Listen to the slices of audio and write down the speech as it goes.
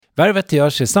Värvet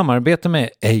görs i samarbete med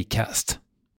Acast.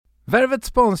 Värvet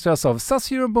sponsras av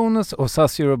SAS Eurobonus och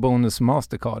SAS Eurobonus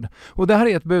Mastercard. Och det här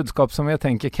är ett budskap som jag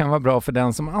tänker kan vara bra för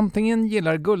den som antingen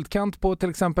gillar guldkant på till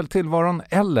exempel tillvaron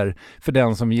eller för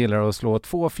den som gillar att slå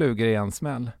 2 flugor i en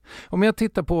smäll. Om jag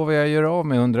tittar på vad jag gör av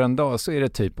med under en dag så är det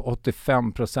typ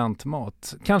 85%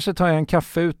 mat. Kanske tar jag en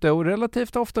kaffe ute och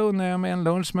relativt ofta unnar jag mig en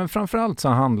lunch, men framförallt så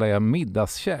handlar jag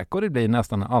middagskäk och det blir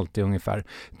nästan alltid ungefär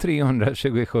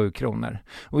 327 kronor.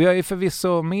 Och jag är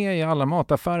förvisso med i alla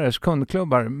mataffärers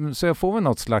kundklubbar så jag får väl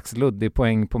något slags luddig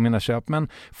poäng på mina köp, men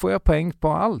får jag poäng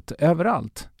på allt,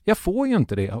 överallt? Jag får ju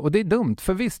inte det och det är dumt,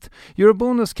 för visst,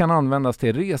 Eurobonus kan användas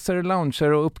till resor,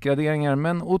 lounger och uppgraderingar,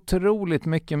 men otroligt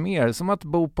mycket mer, som att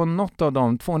bo på något av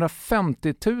de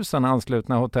 250 000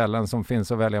 anslutna hotellen som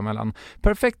finns att välja mellan.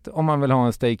 Perfekt om man vill ha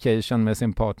en staycation med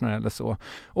sin partner eller så.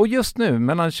 Och just nu,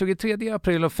 mellan 23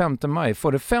 april och 5 maj,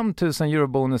 får du 5 000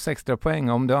 Eurobonus extra poäng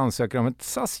om du ansöker om ett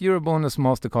SAS Eurobonus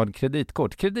Mastercard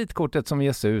kreditkort. Kreditkortet som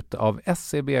ges ut av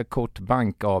SEB Kort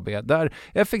Bank AB, där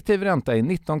effektiv ränta är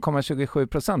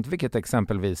 19,27%. Vilket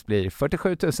exempelvis blir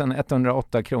 47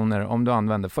 108 kronor om du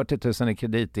använder 40 000 i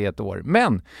kredit i ett år.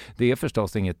 Men det är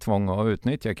förstås inget tvång att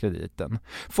utnyttja krediten.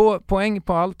 Få poäng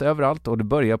på allt överallt och du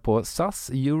börjar på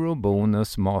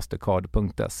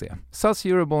saseurobonusmastercard.se.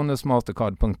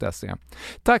 saseurobonusmastercard.se.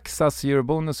 Tack SAS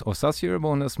Eurobonus och SAS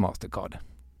Eurobonus Mastercard.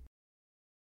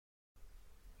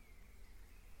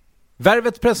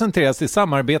 Värvet presenteras i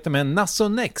samarbete med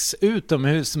Nasonex,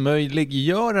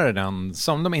 utomhusmöjliggöraren,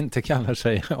 som de inte kallar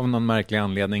sig av någon märklig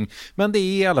anledning. Men det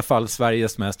är i alla fall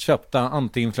Sveriges mest köpta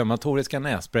antiinflammatoriska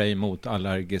nässpray mot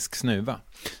allergisk snuva.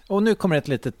 Och nu kommer ett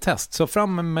litet test, så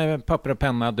fram med papper och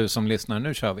penna du som lyssnar,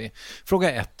 nu kör vi.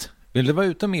 Fråga 1. Vill du vara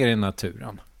ute mer i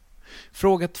naturen?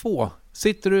 Fråga 2.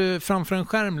 Sitter du framför en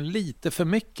skärm lite för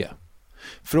mycket?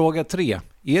 Fråga 3.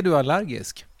 Är du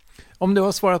allergisk? Om du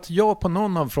har svarat ja på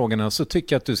någon av frågorna så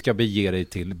tycker jag att du ska bege dig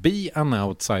till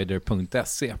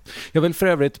beanoutsider.se. Jag vill för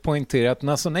övrigt poängtera att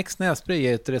Nasonex nässpray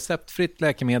är ett receptfritt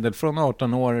läkemedel från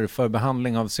 18 år för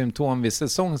behandling av symptom vid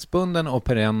säsongsbunden och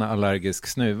perenn allergisk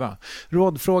snuva.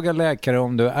 Rådfråga läkare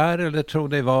om du är eller tror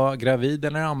dig vara gravid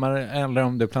eller ammar, eller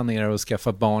om du planerar att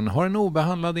skaffa barn, har en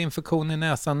obehandlad infektion i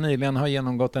näsan, nyligen har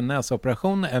genomgått en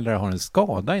näsoperation eller har en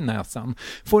skada i näsan.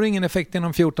 Får ingen effekt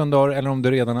inom 14 dagar eller om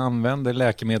du redan använder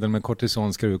läkemedel med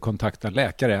kortison ska du kontakta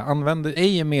läkare. Använd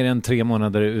ej mer än 3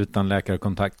 månader utan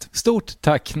läkarkontakt. Stort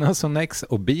tack Nasonex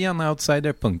och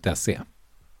beanoutsider.se.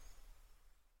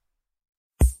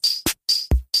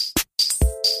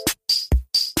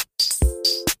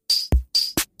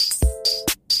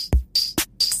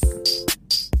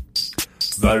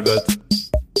 Värvet.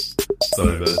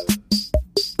 Värvet.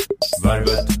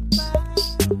 Värvet.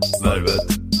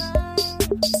 Värvet.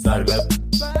 Värvet.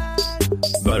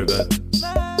 Värvet.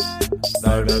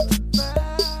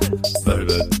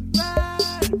 Värvet.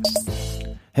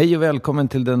 Hej och välkommen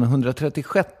till den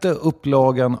 136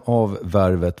 upplagan av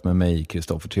Värvet med mig,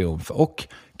 Kristoffer Triumf och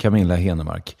Camilla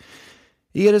Henemark.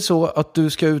 Är det så att du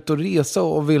ska ut och resa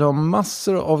och vill ha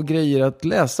massor av grejer att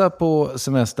läsa på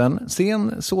semestern,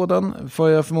 sen sådan får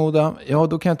jag förmoda, ja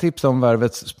då kan jag tipsa om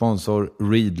Värvets sponsor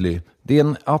Readly. Det är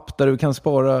en app där du kan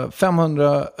spara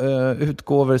 500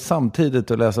 utgåvor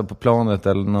samtidigt och läsa på planet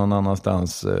eller någon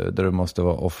annanstans där du måste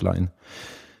vara offline.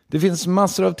 Det finns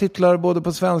massor av titlar både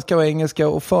på svenska och engelska,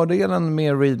 och fördelen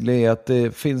med Readly är att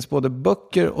det finns både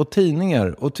böcker och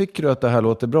tidningar. Och tycker du att det här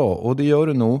låter bra, och det gör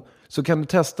du nog, så kan du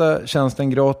testa tjänsten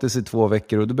gratis i 2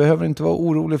 veckor. Och du behöver inte vara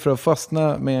orolig för att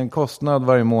fastna med en kostnad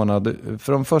varje månad.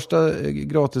 För de första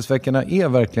gratisveckorna är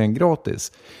verkligen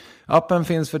gratis. Appen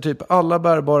finns för typ alla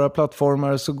bärbara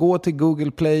plattformar, så gå till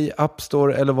Google Play, App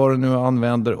Store eller vad du nu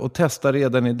använder och testa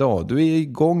redan idag. Du är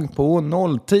igång på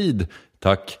nolltid.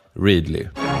 Tack Readly.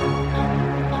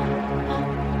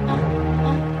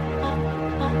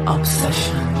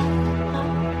 Obsession.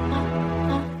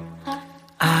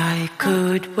 I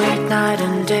could wait night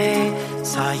and day,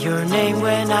 saw your name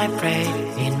when I pray,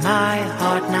 in my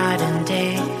heart night and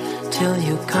day, till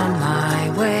you come my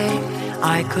way.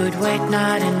 I could wait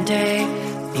night and day,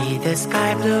 be the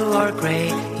sky blue or grey,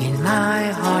 in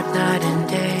my heart night and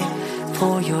day,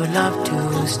 for your love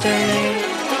to stay.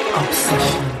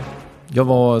 Obsession. Jag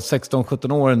var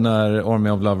 16-17 år när Army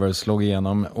of Lovers slog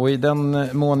igenom, och i den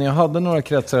mån jag hade några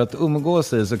kretsar att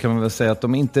umgås i så kan man väl säga att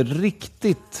de inte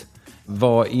riktigt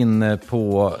var inne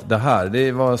på det här.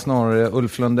 Det var snarare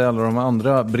Ulf Lundell och de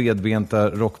andra bredbenta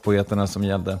rockpoeterna som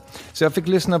gällde. Så jag fick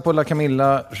lyssna på La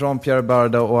Camilla, Jean-Pierre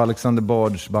Barda och Alexander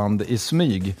Bards band i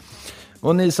smyg.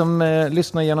 Och ni som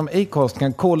lyssnar genom Acast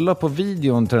kan kolla på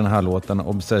videon till den här låten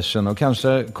Obsession och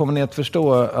kanske kommer ni att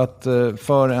förstå att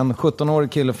för en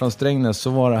 17-årig kille från Strängnäs så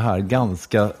var det här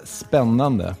ganska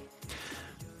spännande.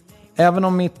 Även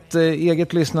om mitt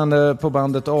eget lyssnande på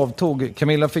bandet avtog,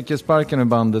 Camilla fick ju sparken i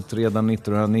bandet redan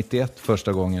 1991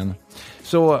 första gången,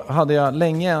 så hade jag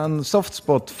länge en soft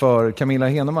spot för Camilla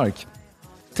Henemark.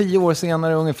 10 år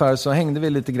senare ungefär så hängde vi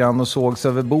lite grann och sågs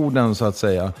över borden så att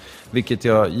säga. Vilket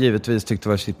jag givetvis tyckte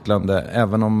var kittlande,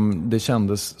 även om det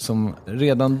kändes som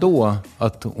redan då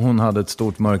att hon hade ett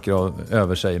stort mörker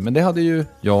över sig. Men det hade ju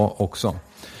jag också.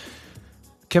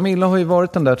 Camilla har ju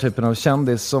varit den där typen av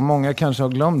kändis som många kanske har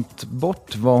glömt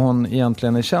bort vad hon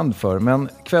egentligen är känd för. Men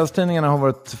kvällstidningarna har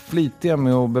varit flitiga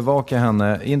med att bevaka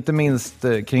henne, inte minst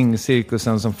kring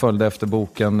cirkusen som följde efter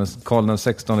boken Karl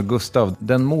XVI Gustav,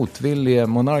 den motvillige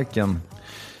monarken.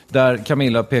 Där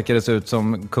Camilla pekades ut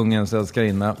som kungens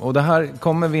älskarinna. Och det här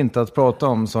kommer vi inte att prata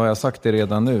om, så har jag sagt det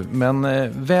redan nu. Men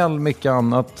väl mycket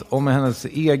annat om hennes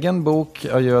egen bok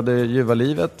Adjö det ljuva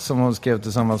livet som hon skrev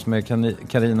tillsammans med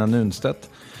Carina Nunstedt.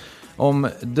 Om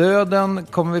döden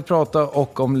kommer vi prata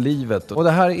och om livet. Och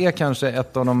det här är kanske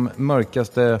ett av de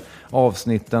mörkaste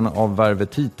avsnitten av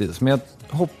Värvet hittills. Men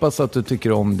jag hoppas att du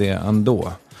tycker om det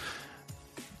ändå.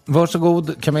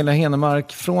 Varsågod Camilla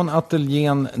Henemark från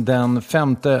ateljén den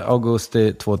 5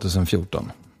 augusti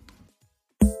 2014.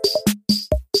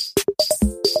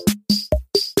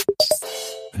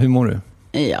 Hur mår du?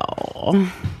 Ja,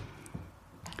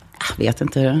 jag vet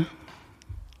inte.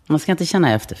 Man ska inte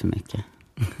känna efter för mycket.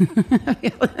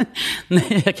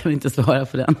 Nej, jag kan inte svara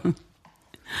på den.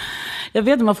 Jag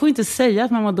vet, man får inte säga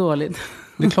att man mår dåligt.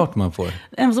 Det är klart man får.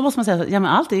 Så måste man säga, ja men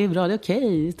allt är ju bra, det är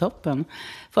okej, det är toppen.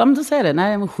 Får man då säga det?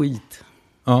 Nej, jag mår skit.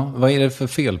 Ja, vad är det för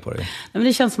fel på dig? Nej, men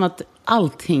det känns som att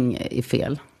allting är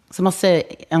fel. Så man säger,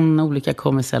 en olycka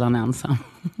kommer sällan ensam.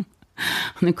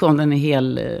 Nu kom den i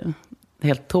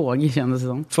helt tåg, kändes det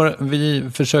som. Vi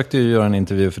försökte ju göra en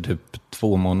intervju för typ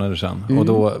 2 månader sedan. Och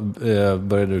då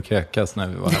började du kräkas när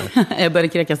vi var här. Jag började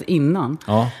kräkas innan.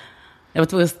 Ja. Jag var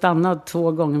tvungen att stanna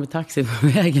 2 gånger med taxi på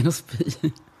vägen och spy.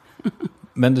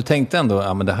 Men du tänkte ändå,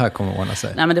 ja men det här kommer att ordna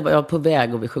sig. Nej, men det var jag på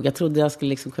väg att bli sjuk. Jag trodde jag skulle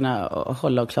liksom kunna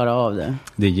hålla och klara av det.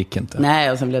 Det gick inte.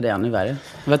 Nej, och sen blev det ännu värre.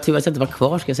 Det var tur att jag inte var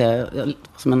kvar, ska jag säga.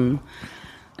 Som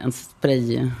en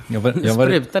spray. Jag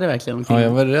sprutade verkligen omkring. Ja,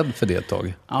 jag var rädd för det ett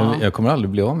tag. Ja. Jag kommer aldrig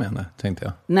bli av med henne, tänkte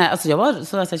jag. Nej, alltså jag var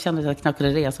så att jag kände att jag knackade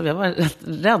resa. Jag var rätt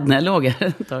rädd när jag låg här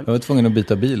ett tag. Jag var tvungen att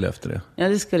byta bil efter det. Ja,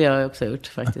 det skulle jag också ha gjort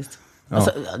faktiskt. Ja.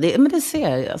 Alltså, men det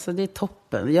ser jag, alltså det är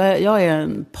toppen. Jag är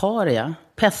en paria,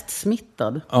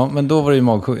 pestsmittad. Ja, men då var det ju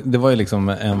magsjuk. Det var ju liksom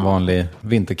en vanlig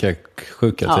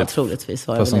vinterkräksjuka. Ja, typ. troligtvis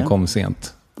var det fast som det. kom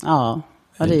sent. Ja,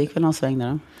 det gick väl någon sväng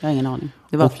där. Jag har ingen aning.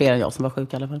 Det var fler än jag som var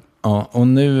sjuk i alla fall. Ja, och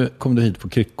nu kom du hit på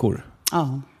kryckor.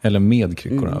 Ja. Eller med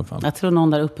kryckor i alla fall. Jag tror någon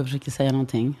där uppe försöker säga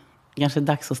någonting. Kanske är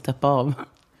dags att steppa av.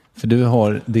 För du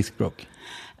har diskbråck.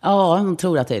 Ja, de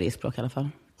tror att det är diskbråck i alla fall.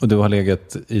 Och du har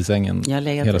legat i sängen. Jag har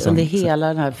legat under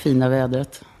hela det här fina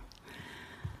vädret.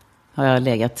 Har jag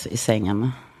legat i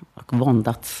sängen och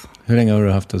våndats. Hur länge har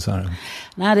du haft det så här?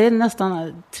 Nej, det är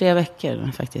nästan 3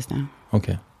 veckor faktiskt nu.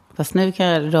 Okej. Fast nu kan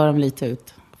jag röra mig lite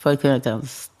ut. Förut kunde jag inte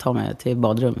ens ta mig till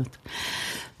badrummet.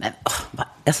 Men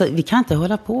alltså, vi kan inte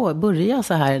hålla på och börja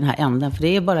så här i den här änden. För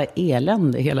det är bara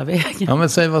elände hela vägen. Ja, men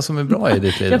säg vad som är bra i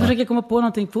ditt liv. Jag försöker komma på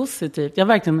någonting positivt. Jag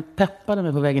verkligen peppade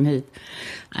mig på vägen hit.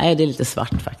 Nej, det är lite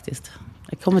svart faktiskt.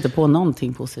 Jag kommer inte på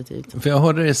någonting positivt. För jag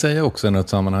hörde dig säga också i något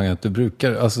sammanhang att du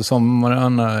brukar, alltså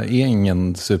sommararna är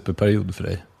ingen superperiod för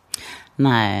dig.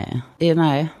 Nej, det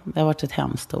har varit ett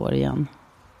hemskt år igen.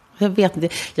 Jag vet inte,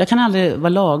 jag kan aldrig vara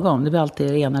lagom. Det blir alltid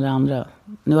det ena eller andra.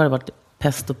 Nu har det varit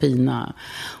pest och pina.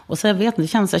 Och så jag vet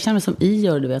inte, jag känner mig som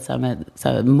Ior, du vet, så här med så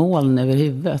här moln över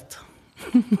huvudet.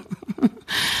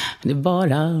 Det är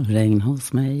bara regn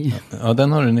hos mig. Ja,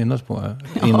 den har du nynat på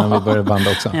innan vi började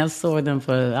banda också. När jag såg den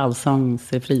på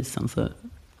allsångsreprisen så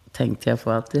tänkte jag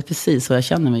på att det är precis så jag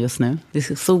känner mig just nu.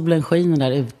 Solen skiner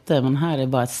där ute, men här är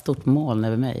bara ett stort moln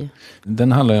över mig.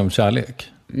 Den handlar ju om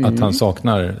kärlek. Att han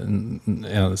saknar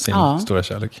sin stora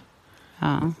kärlek.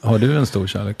 Ja. Har du en stor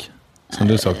kärlek som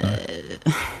du saknar?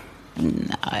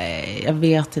 Nej, jag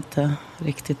vet inte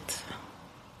riktigt.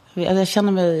 Jag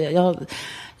känner mig...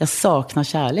 Jag saknar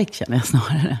kärlek, känner jag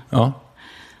snarare. Ja.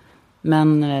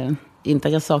 Men inte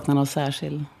att jag saknar någon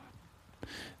särskild.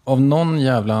 Av någon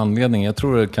jävla anledning, jag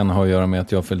tror det kan ha att göra med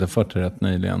att jag fyllde 40 rätt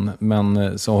nyligen.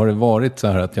 Men så har det varit så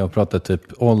här att jag har pratat typ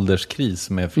ålderskris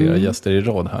med flera gäster i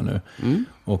rad här nu.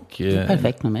 Och, det är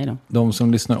perfekt med mig då. De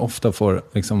som lyssnar ofta får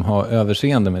liksom ha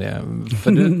överseende med det.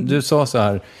 För du sa så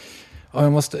här,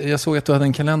 jag såg att du hade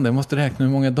en kalender, jag måste räkna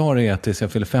hur många dagar det är tills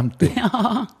jag fyller 50.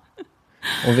 Ja.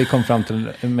 Och vi kom fram till,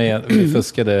 vi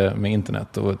fuskade med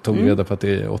internet och tog reda på att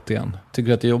det är 81. Tycker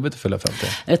du att det är jobbigt att fylla 50?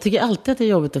 Jag tycker alltid att det är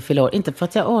jobbigt att fylla år. Inte för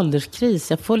att jag har ålderskris.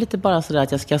 Jag får lite bara sådär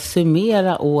att jag ska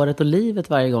summera året och livet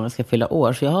varje gång jag ska fylla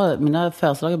år. Så mina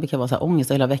födelsedagar brukar vara så här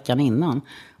ångest hela veckan innan.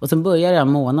 Och sen börjar jag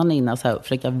månaden innan så här,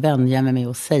 försöka vänja mig med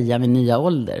att säga min nya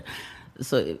ålder.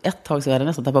 Så ett tag så hade jag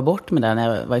nästan tappat bort mig där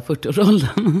när jag var i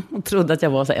 40-årsåldern. Och trodde att jag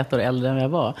var så ett år äldre än jag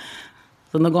var.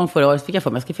 Så någon gång förra året fick jag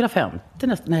för mig att jag ska fylla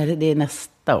 50 Nej, det är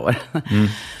nästa år.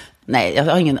 Nej, jag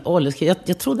har ingen ålder.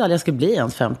 Jag trodde aldrig jag skulle bli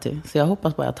ens 50. Så jag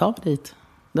hoppas bara att jag tar mig dit.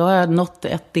 Då har jag nått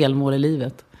ett delmål i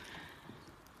livet.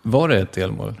 Var det ett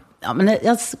delmål? Ja, men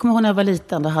jag kommer ihåg när jag var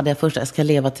liten. Då hade jag först att jag ska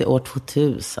leva till år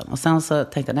 2000. Och sen så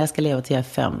tänkte jag, när jag ska leva till jag är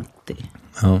 50.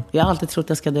 Ja. Jag har alltid trott att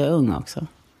jag ska dö ung också.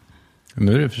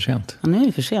 Nu är det för sent. Ja, nu är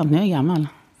det för sent, nu är jag gammal.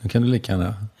 Nu kan du lika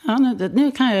gärna. Ja,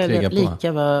 nu kan jag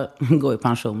lika gå i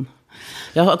pension.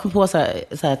 Jag har kommit på så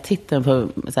här titeln på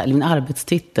eller min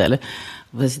arbetstitel.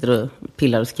 Jag sitter och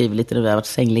pillar och skriver lite när jag har varit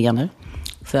sängliggande.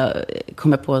 Så jag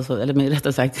kommer på, eller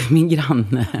rättare sagt, min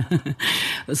granne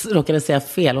så råkade säga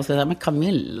fel. Och så sa men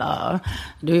Camilla,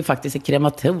 du är ju faktiskt i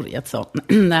krematoriet. Så.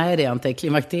 Nej, det är inte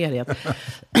klimakteriet.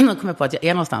 Då kom jag på att jag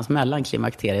är någonstans mellan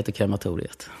klimakteriet och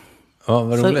krematoriet. Ja,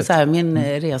 vad roligt. Så här, min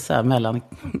resa mellan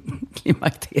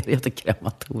klimakteriet och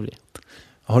krematoriet.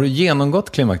 Har du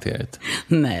genomgått klimakteriet?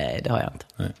 Nej, det har jag inte.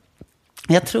 Nej.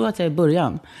 Jag tror att jag är i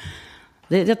början.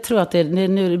 Jag tror att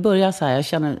nu börjar så här.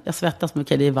 Jag svettas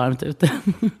mycket, det är varmt ute.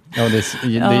 Ja, det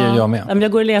gör jag med.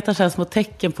 Jag går och letar så här små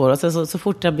tecken på det. Och sen så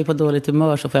fort jag blir på dåligt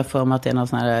humör så får jag för mig att det är någon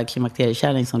sån här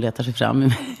klimakteriekärring som letar sig fram med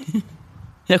mig.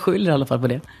 Jag skyller i alla fall på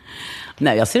det.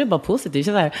 Nej, jag ser det bara positivt.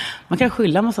 Så här, man kan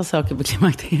skylla en massa saker på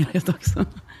klimakteriet också.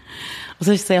 Och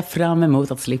så ser jag fram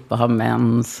emot att slippa ha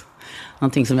mens.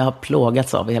 Någonting som jag har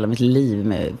plågats av i hela mitt liv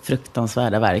med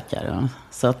fruktansvärda verkar. Ja.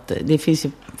 Så att det finns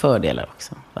ju fördelar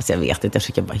också. Fast jag vet inte, jag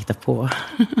försöker bara hitta på.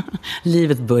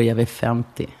 Livet börjar vid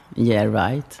 50. Yeah,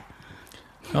 right.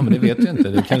 Ja, men det vet du inte.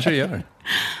 Det kanske du gör.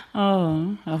 Ja,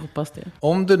 jag hoppas det.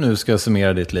 Om du nu ska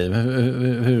summera ditt liv,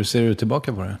 hur ser du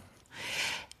tillbaka på det?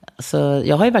 Så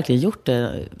jag har ju verkligen gjort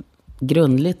det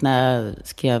grundligt när jag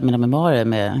skrev mina memoarer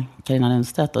med Carina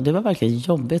Lundstedt. Och det var verkligen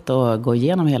jobbigt att gå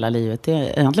igenom hela livet. Det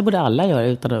egentligen borde alla göra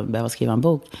utan att behöva skriva en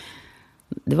bok.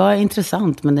 Det var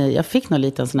intressant, men jag fick nog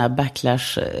lite en sån här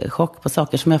backlash-chock på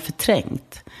saker som jag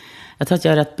förträngt. Jag tror att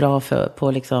jag är rätt bra på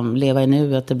att liksom leva i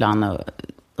nuet ibland.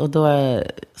 Och då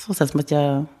är så sätt som att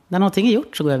när någonting är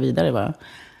gjort så går jag vidare bara.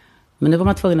 Men nu var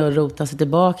man tvungen att rota sig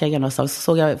tillbaka i gamla saker. Så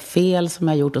såg jag fel som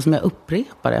jag gjort och som jag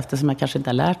upprepar eftersom jag kanske inte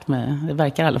har lärt mig. Det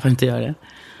verkar i alla fall inte göra det.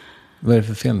 Vad är det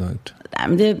för fel du har gjort? Nej,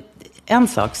 men det är en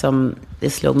sak som det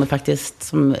slog mig faktiskt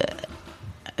som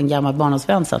en gammal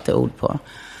barndomsvän satte ord på.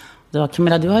 Det var,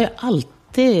 Camilla, du har ju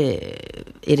alltid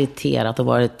irriterat och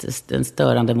varit en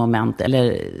störande moment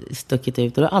eller stuckit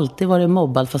ut. Och du har alltid varit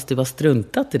mobbad fast du var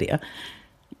struntat i det.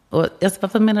 Och jag sa,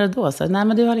 vad menar du då? Så, nej,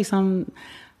 men du har liksom...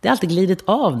 Det har alltid glidit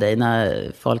av dig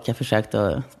när folk har försökt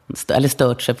eller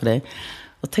stört sig på dig.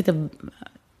 Och tänkte,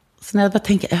 så när jag bara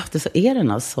tänker efter så är det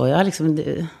nog så. Jag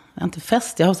har inte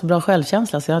fäst, jag har så bra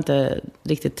självkänsla så jag har inte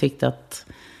riktigt tyckt att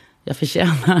jag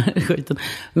förtjänar skiten.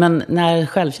 Men när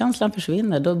självkänslan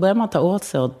försvinner då börjar man ta åt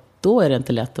sig och då är det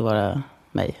inte lätt att vara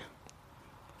mig.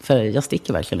 För jag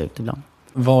sticker verkligen ut ibland.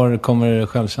 Var kommer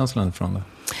självkänslan ifrån då?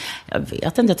 Jag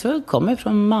vet inte, jag tror det kommer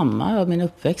från mamma och min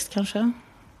uppväxt kanske.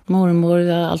 Mormor,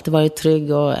 jag har alltid varit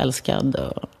trygg och älskad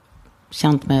och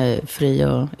känt mig fri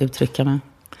och uttrycka mig.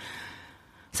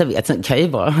 Så det kan ju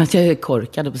vara att jag är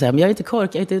korkad. Men jag är inte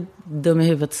korkad, jag är inte dum i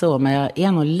huvudet så. Men jag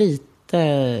är nog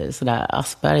lite sådär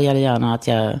Asperger gärna. Att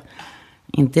jag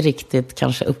inte riktigt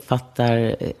kanske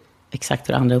uppfattar exakt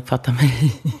hur andra uppfattar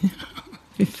mig.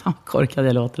 Fy fan korkad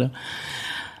jag låter det.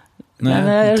 Nej,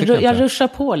 men jag ruschar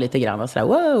på lite grann och sådär.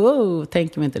 Wow,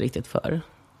 tänker mig inte riktigt för.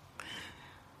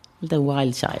 Lite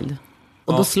wild child.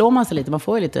 Och då slår man sig lite, man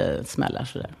får ju lite smällar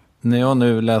sådär. När jag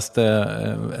nu läste,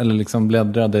 eller liksom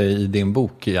bläddrade i din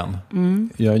bok igen.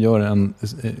 Jag gör en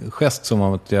gest som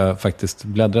om att jag faktiskt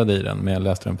bläddrade i den, men jag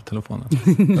läste den på telefonen.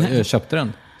 Jag köpte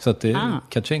den, så att det är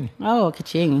kaching. Ja,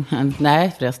 kaching.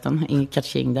 Nej förresten, ingen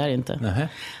kaching där inte. Nej,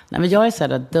 men jag är så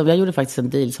här att jag gjorde faktiskt en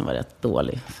deal som var rätt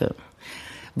dålig.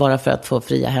 Bara för att få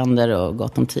fria händer och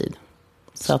gott om tid.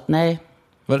 Så att nej...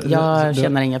 Jag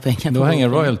tjänar inga pengar. Du har inga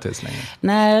royalties längre?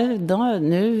 Nej,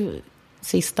 nu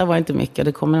sista var inte mycket.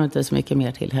 Det kommer nog inte så mycket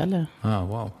mer till heller.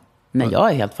 Wow. Men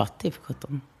jag är helt fattig för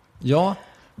 17. Ja,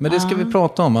 men det ska vi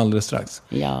prata om alldeles strax.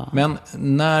 Ja. Men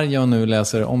när jag nu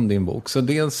läser om din bok, så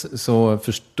dels så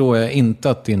förstår jag inte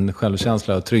att din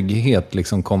självkänsla och trygghet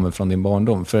liksom kommer från din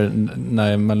barndom. För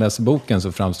när man läser boken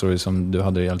så framstår det som du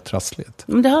hade det helt trassligt.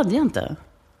 Men det hade jag inte.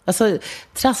 Alltså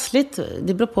trassligt,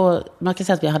 det beror på, man kan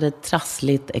säga att vi hade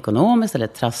trassligt ekonomiskt eller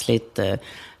trassligt,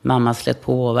 mamma släpp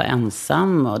på och var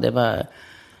ensam och det var,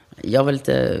 jag var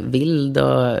lite vild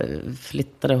och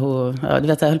flyttade och, ja, du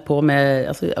vet, jag höll på med,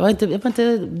 alltså, jag var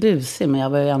inte busig, men jag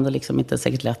var ju ändå liksom inte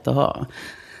säkert lätt att ha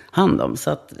hand om.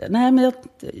 Så att,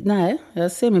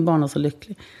 jag ser min barn så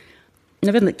lycklig.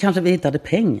 Jag vet inte, kanske vi inte hade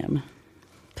pengar, men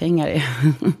pengar är...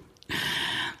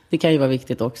 Det kan ju vara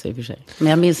viktigt också i och för sig. Men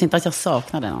jag minns inte att jag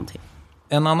saknade någonting.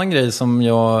 En annan grej som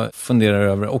jag funderar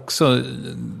över också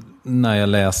när jag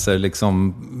läser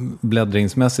liksom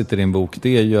bläddringsmässigt i din bok,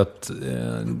 det är ju att...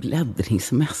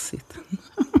 Bläddringsmässigt?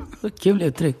 Så kul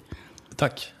uttryck.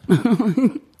 Tack.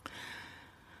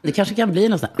 Det kanske kan bli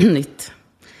något sånt här nytt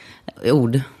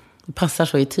ord. Det passar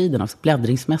så i tiden också.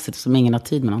 Bläddringsmässigt, som ingen har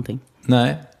tid med någonting.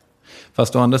 Nej.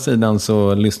 Fast å andra sidan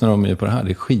så lyssnar de ju på det här.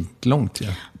 Det är skitlångt ju.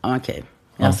 Ja, okej.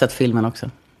 Jag har sett filmen också.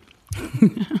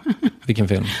 Vilken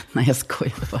film? Nej, jag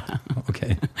skojar bara.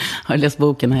 Okej. Har du läst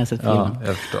boken när jag har sett filmen? Ja,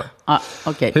 jag förstår. Ja,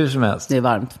 okej. Hur som helst. Det är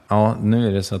varmt. Ja, nu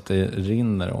är det så att det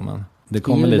rinner om en. Det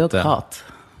kommer You lite... look hot.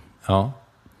 Ja.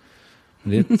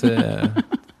 Det är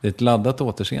ett laddat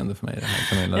återseende för mig det här,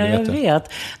 Camilla. Ja, jag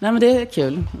vet. Nej, men det är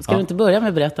kul. Ska du inte börja med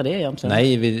att berätta det egentligen?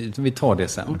 Nej, vi tar det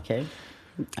sen. Okej.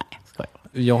 Nej, skojar.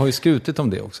 Jag har ju skrutit om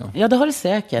det också. Ja, det har du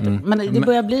säkert. Men det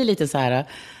börjar bli lite så här...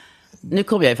 Nu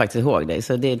kommer jag ju faktiskt ihåg dig,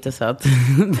 så det är inte så att...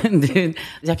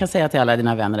 jag kan säga till alla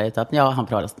dina vänner att ja, han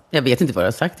pratar... Jag vet inte vad jag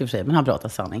har sagt i och för sig, men han pratar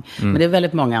sanning. Men det är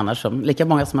väldigt många annars som... Lika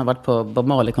många som har varit på Bob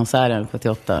Marley-konserten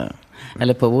 78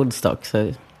 eller på Woodstock,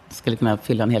 så skulle kunna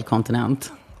fylla en hel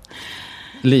kontinent.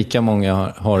 Lika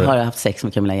många har haft sex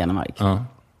med Camilla Enemark. Ja.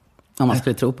 Om man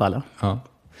skulle tro på alla. Ja.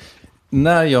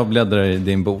 När jag bläddrar i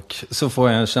din bok så får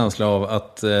jag en känsla av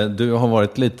att du har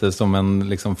varit lite som en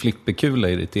liksom flipperkula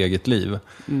i ditt eget liv.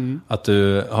 Att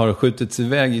du har skjutits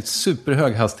iväg i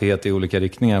superhög hastighet i olika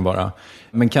riktningar bara.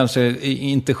 Men kanske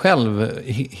inte själv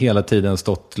hela tiden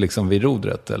stått liksom vid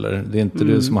rodret, eller? Det är inte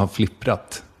du som har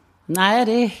flipprat. Nej,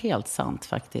 det är helt sant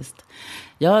faktiskt.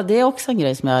 Ja, det är också en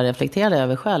grej som jag reflekterade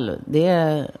över själv.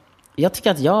 Jag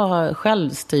tycker att jag har själv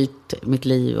styrt mitt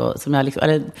liv och som jag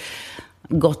liksom...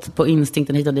 gått på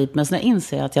instinkten hit och dit. Men sen jag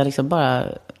inser att jag liksom bara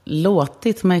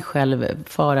låtit mig själv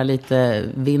fara lite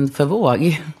vind för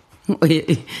våg.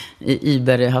 I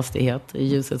Uber-hastighet. I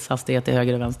ljusets hastighet i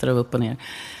höger och vänster och upp och ner.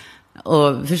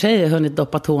 Och för sig har jag hunnit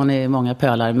doppa tån i många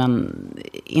pölar. Men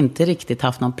inte riktigt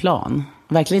haft någon plan.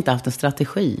 Verkligen inte haft en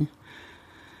strategi.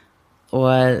 Och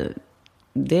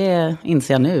det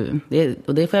inser jag nu.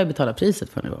 Och det får jag betala priset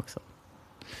för nu också.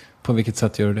 På vilket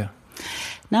sätt gör du det?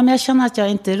 Nej, men jag känner att jag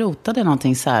inte rotade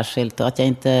någonting särskilt och att jag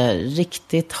inte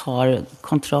riktigt har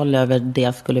kontroll över det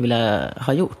jag skulle vilja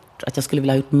ha gjort. Att jag skulle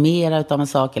vilja ha gjort mer av en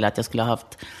sak eller att jag skulle ha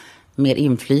haft mer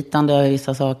inflytande över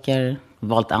vissa saker,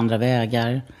 valt andra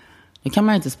vägar. Nu kan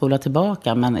man ju inte spola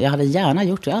tillbaka, men jag hade gärna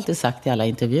gjort det. Jag har alltid sagt i alla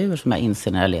intervjuer som jag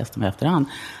inser när jag läst dem i efterhand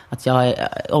att jag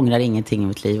ångrar ingenting i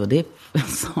mitt liv och det är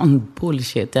sån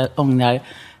bullshit. Jag ångrar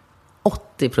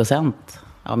 80%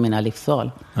 av mina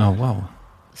livsval. Ja, wow.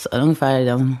 Så ungefär i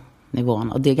den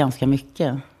nivån. Och det är ganska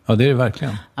mycket. Ja, det är det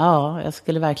verkligen. Ja, jag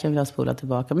skulle verkligen vilja spola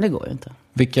tillbaka. Men det går ju inte.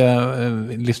 Vilka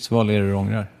livsval är det du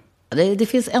ångrar? Det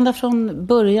finns ända från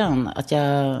början att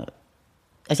jag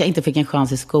inte fick en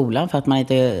chans i skolan. För att man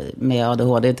inte med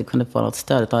ADHD inte kunde få något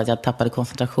stöd. Utan att jag tappade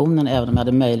koncentrationen även om jag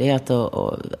hade möjlighet.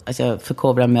 Och att jag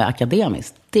förkovrar mig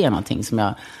akademiskt. Det är någonting som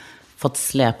jag fått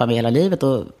släpa med hela livet.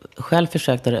 Och själv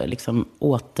försökte liksom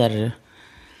återta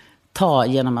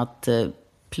genom att...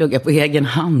 plugga på egen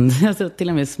hand. Jag har till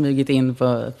och med smugit in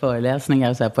på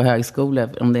föreläsningar så här på högskolor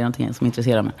om det är någonting som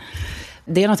intresserar mig.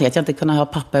 Det är någonting att jag inte kunde ha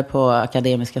papper på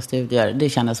akademiska studier. Det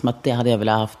kändes som att det hade jag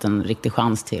velat haft en riktig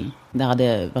chans till. Det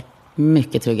hade varit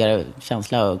mycket tryggare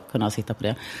känsla att kunna sitta på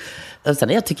det. Och sen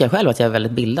jag tycker själv att jag är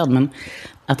väldigt bildad, men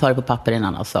att ha det på papper är en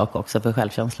annan sak också för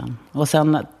självkänslan. Och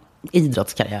sen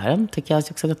idrottskarriären tycker jag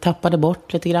också att jag tappade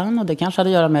bort lite grann. Och det kanske hade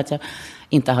att göra med att jag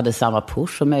inte hade samma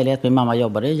push och möjlighet. Min mamma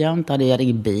jobbade jämt, hade jag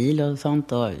ingen bil och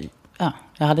sånt. Och ja,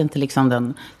 jag hade inte liksom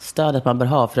den stödet man bör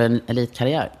ha för en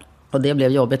elitkarriär. Och det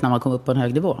blev jobbigt när man kom upp på en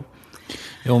hög nivå.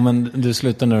 Jo, men du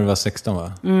slutade när du var 16,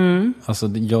 va? Alltså,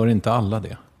 gör inte alla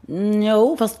det?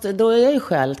 Jo, fast då är ju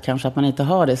skälet kanske att man inte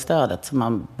har det stödet som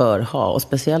man bör ha. Och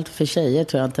speciellt för tjejer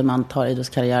tror jag inte man tar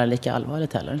idrottskarriär lika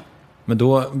allvarligt heller. Men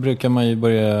då brukar man ju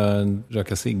börja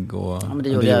röka cigg och... Ja, men det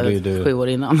gjorde jag 7 år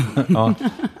innan. Ja.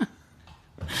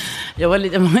 Jag var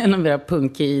en mer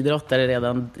punkig idrottare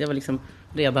redan. Jag var liksom...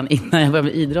 Redan innan jag började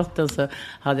med idrotten så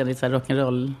hade jag lite så här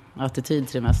rock'n'roll-attityd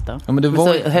till det mesta. Ja, men det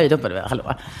var... Så höjde upp på det.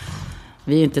 Hallå.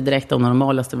 Vi är inte direkt de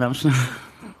normalaste människorna.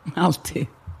 Alltid.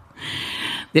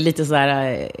 Det är lite så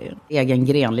här egen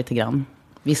gren lite grann.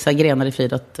 Vissa grenar i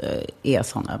friidrott är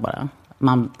sådana bara.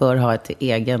 Man bör ha ett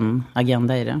egen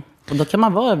agenda i det. Och då kan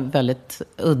man vara väldigt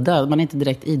udda. Man är inte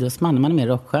direkt idrottsman, man är mer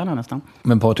rockstjärna nästan.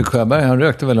 Men Patrik Sjöberg, han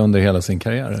rökte väl under hela sin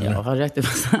karriär? Eller? Ja, han rökte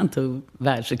fast han tog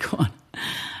världsrekord.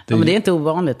 Ja, men det är inte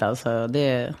ovanligt alltså.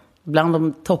 Bland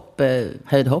de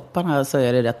topphöjdhopparna så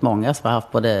är det rätt många som har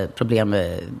haft både problem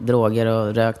med droger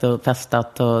och rökt och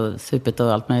festat och supit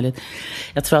och allt möjligt.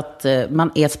 Jag tror att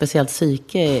man är ett speciellt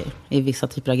psyke i vissa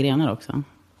typer av grenar också.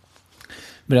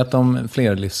 Berätta om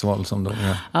fler livsval som du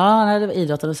gör. Ja, det var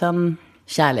idrotten och sen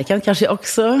kärleken kanske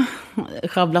också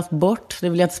schabblat bort. Det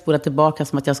vill jag inte spola tillbaka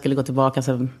som att jag skulle gå tillbaka.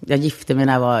 Så jag gifte mig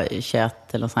när jag var 21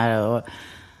 eller så här och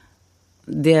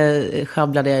det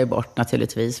sjabblade jag ju bort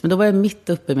naturligtvis. Men då var jag mitt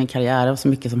uppe i min karriär. Det var så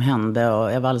mycket som hände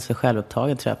och jag var alldeles för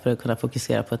självupptagen tror jag för att kunna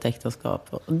fokusera på ett äktenskap.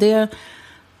 Och det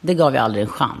gav jag aldrig en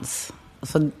chans.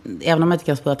 Så även om jag inte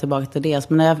kan spåra tillbaka till det.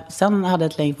 Men när jag sen hade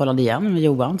ett länge förhållande igen med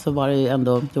Johan så var det ju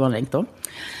ändå Johan Renck då.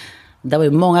 Det var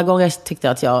ju många gånger jag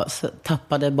tyckte att jag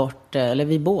tappade bort, eller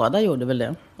vi båda gjorde väl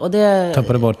det. Och det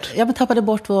tappade bort? Ja, men tappade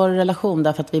bort vår relation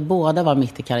därför att vi båda var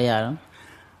mitt i karriären.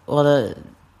 Och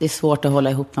det är svårt att hålla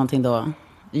ihop någonting då.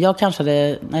 Jag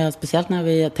kanske, speciellt när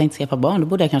vi tänkte skaffa barn, då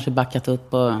borde jag kanske backat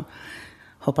upp och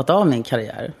hoppat av min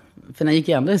karriär. För den gick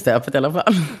ju ändå i stöpet i alla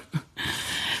fall.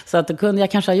 Så att då kunde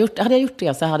jag kanske hade jag gjort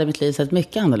det så hade mitt liv sett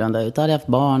mycket annorlunda ut. Då hade jag haft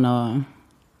barn och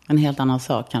en helt annan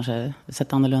sak kanske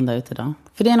sett annorlunda ut idag.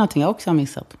 För det är någonting jag också har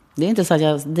missat. Det är inte så att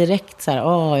jag direkt så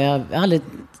här, jag aldrig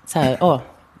så här,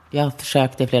 jag har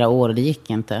försökt i flera år och det gick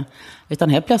inte. Utan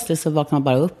helt plötsligt så vaknar man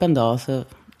bara upp en dag så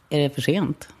är det för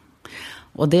sent.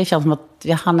 Och det känns som att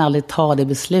jag hann aldrig ta det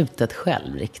beslutet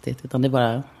själv riktigt. Utan det är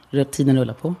bara tiden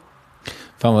rullar på.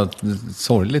 Fan vad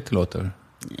sorgligt det låter.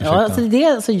 Ja, alltså det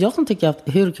är alltså jag som tycker att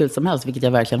hur kul som helst, vilket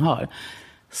jag verkligen har.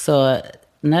 Så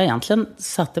när jag egentligen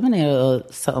satte mig ner och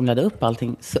samlade upp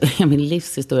allting så är min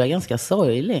livshistoria ganska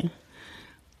sorglig.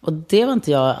 Och det var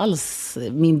inte jag alls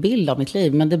min bild av mitt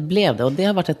liv, men det blev det. Och det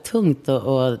har varit ett tungt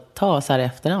att ta så här i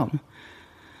efterhand.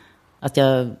 Att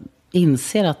jag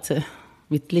inser att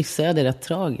mitt livsöde är rätt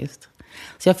tragiskt.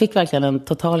 Så jag fick verkligen en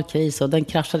total kris och det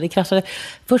kraschade.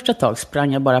 Första tag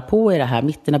sprang jag bara på i det här.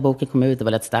 Mitt när boken kom ut, det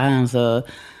var Let's Dance och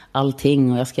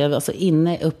allting. Och jag skrev alltså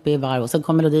inne uppe i varv. Och sen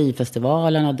kom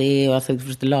Melodifestivalen och det. Och jag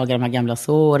försökte laga de här gamla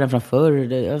såren från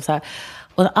förr. Och, så här.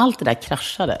 Och när allt det där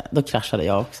kraschade, då kraschade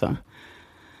jag också.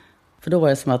 För då var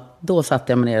det som att, då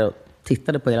satte jag mig ner och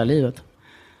tittade på hela livet.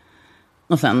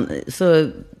 Och sen, så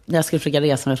när jag skulle försöka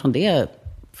resa mig från det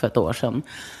för ett år sedan.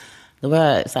 Då var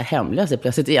jag så här hemlös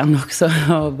plötsligt igen också.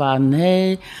 Och bara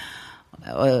nej.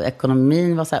 Och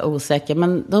ekonomin var så här osäker.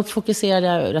 Men då fokuserade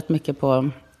jag rätt mycket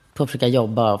på att försöka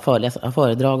jobba och föreläsa,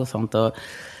 föredrag och sånt. Och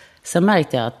sen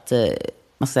märkte jag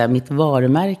att mitt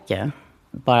varumärke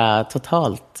bara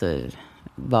totalt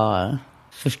var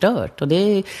förstört. Och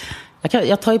det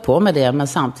jag tar ju på mig det, men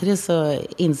samtidigt så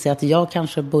inser jag att jag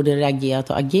kanske borde reagerat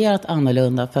och agerat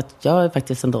annorlunda. För att jag har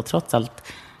faktiskt ändå trots allt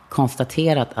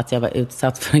konstaterat att jag var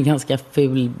utsatt för en ganska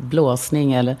ful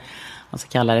blåsning eller vad ska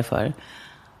kalla det för.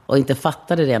 Och inte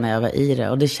fattade det när jag var i det.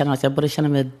 Och det känner att jag både känner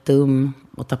mig dum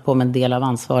och tar på mig en del av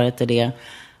ansvaret i det.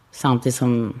 Samtidigt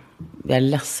som jag är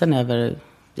ledsen över...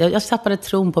 Jag tappade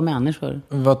tron på människor.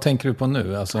 Vad tänker du på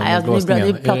nu? Alltså,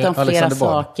 vi pratar om flera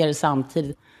saker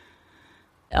samtidigt.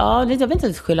 Ja, jag vet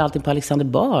inte skylla allting på Alexander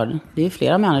Bard. Det är ju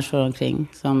flera människor omkring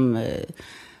som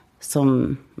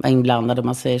är inblandade, om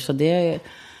man säger. Så det är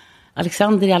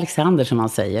Alexander som man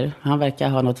säger. Han verkar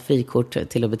ha något frikort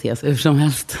till att bete sig hur som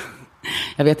helst.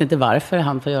 Jag vet inte varför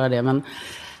han får göra det, men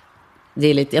det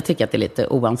är lite, jag tycker att det är lite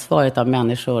oansvarigt av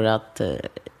människor att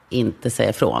inte säga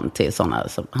ifrån till sådana.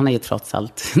 Han är ju trots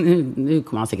allt, nu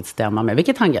kommer han säkert stämma med,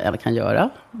 vilket han kan göra.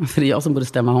 För det är jag som borde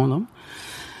stämma honom.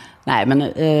 Nej, men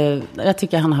jag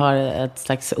tycker han har ett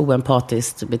slags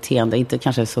oempatiskt beteende. Inte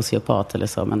kanske sociopat eller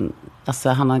så, men alltså,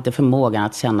 han har inte förmågan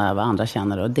att känna vad andra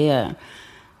känner. Och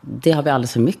det har vi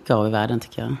alldeles för mycket av i världen,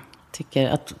 tycker jag. Tycker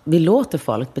att vi låter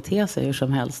folk bete sig hur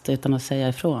som helst utan att säga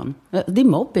ifrån. Det är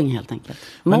mobbing helt enkelt.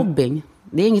 Mobbing.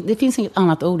 Det finns inget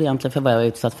annat ord egentligen för vad jag är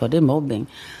utsatt för. Det är mobbing.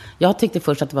 Jag tyckte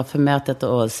först att det var förmätet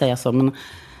att säga så, men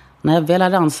när jag väl har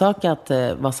rannsakat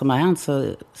vad som har hänt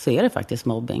så är det faktiskt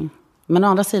mobbing. Men å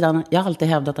andra sidan, jag har alltid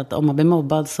hävdat att om man blir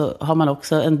mobbad så har man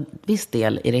också en viss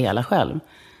del i det hela själv.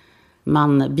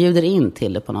 Man bjuder in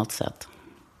till det på något sätt.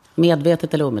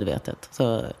 Medvetet eller omedvetet.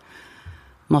 Så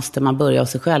måste man börja av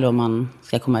sig själv om man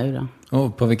ska komma ur det.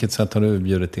 Och på vilket sätt har du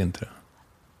bjudit in till det?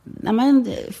 Nej,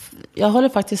 men jag håller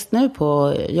faktiskt nu på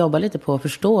att jobba lite på att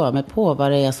förstå mig på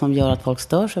vad det är som gör att folk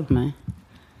stör sig på mig.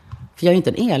 För jag är ju inte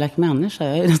en elak människa.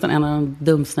 Jag är nästan en av de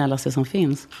dumsnällaste som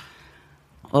finns.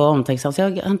 och omtänksam. Så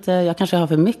jag kanske har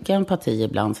för mycket empati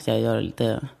ibland, så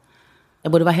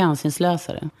jag borde vara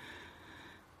hänsynslösare.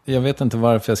 Jag vet inte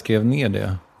varför jag skrev ner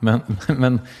det.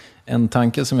 Men en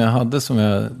tanke som jag hade, som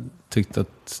jag tyckte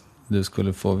att du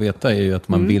skulle få veta, är ju att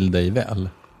man vill dig väl.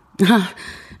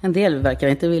 En del verkar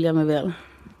inte vilja mig väl.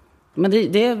 Men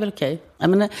det är väl okej. Jag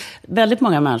menar, väldigt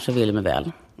många människor vill mig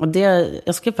väl. Och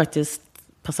jag ska faktiskt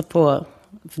passa på,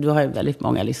 för du har ju väldigt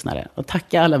många lyssnare, och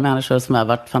tacka alla människor som har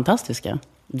varit fantastiska.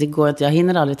 Det går inte, jag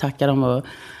hinner aldrig tacka dem, och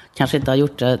kanske inte har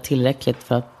gjort det tillräckligt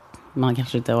för att man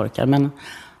kanske inte orkar. Men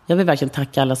jag vill verkligen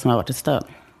tacka alla som har varit ett stöd.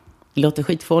 Det låter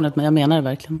skitfånigt, men jag menar det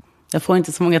verkligen. Jag får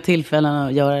inte så många tillfällen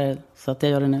att göra det, så att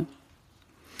jag gör det nu.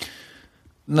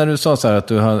 När du sa så här att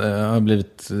du har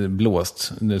blivit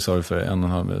blåst, du sa det för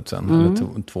 1,5 minut sedan,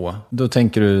 eller 2. Då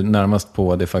tänker du närmast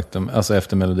på det faktum, alltså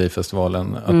efter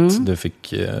Melodifestivalen, att du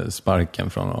fick sparken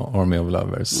från Army of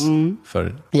Lovers.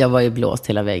 Jag var ju blåst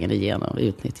hela vägen igenom,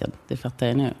 utnyttjad. Det fattar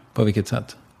jag nu. På vilket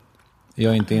sätt?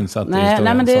 Jag är inte insatt i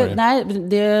historien.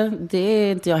 Det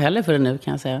är inte jag heller för det nu,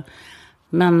 kan jag säga.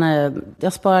 Men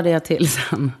jag sparar det till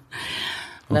sen.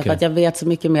 Därför att jag vet så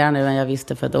mycket mer nu än jag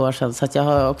visste för ett år sedan. Så att jag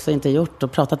har också inte gjort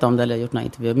och pratat om det eller gjort några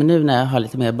intervjuer. Men nu när jag har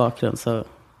lite mer bakgrund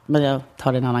men jag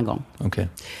tar det en annan gång. Okej.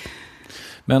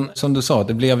 Men som du sa,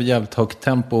 det blev jävligt högt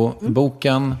tempo.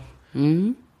 Boken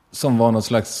som var någon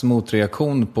slags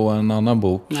motreaktion på en annan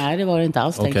bok. Nej, det var det inte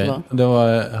alls tänkt på.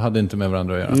 Det hade inte med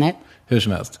varandra att göra. Nej. Hur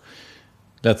som helst.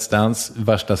 Let's Dance,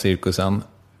 värsta cirkusen.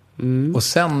 Och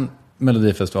sen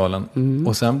Melodifestivalen.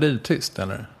 Och sen blir det tyst,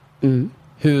 eller?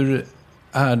 Hur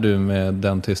är du med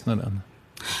den tystnaden?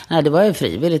 Nej, det var ju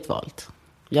frivilligt valt.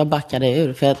 Jag backade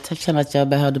ur, för jag kände att jag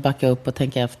behövde backa upp och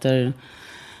tänka efter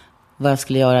vad jag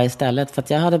skulle göra istället. För att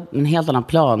jag hade en helt annan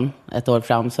plan ett år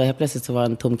fram, så helt plötsligt så var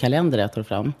en tom kalender ett år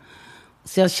fram.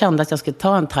 Så jag kände att jag skulle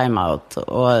ta en time-out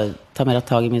och ta mer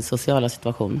tag i min sociala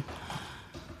situation.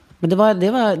 Men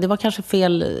det var kanske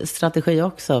fel strategi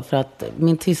också, för att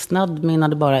min tystnad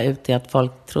mynnade bara ut i att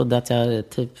folk trodde att jag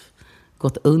typ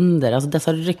gått under. Alltså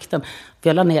dessa rykten. För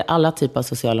jag la ner alla typer av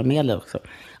sociala medier också.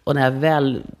 Och när jag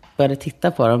väl började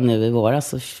titta på dem nu i våras,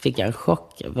 så fick jag en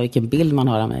chock över vilken bild man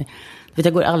har av mig.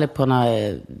 Jag går aldrig på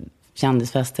några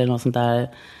kändisfester eller något sånt där.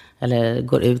 Eller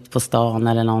går ut på stan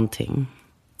eller någonting.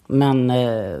 Men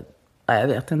jag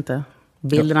vet inte.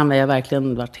 Bilden av mig har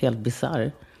verkligen varit helt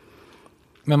bizarr.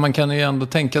 Men man kan ju ändå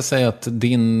tänka sig att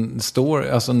din story,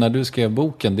 alltså när du skrev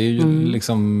boken, det är ju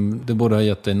liksom, det borde ha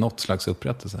gett dig något slags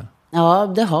upprättelse.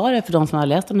 Ja, det har det. För de som har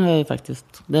läst den har jag ju faktiskt,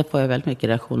 det får jag väldigt mycket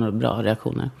reaktioner och bra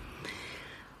reaktioner.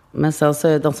 Men sen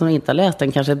så de som inte har läst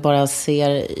den kanske bara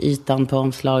ser ytan på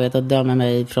omslaget och dömer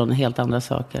mig från helt andra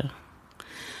saker.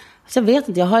 Så jag vet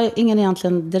inte, jag har ingen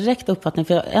egentligen direkt uppfattning.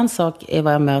 För en sak är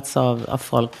vad jag möts av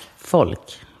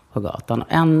folk på gatan.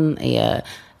 En är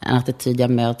en attityd jag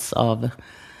möts av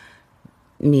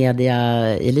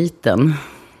mediaeliten.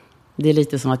 Det är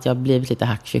lite som att jag blivit lite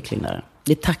hackkyckling där.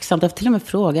 Det är tacksamt. Jag till och med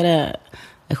frågade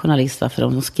en journalist varför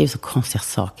de skriver så konstiga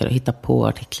saker och hittar på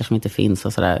artiklar som inte finns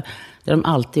och sådär. Det har de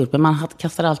alltid gjort. Men man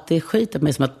kastar alltid skit på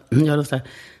mig som att jag är så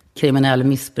kriminell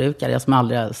missbrukare. Jag som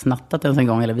aldrig har snattat ens en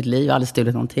gång i hela mitt liv. Jag har aldrig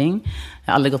stulit någonting.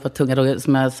 Jag har aldrig gått på tunga droger.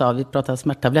 Som jag sa, vi pratar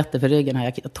smärttabletter för ryggen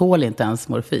här. Jag tål inte ens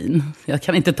morfin. Jag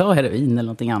kan inte ta heroin eller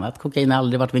någonting annat. Kokain har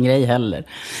aldrig varit min grej heller.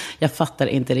 Jag fattar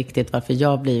inte riktigt varför jag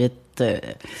har blivit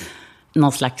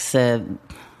någon slags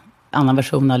annan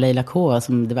version av Leila K.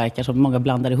 Som det verkar som många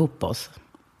blandar ihop oss.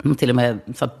 Till och med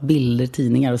satt bilder i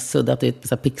tidningar och suddat ut,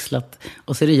 så pixlat.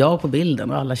 Och så är det jag på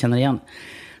bilden och alla känner igen.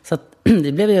 Så att,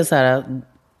 det blev ju så här,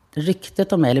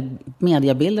 ryktet om mig, eller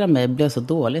mediebilder av mig blev så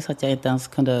dålig så att jag inte ens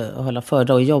kunde hålla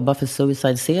föredrag och jobba för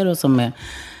Suicide Zero, som är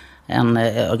en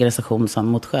organisation som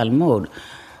mot självmord.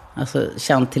 Alltså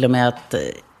känt till och med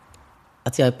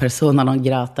att jag är persona non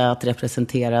grata att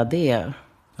representera det.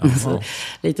 Så,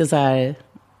 lite så här,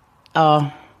 ja.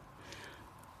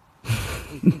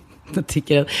 Jag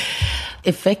tycker att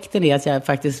effekten är att jag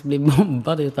faktiskt blir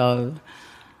mobbad utav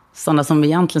sådana som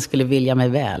egentligen skulle vilja mig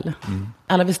väl.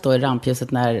 Alla vill stå i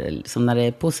rampljuset när det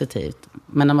är positivt.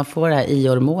 Men när man får det här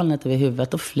iormolnet över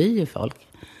huvudet, då flyr folk.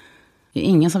 Det är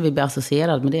ingen som vill bli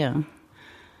associerad med det.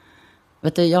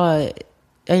 Vet du, jag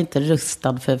är inte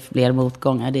rustad för fler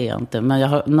motgångar, det är jag inte. Men jag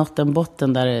har nått en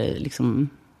botten där det liksom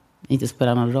inte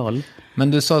spelar någon roll.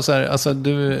 Men du sa så här, alltså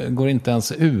du går inte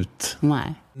ens ut.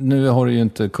 Nej. Nu har du ju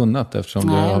inte kunnat eftersom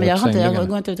du har varit sängliggande. Jag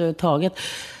går inte ut överhuvudtaget.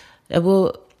 Jag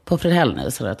bor på Fredhäll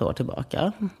nu så ett år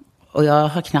tillbaka. Och jag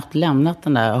har knappt lämnat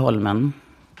den där holmen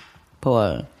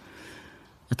på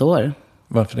ett år.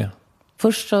 Varför det?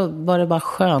 Först så var det bara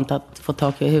skönt att få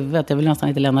tak i huvudet. Jag vill nästan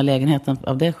inte lämna lägenheten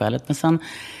av det skälet. Men sen,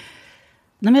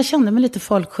 jag kände mig lite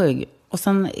folkskygg. Och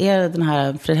sen är den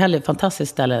här Fredhäll ett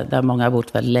fantastiskt ställe där många har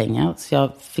bott väldigt länge. Så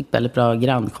jag fick väldigt bra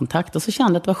grannkontakt. Och så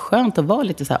kände jag att det var skönt att vara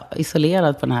lite så här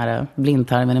isolerad på den här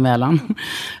blindtarmen emellan.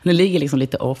 Den ligger liksom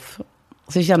lite off.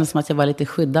 Så det kändes som att jag var lite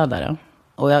skyddad där.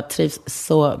 Och jag trivs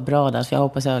så bra där så jag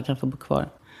hoppas jag kan få bo kvar.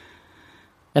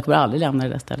 Jag kommer aldrig lämna det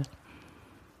där stället.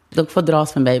 De får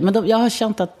dras med mig. Men jag har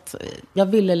känt att jag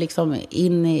ville liksom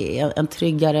in i en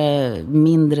tryggare,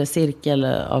 mindre cirkel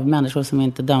av människor som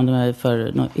inte dömde mig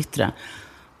för något yttre.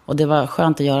 Och det var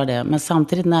skönt att göra det. Men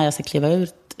samtidigt när jag ska kliva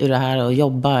ut ur det här och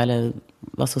jobba eller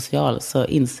vara social så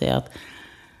inser jag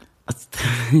att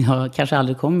jag kanske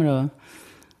aldrig kommer att...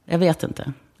 Jag vet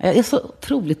inte. Jag är så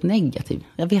otroligt negativ.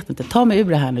 Jag vet inte. Ta mig ur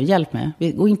det här nu. Hjälp mig.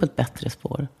 Vi går in på ett bättre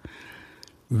spår.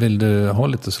 Vill du ha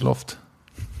lite sloft?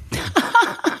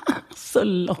 Så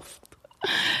loft.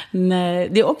 Nej,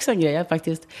 det är också en grej. Jag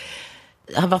faktiskt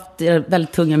har varit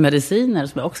väldigt tunga mediciner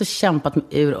som jag också kämpat mig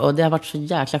ur. Och det har varit så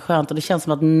jäkla skönt. Och det känns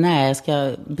som att nej, jag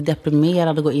ska bli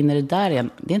deprimerad och gå in i det där igen.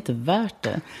 Det är inte värt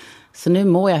det. Så nu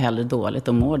mår jag hellre dåligt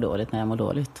och mår dåligt när jag mår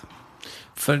dåligt.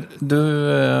 För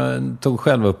du tog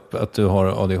själv upp att du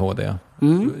har ADHD.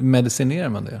 Medicinerar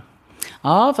man det?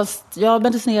 Ja, fast jag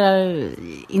medicinerar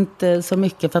inte så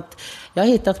mycket för att jag har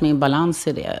hittat min balans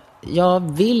i det.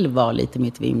 Jag vill vara lite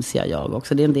mitt vimsiga jag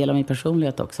också. Det är en del av min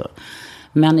personlighet också.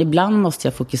 Men ibland måste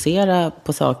jag fokusera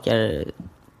på saker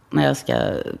när jag ska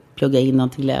plugga in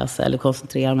någonting, läsa eller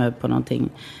koncentrera mig på någonting.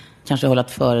 Kanske hålla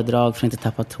ett föredrag för att inte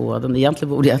tappa tråden. Egentligen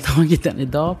borde jag ha tagit den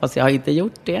idag, fast jag har inte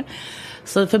gjort det.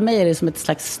 Så för mig är det som ett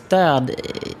slags stöd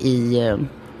i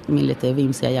min lite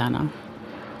vimsiga hjärna.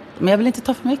 Men jag vill inte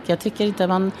ta för mycket. Jag tycker inte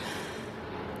att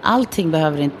allting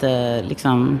behöver inte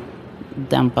liksom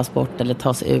dämpas bort eller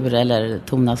tas ur eller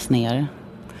tonas ner.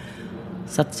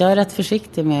 Så att jag är rätt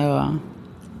försiktig med att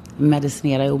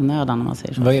medicinera i onödan om man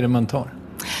säger så. Vad är det man tar?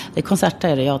 Det är Concerta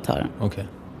är det jag tar. Okej.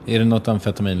 Är det något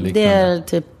amfetaminliknande? Det är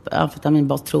typ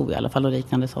amfetaminbas tror jag i alla fall och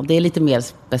liknande så. Det är lite mer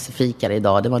specifikare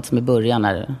idag. Det var inte som i början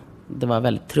när det var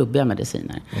väldigt trubbiga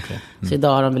mediciner. Okay. Så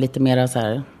idag har de lite mer så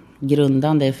här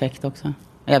grundande effekt också.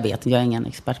 Jag vet, jag är ingen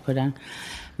expert på det där.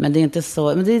 Men det är inte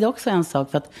så. Men det är också en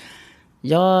sak för att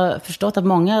jag har förstått att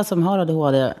många som har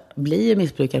ADHD blir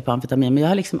missbrukare på amfetamin. Men jag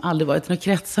har liksom aldrig varit i några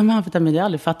kretsar med amfetamin. Jag har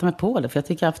aldrig fattat mig på det. För jag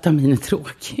tycker amfetamin är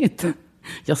tråkigt.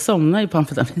 Jag somnar ju på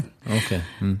amfetamin. Okay.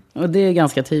 Och det är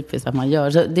ganska typiskt att man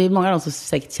gör. Så det är många av dem som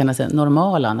säkert känner sig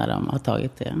normala när de har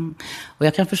tagit det. Och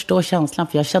jag kan förstå känslan.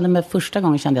 För jag kände mig första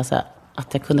gången kände jag så här,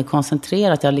 att jag kunde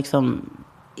koncentrera. Att jag liksom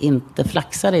inte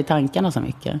flaxade i tankarna så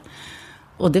mycket.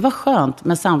 Och det var skönt.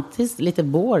 Men samtidigt lite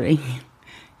boring.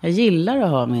 Jag gillar att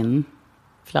ha min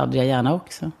fladdriga hjärna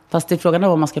också. Fast det är frågan om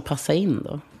vad man ska passa in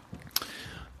då.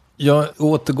 Jag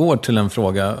återgår till en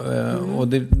fråga. Och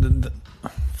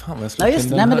fan vad jag slår till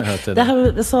den här tiden. Det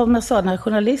här som jag sa, den här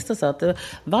journalisten sa att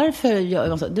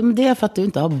varför det är för att du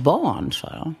inte har barn, sa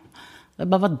jag. Jag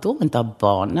bara, vadå inte ha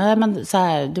barn? Nej, men så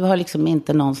här, du har liksom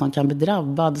inte någon som kan bli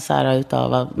drabbad så här,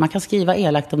 utav att man kan skriva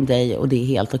elakt om dig och det är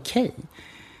helt okej.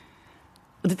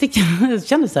 Och det tycker jag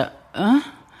kändes så här,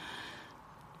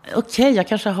 okej, jag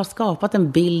kanske har skapat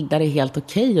en bild där det är helt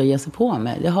okej att ge sig på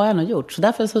mig. Det har jag nog gjort. Så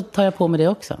därför så tar jag på mig det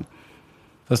också.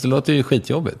 Fast det låter ju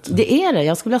skitjobbigt. Det är det.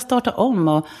 Jag skulle vilja starta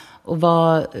om och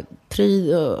vara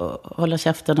pryd och hålla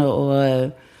käften och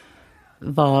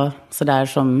vara sådär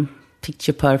som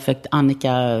picture perfect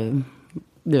Annika,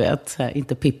 du vet,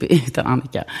 inte Pippi utan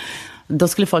Annika. Då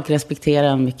skulle folk respektera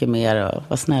en mycket mer och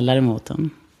vara snällare mot dem.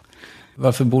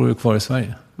 Varför bor du kvar i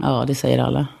Sverige? Ja, det säger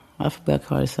alla. Varför bor jag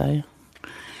kvar i Sverige?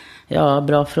 Ja,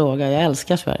 bra fråga. Jag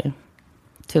älskar Sverige.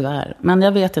 Tyvärr. Men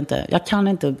jag vet inte. Jag kan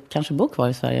inte kanske bo kvar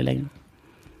i Sverige längre.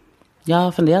 Jag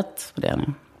har funderat på det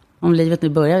nu. Om livet nu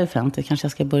börjar vid 50 kanske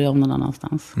jag ska börja om någon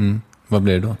annanstans. Vad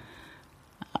blir det då?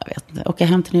 Jag vet inte. Åka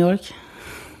hem till New York.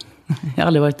 Jag har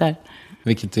aldrig varit där.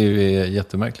 Vilket är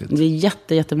jättemärkligt. Det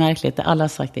är jättemärkligt. Alla har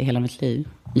sagt det i hela mitt liv.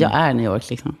 Jag är New York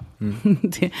liksom.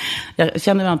 Jag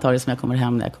känner mig antagligen som jag kommer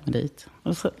hem när jag kommer dit.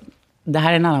 Och så, det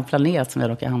här är en annan planet som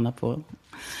jag råkar hamna på.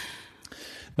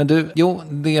 Men du,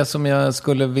 det som jag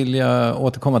skulle vilja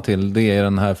återkomma till, det är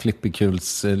den här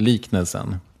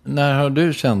flippikuls-liknelsen. När har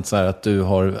du känt så här att du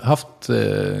har haft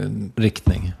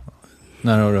riktning?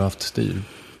 När har du haft styr?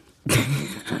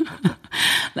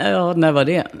 När var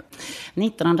det?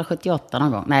 1978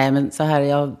 någon gång. Nej, men så här,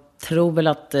 jag tror väl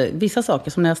att vissa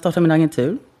saker, som när jag startade min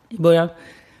agentur i början,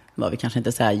 var vi kanske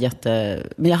inte så här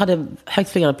men jag hade högt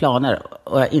flygande planer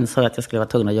och jag insåg att jag skulle vara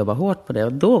tvungen att jobba hårt på det.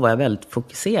 Och då var jag väldigt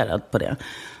fokuserad på det.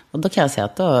 Och då kan jag säga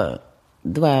att då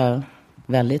var jag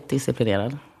väldigt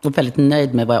disciplinerad och väldigt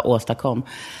nöjd med vad jag åstadkom.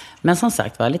 Men som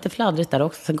sagt var jag lite fladdrigt där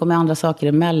också. Sen kommer andra saker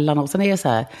emellan och sen är det så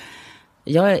här,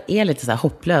 Jag är lite så här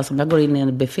hopplös. Om jag går in i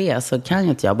en buffé så kan ju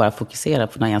inte jag bara fokusera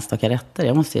på några enstaka rätter.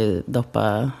 Jag måste ju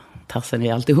doppa tassen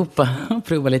i alltihopa och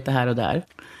prova lite här och där.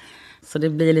 Så det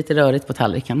blir lite rörigt på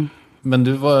tallriken. Men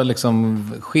du var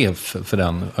liksom chef för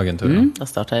den agenturen? Jag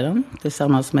startade den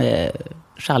tillsammans med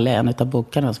Challe, en av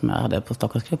bokarna som jag hade på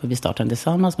Stockholmsgruppen. Vi startade den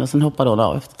tillsammans, men sen hoppade hon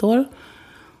av efter ett år.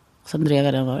 Sen drev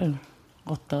jag den, var det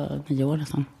 8-9 år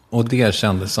nästan. Och det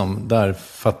kändes som, där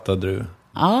fattade du?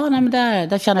 Ja, nej, men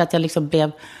där kände jag att jag liksom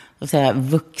blev, vad säga,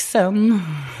 vuxen.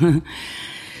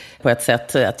 På ett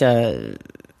sätt att jag,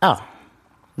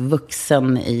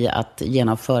 vuxen i att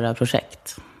genomföra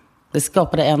projekt. Det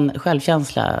skapade en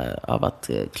självkänsla av att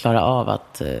klara av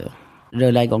att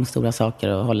rulla igång stora saker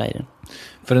och hålla i det.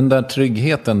 För den där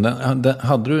tryggheten,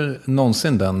 hade du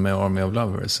någonsin den med Army of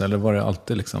Lovers? Eller var det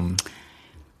alltid liksom...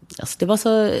 Alltså det var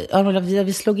så,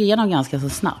 vi slog igenom ganska så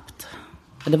snabbt.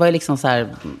 Det var ju liksom så här,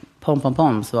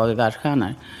 pom, så var vi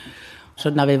världsstjärnor. Så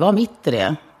när vi var mitt i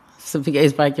det, så fick jag ju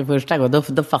sparken första gången.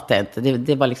 Då fattade jag inte.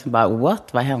 Det var liksom bara,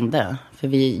 vad hände? För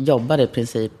vi jobbade i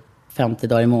princip 50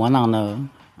 dagar i månaden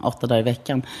och 8 dagar i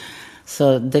veckan.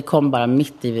 Så det kom bara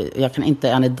mitt i. Jag kan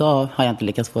inte, än idag har jag inte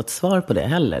lyckats få ett svar på det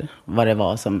heller. Vad det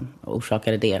var som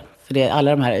orsakade det. För det,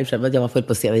 alla de här, jag var fullt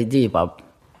på scen, det är ju bara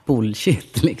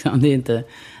bullshit liksom.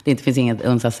 Det finns inget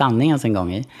uns av sanning ens en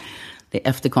gång i. Det är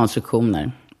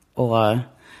efterkonstruktioner. Och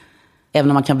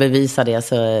även om man kan bevisa det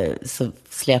så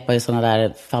släpar ju sådana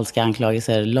där falska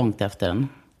anklagelser långt efter den.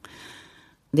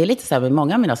 Det är lite så här med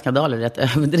många av mina skandaler rätt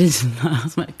överdrivna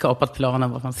som har kapat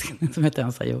planen vad fan som jag inte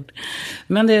ens har gjort.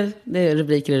 Men det är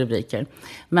rubriker.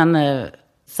 Men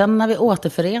sen när vi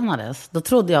återförenades, då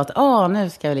trodde jag att nu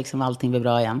ska liksom allting bli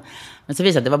bra igen. Men så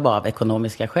visade det att det var bara av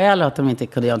ekonomiska skäl och att de inte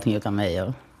kunde göra någonting utan mig.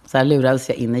 Och så här lurades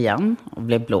jag in igen och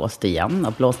blev blåst igen.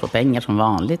 Och blåst på pengar som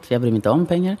vanligt, för jag bryr mig inte om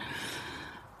pengar.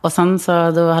 Och sen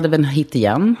så då hade vi en hit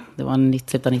igen. Det var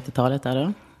slutet av 90-talet där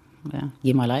då.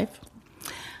 Give My Life.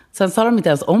 Sen sa de inte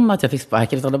ens om att jag fick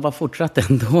sparken, utan de bara fortsatte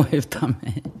ändå utan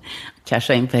mig.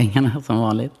 Casha in pengarna som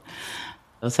vanligt.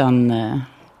 Och sen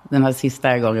den här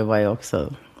sista gången var ju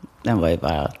också, den var ju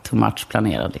bara too much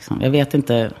planerad liksom. Jag vet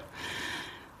inte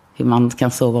hur man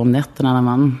kan sova om nätterna när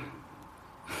man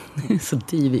är så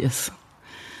devious.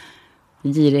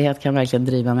 Girighet kan verkligen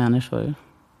driva människor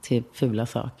till fula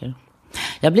saker.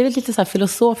 Jag blev lite så här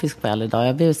filosofisk på äldre dag.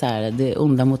 Jag blev så här, det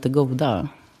onda mot det goda.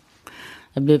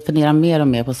 Jag funderar mer och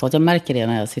mer på sånt. Jag märker det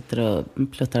när jag sitter och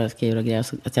pluttar och skriver och grejer.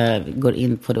 Att jag går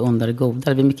in på det onda och det goda.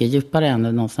 Det blir mycket djupare än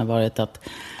det någonsin har varit. Att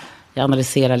jag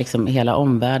analyserar liksom hela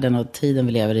omvärlden och tiden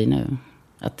vi lever i nu.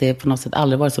 Att det på något sätt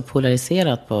aldrig varit så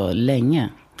polariserat på länge.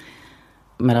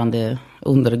 Mellan det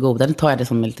onda och det goda. Det tar jag det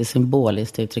som lite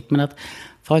symboliskt uttryck. Men att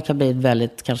folk har blivit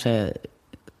väldigt kanske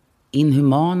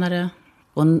inhumanare.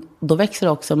 Och då växer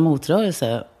också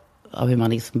motrörelse av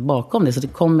humanism bakom det. Så det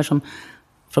kommer som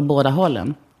från båda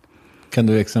hållen. Kan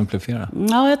du exemplifiera?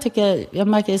 Ja, jag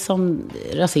märker att som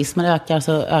rasismen ökar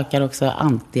så ökar också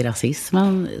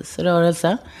antirasismens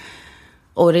rörelse.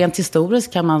 Och rent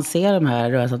historiskt kan man se de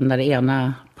här rörelserna, när det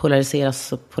ena polariseras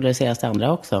så polariseras det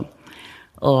andra också.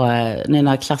 Och nu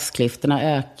när klassklyftorna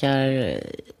ökar,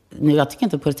 jag tycker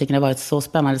inte politiken har varit så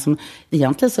spännande som,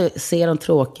 egentligen så ser de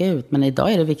tråkiga ut, men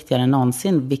idag är det viktigare än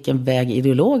någonsin vilken väg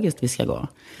ideologiskt vi ska gå.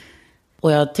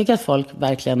 Och jag tycker att folk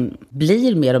verkligen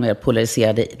blir mer och mer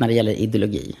polariserade när det gäller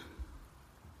ideologi.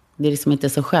 Det är liksom inte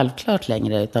så självklart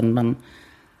längre, utan man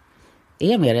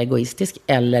är mer egoistisk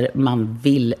eller man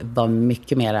vill vara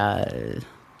mycket mer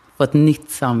få ett nytt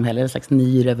samhälle, en slags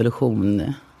ny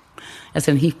revolution. Jag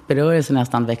ser en hippierörelse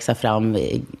nästan växa fram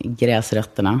i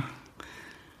gräsrötterna.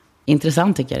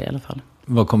 Intressant tycker jag i alla fall.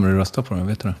 Vad kommer du rösta på då,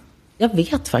 vet du det? Jag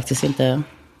vet faktiskt inte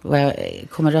vad jag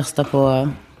kommer rösta på.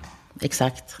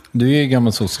 Exakt. Du är ju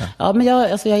gammal sosse. Ja, men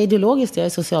jag är ideologisk, jag är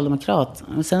socialdemokrat.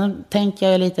 Sen tänker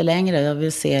jag lite längre, jag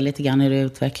vill se lite grann hur det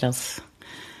utvecklas.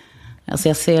 Alltså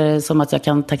jag ser det som att jag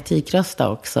kan taktikrösta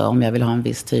också om jag vill ha en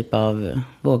viss typ av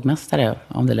vågmästare,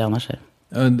 om det lönar sig.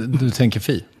 Du tänker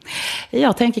Fi?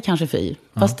 Jag tänker kanske Fi.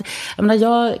 Fast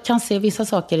jag kan se vissa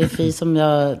saker i Fi som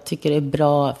jag tycker är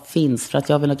bra finns, för att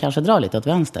jag vill nog kanske dra lite åt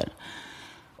vänster.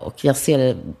 Och jag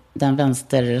ser den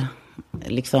vänster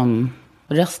liksom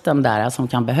rösten där som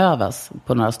kan behövas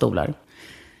på några stolar.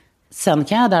 Sen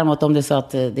kan jag däremot, om det är så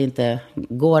att det inte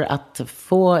går att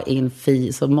få in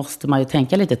Fi, så måste man ju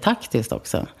tänka lite taktiskt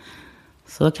också.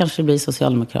 Så kanske det blir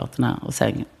Socialdemokraterna. Och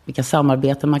sen vilka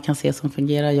samarbeten man kan se som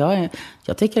fungerar.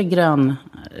 Jag tycker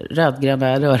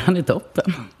rödgröna röran i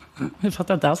toppen. Jag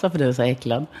fattar inte alls varför du är så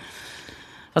äcklad.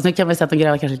 Fast nu kan man säga att de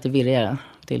gröna kanske lite virrigare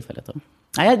tillfället då.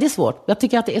 Nej, det är svårt. Jag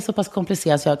tycker att det är så pass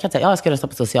komplicerat så jag kan säga jag ska rösta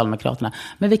på Socialdemokraterna.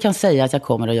 Men vi kan säga att jag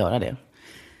kommer att göra det.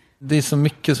 Det är så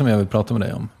mycket som jag vill prata med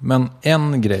dig om. Men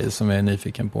en grej som jag är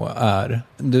nyfiken på är...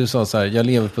 Du sa så här, jag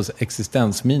lever på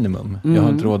existensminimum. Jag har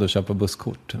inte råd att köpa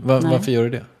busskort. Varför gör du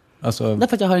det? Alltså...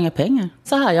 Därför att jag har inga pengar.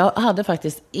 Så här, jag hade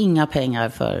faktiskt inga pengar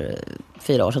för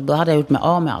 4 år sedan. Då hade jag gjort mig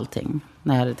av med allting.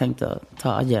 När jag hade tänkt att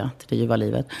ta adjö till det ljuva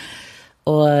livet.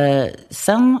 Och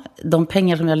sen, de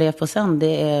pengar som jag lever på sen,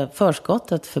 det är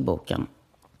förskottet för boken.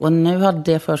 Och nu har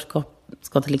det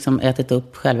förskottet liksom ätit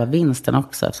upp själva vinsten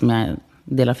också. Eftersom jag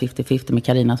delar 50-50 med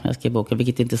Carina som jag skrev boken.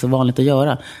 Vilket inte är så vanligt att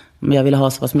göra. Men jag ville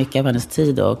ha så pass mycket av hennes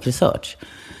tid och research.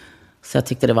 Så jag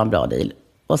tyckte det var en bra deal.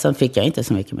 Och sen fick jag inte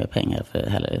så mycket mer pengar för det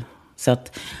heller. Så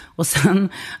att, och sen,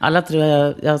 alla tror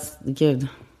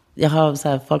jag har så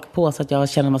här folk på så att jag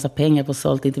tjänar en massa pengar på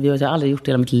sålt intervjuer. Jag har aldrig gjort det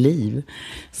i hela mitt liv.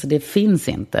 Så det finns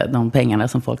inte de pengarna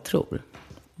som folk tror.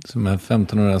 Så med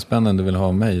 1500 spännen du vill ha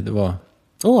av mig, det var...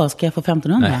 Ska jag få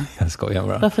 1500? Nej, jag skojar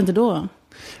bara. Varför inte då?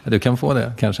 Ja, du kan få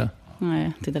det, kanske.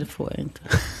 Nej, det får jag inte.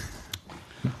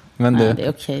 Men Nej, det är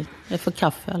okej. Jag får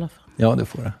kaffe i alla fall. Ja, det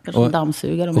får det. Kanske en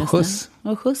dammsugare om jag skjuts.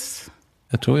 Och skjuts.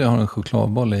 Jag tror jag har en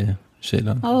chokladboll i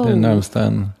kylen. Det är närmsta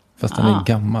en, fast den är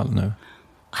gammal nu.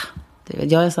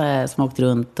 Jag är så här som åkt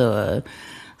runt och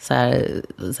så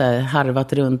här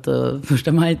harvat runt och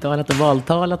första majtalat och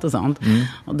valtalat och sånt.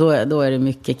 Och då är det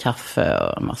mycket kaffe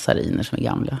och massariner som är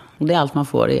gamla. Och det är allt man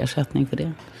får i ersättning för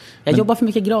det. Jag jobbar för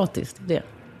mycket gratis, det.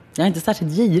 Jag är inte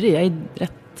särskilt girig, jag är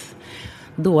rätt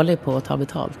dålig på att ta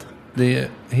betalt. Det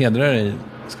hedrar dig,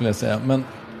 skulle jag säga. Men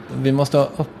vi måste ha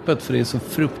öppet för det är så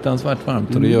fruktansvärt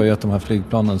varmt. Och det gör ju att de här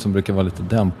flygplanen som brukar vara lite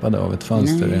dämpade av ett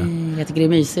fönster. Nej, jag tycker det är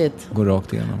mysigt. Går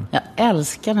rakt igenom. Jag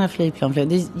älskar den här flygplanen.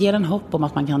 Det ger en hopp om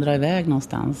att man kan dra iväg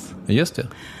någonstans. Just det.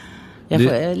 Jag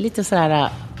får lite sådär...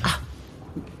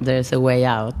 there's a way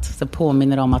out. Så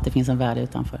påminner om att det finns en värld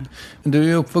utanför. Du är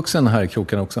ju uppvuxen här i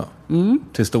kroken också.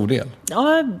 Till stor del.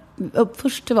 Ja,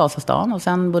 först till Vasastan. Och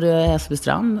sen bodde jag i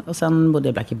Hässelbystrand. Och sen bodde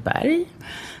jag i Blackeberg.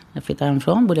 Jag flyttade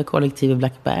hemifrån. Bodde jag kollektiv i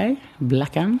Blackeberg.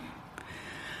 Blackan.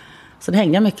 Så det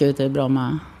hängde jag mycket ute i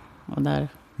Bromma. Och där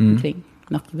omkring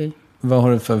Nockeby. Vad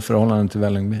har du för förhållande till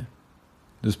Vällingby?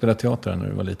 Du spelade teater när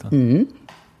du var liten.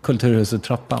 Kulturhuset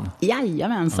Trappan.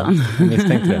 Jajamensan. Ja, jag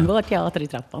misstänkte det. Vår teater i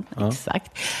Trappan. Ja.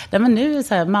 Exakt. Nej, men nu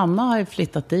så här, mamma har ju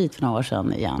flyttat dit för några år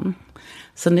sedan igen.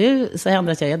 Så nu så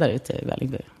händer att jag är där ute i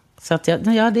Vällingby. Så att det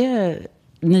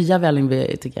nya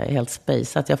Vällingby tycker jag är helt space.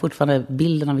 Så att jag fortfarande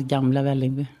bilden av ett gamla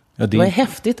Vällingby. Ja, det var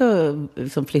häftigt att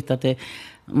liksom, flytta till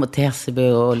Hässelby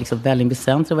och liksom Vällingby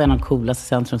centrum var en av de coolaste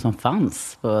centrum som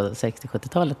fanns på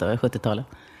 60-70-talet och 70-talet.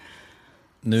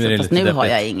 Nu är det lite nu har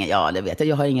jag ingen, det vet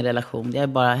jag har ingen relation.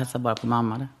 Jag hälsar bara på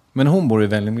mamma där. Men hon bor i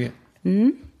Vällingby?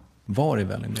 Var i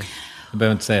Vällingby? Du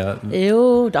behöver inte säga...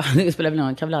 Jo, det spelar väl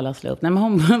någon, kan väl alla slå upp. Nej, men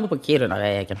hon bor på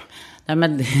Kirunavägen. Nej,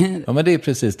 men... Ja, men det är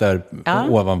precis där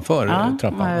ovanför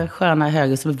trappan. Ja, sköna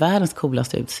höghus. Världens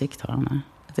coolaste utsikt har hon här.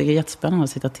 Jag tycker det är jättespännande att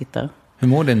sitta och titta. Hur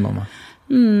mår din mamma?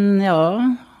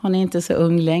 Hon är inte så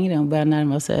ung längre. Hon börjar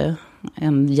närma sig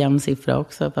en jämn siffra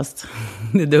också. Fast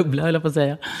det dubbla, höll jag på att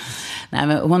säga. Nej,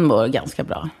 men hon mår ganska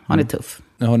bra. Hon är tuff.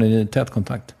 Har ni tät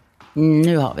kontakt?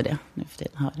 Nu har vi det. Nu för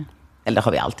tiden har vi det. Eller det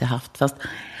har vi alltid haft. Fast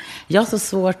jag har så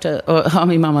svårt att ha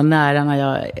min mamma nära när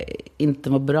jag inte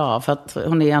mår bra. För att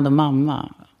hon är ändå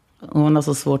mamma. Och hon har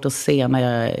så svårt att se när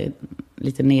jag är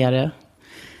lite nere.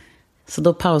 Så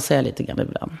då pausar jag lite grann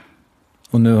ibland.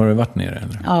 Och nu har du varit nere,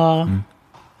 eller? Ja.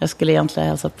 Jag skulle egentligen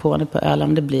hälsa på henne på Öland,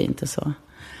 men det blir inte så.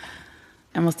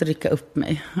 Jag måste rycka upp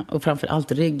mig. Och framför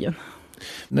allt ryggen.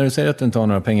 När du säger att du inte har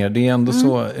några pengar, det är ändå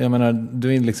så, jag menar,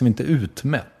 du är liksom inte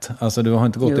utmätt. Alltså du har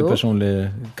inte gått i personlig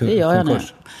konkurs. Det gör jag nu.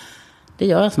 Det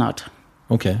gör jag snart.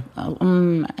 Okej.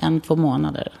 Om 1-2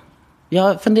 månader.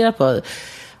 Jag funderar på,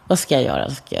 vad ska jag göra?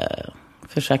 Ska jag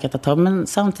försöka ta tag? Men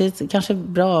samtidigt kanske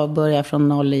bra att börja från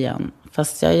noll igen.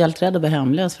 Fast jag är helt rädd att bli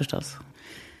hemlös förstås.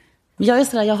 Jag är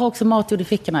sådär, jag har också matjord i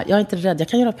fickorna. Jag är inte rädd, jag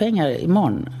kan göra pengar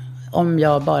imorgon. Om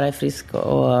jag bara är frisk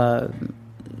och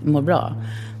mår bra.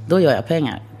 Då gör jag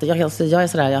pengar. Jag är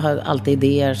sådär, jag har alltid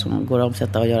idéer som går att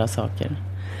omsätta och göra saker.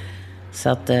 Så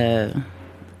att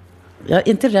jag är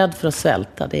inte rädd för att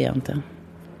svälta, det är jag inte.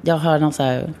 Jag har någon så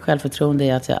här självförtroende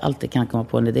i att jag alltid kan komma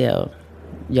på en idé och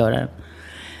göra det.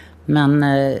 Men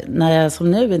när jag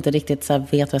som nu inte riktigt så här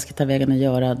vet vad jag ska ta vägen och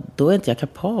göra, då är inte jag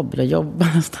kapabel att jobba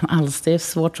nästan alls. Det är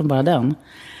svårt som bara den.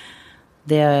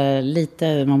 Det är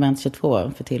lite moment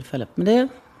 22 för tillfället. Men det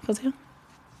får se.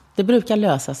 Det brukar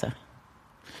lösa sig.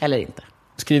 Eller inte.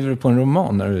 Skriver du på en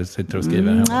roman när du sitter och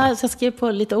skriver hemma? Ja, så jag skriver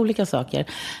på lite olika saker.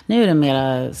 Nu är det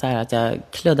mer så här att jag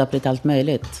kluddar på lite allt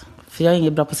möjligt. För jag är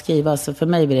inget bra på att skriva, så för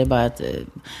mig blir det bara att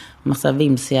massa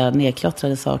vimsiga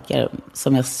nedklottrade saker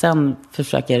som jag sen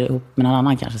försöker ihop med någon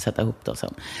annan kanske sätta ihop då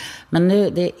sen. Men nu,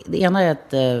 det ena är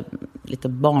ett lite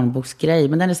barnboksgrej,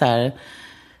 men den är så här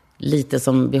lite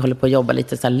som vi håller på att jobba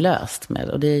lite så här löst med.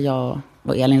 Och det är jag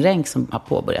och Elin Renck som har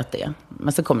påbörjat det.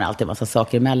 Men så kommer det alltid en massa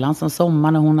saker emellan, som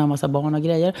sommaren och hon har en massa barn och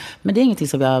grejer. Men det är ingenting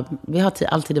som vi har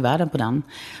alltid i världen på den.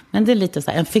 Men det är lite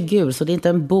så här en figur, så det är inte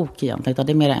en bok egentligen, utan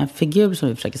det är mer en figur som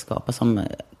vi försöker skapa som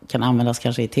kan användas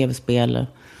kanske i tv-spel.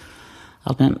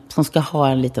 Allt, men som ska ha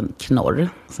en liten knorr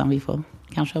som vi får,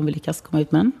 kanske om vi lyckas komma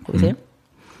ut med den, får vi se.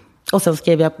 Och sen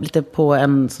skrev jag lite på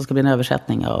en som ska bli en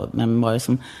översättning av memoarer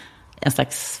som en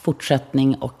slags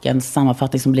fortsättning och en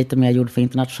sammanfattning som blir lite mer gjord för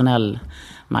internationell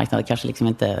marknad. Kanske liksom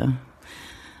inte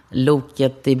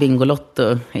Loket i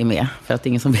Bingolotto är med, för att det är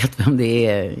ingen som vet vem det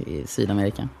är i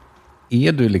Sydamerika.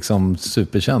 Är du liksom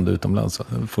superkänd utomlands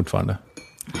fortfarande?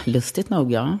 Lustigt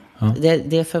nog, ja.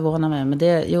 Det förvånar mig,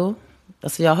 men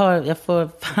alltså jag får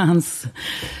fans,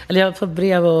 eller jag får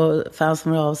brev och fans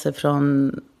som hör av sig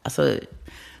från, alltså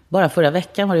bara förra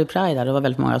veckan var det ju Pride där, det var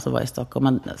väldigt många som var i Stockholm,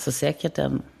 men så säkert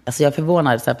alltså jag är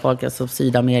förvånad, så här, folk alltså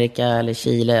Sydamerika eller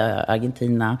Chile,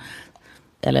 Argentina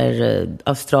eller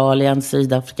Australien,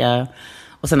 Sydafrika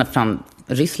och sen fram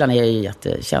Ryssland är ju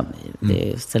jättekänd,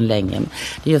 det är sedan länge.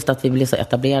 Det är just att vi blev så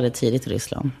etablerade tidigt i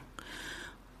Ryssland.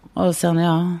 Och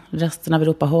sen resten av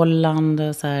Europa, Holland,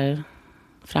 så här,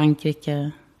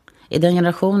 Frankrike. I den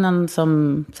generationen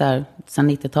som så här, sen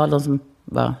 90-talet, de som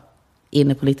var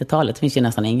inne på 90-talet, finns ju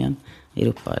nästan ingen i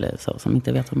Europa eller så som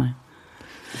inte vet om det.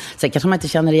 Sen kanske man inte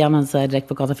känner igen en så här direkt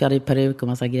på gatan, för jag hade ju peruk och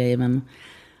massa grejer, men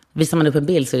visar man upp en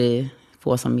bild så är det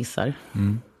få som missar.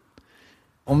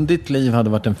 Om ditt liv hade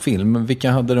varit en film,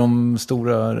 vilka hade de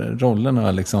stora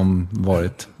rollerna liksom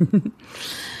varit?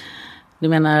 Du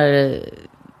menar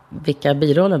vilka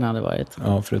birollerna hade varit?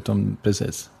 Ja, förutom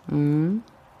precis.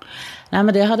 Nej,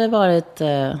 men det hade varit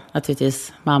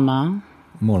naturligtvis mamma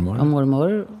Mormor. och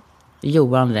mormor.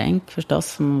 Johan Renck förstås,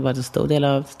 som var en större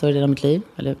del av mitt liv.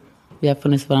 Eller vi har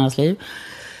funnits i varandras liv.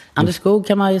 Anders Skog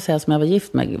kan man ju säga, som jag var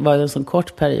gift med, var ju en sån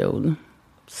kort period.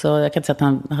 Så jag kan inte säga att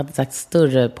han hade sagt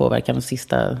större påverkan de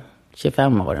sista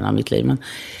 25 åren av mitt liv.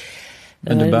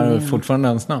 Men du bär fortfarande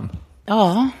hans namn?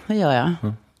 Ja, det gör jag.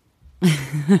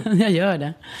 Jag gör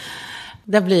det.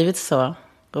 Det har blivit så.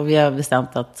 Och vi har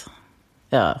bestämt att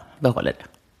jag behåller det.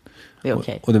 Det är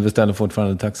okej. Och du beställer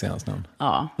fortfarande taxi i hans namn?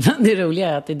 Ja, det roliga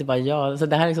är att det inte bara jag. Så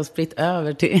det här är liksom spritt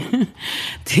över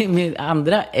till min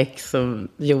andra ex, som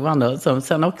Johan då, som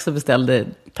sen också beställde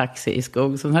taxi i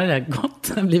Skog. Så har det där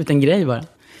gått. Det har blivit en grej bara.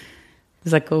 Det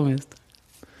är så komiskt.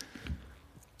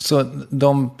 Så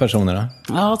de personerna?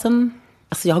 Ja, sen,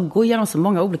 alltså jag går igenom så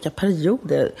många olika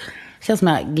perioder. Det känns som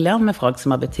jag glömmer folk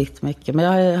som har betytt mycket. Men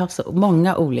jag har haft så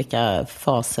många olika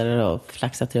faser och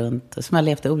flaxat runt. Som jag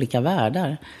levt i olika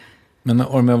världar. Men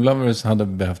Army of Lovers hade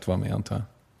behövt vara med, antar jag?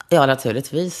 Ja,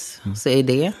 naturligtvis. Så är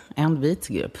det en vit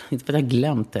grupp. Inte för att jag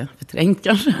glömt det. Förträngt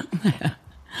kanske. Nej,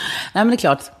 men det är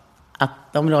klart att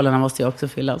de rollerna måste ju också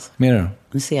fyllas. Mer då?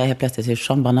 Nu ser jag helt plötsligt hur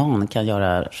Sean Banan kan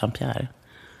göra Jean-Pierre.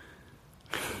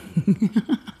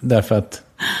 Därför att?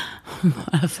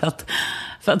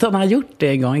 För att han har gjort det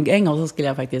en gång. En gång så skulle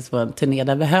jag faktiskt på en turné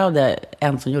där jag behövde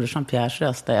en som gjorde Jean-Pierres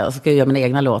röst. Jag skulle göra mina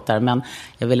egna låtar, men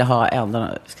jag ville ha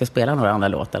ska spela några andra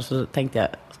låtar. Så då tänkte jag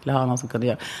skulle ha någon som kunde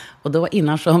göra. Och då var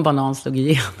innan Sean Banan slog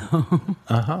igenom.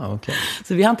 Aha, okej.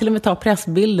 Så vi hann till och med ta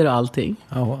pressbilder och allting.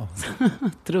 Oh, wow.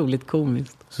 Otroligt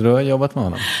komiskt. Så du har jobbat med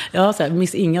honom? Ja, så här,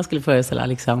 Miss Inga skulle föreställa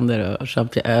Alexander och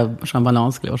Sean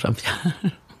Banan skulle vara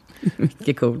Jean-Pierre.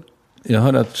 Mycket cool. Jag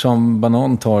hörde att Sean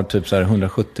Banan tar typ så här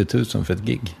 170 000 för ett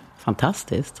gig.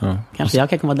 Fantastiskt. Ja. Kanske jag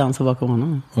kan komma och dansa bakom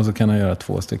honom. Och så kan han göra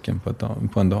 2 stycken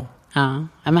på en dag. Ja,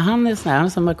 men han är sån här, han är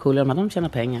som är coolare, men de tjänar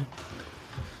pengar.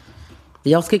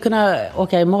 Jag skulle kunna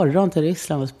åka imorgon till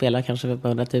Ryssland och spela kanske för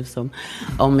 100 000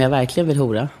 om jag verkligen vill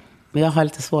hora. Men jag har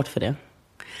lite svårt för det.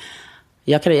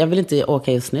 Jag vill inte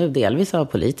åka just nu, delvis av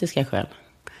politiska skäl.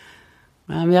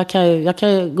 Men jag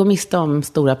kan gå miste om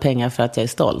stora pengar för att jag är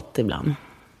stolt ibland.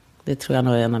 Det tror jag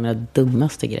nog är en av mina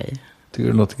dummaste grejer.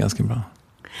 Tycker det låter ganska bra.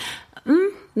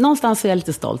 Någonstans är jag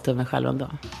lite stolt över mig själv ändå.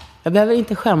 Jag behöver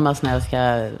inte skämmas när jag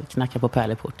ska knacka på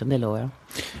pärleporten, det lovar jag.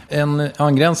 En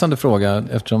angränsande fråga,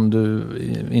 eftersom du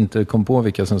inte kom på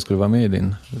vilka som skulle vara med i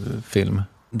din film,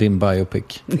 din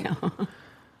biopic. Ja.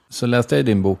 Så läste jag i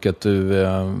din bok att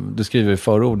du skriver i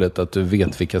förordet att du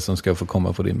vet vilka som ska få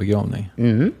komma på din begravning.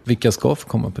 Vilka ska få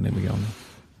komma på din begravning?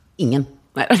 Ingen.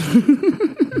 Nej.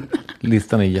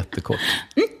 Listan är jättekort.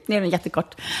 Det är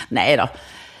jättekort. Nej då.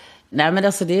 Nej, men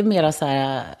alltså det är mer så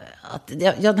här att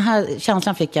den här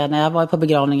känslan fick jag när jag var på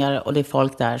begravningar och det är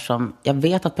folk där som jag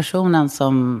vet att personen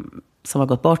som som har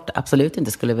gått bort absolut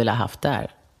inte skulle vilja ha haft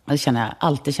där. Det känner jag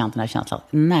alltid känt den här känslan.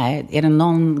 Nej, är det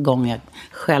någon gång jag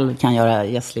själv kan göra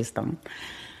gästlistan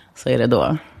så är det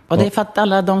då. Och det är för att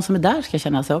alla de som är där ska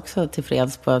känna sig också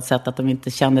tillfreds på ett sätt att de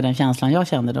inte känner den känslan jag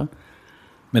kände då.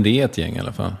 Men det är ett gäng i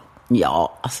alla fall.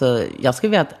 Ja, alltså jag skulle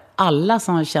vilja att alla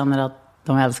som känner att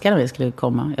de älskar mig skulle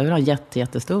komma. Jag vill ha en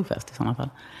jättestor fest i sådana fall.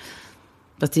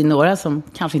 Fast det är några som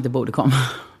kanske inte borde komma.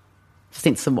 Fast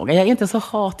inte så många. Jag är inte så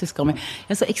hatisk om mig.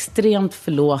 Jag är så extremt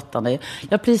förlåtande.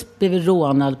 Jag har precis blivit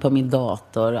rånad på min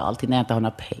dator och allting när jag inte har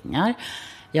några pengar.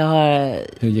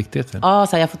 Hur gick det till? Ja,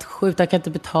 så här, jag har fått skjuta, jag kan inte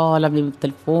betala min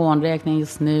telefonräkning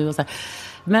just nu. Och så här.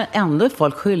 Men ändå är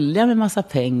folk skyldiga med massa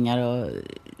pengar. Och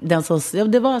den som,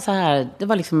 det var så här, det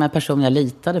var liksom en person jag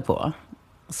litade på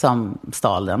som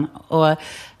stal den. Och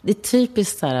det är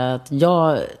typiskt så här att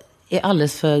jag är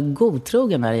alldeles för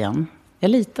godtrogen där igen.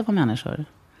 Jag litar på människor.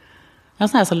 Jag är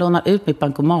sån här som lånar ut mitt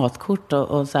bankomatkort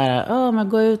och så här, men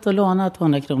gå ut och låna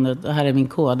 200 kronor och här är min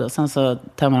kod. Och sen så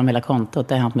tömmer de hela kontot.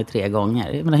 Det har hänt mig 3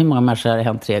 gånger. Men hur många människor har det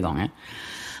hänt 3 gånger?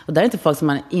 Och där är inte folk som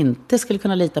man inte skulle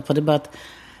kunna lita på. Det är bara att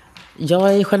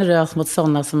jag är generös mot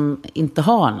sådana som inte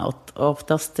har något. Och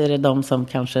oftast är det de som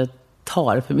kanske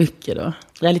tar för mycket då.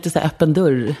 Jag är lite så här öppen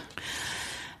dörr.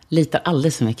 Litar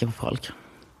alldeles för mycket på folk.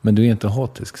 Men du är inte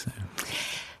hatisk, säger du?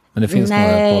 Men det finns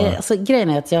Nej, några på... alltså grejen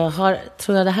är att jag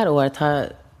tror jag det här året har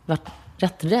varit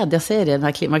rätt rädd. Jag säger det, den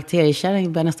här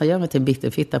klimakteriekärringen börjar nästan göra mig till en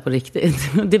bitterfitta på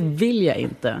riktigt. Det vill jag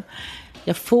inte.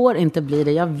 Jag får inte bli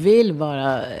det. Jag vill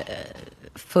vara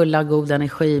full av god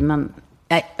energi. Men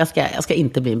nej, jag ska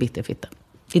inte bli en bitterfitta.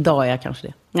 Idag är jag kanske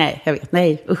det. Nej, jag vet.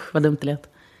 Nej, usch vad dumt det lät.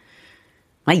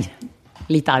 Nej,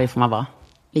 lite arg får man vara.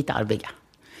 Lite arbiga.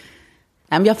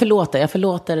 Nej, men jag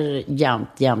förlåter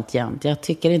jämt. Jag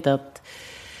tycker inte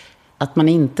att man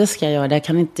inte ska göra det.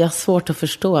 Jag har svårt att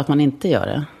förstå att man inte gör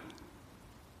det.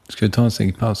 Ska vi ta en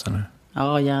ciggpaus nu?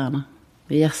 Ja, gärna.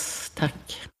 Yes,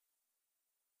 tack.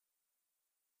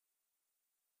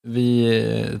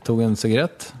 Vi tog en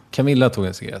cigarett. Camilla tog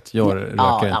en cigarett. Jag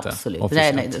röker inte. Absolut.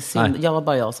 Nej, jag var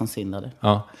bara jag som syndade.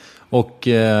 Ja, och...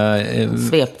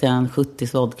 svepte en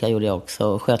 70s vodka gjorde jag också.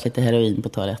 Och sköt lite heroin på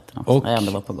toaletten också. Och jag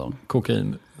ändå var på gång.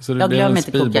 Kokain. Så det jag glömmer inte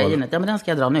speedball. kokainet. Ja, men den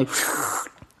ska jag dra nu.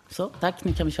 Så, tack.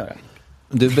 Nu kan vi köra.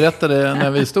 Du berättade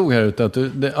när vi stod här ute att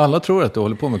alla tror att du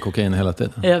håller på med kokain hela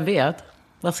tiden. Jag vet.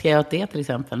 Vad ska jag göra åt det till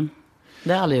exempel? Det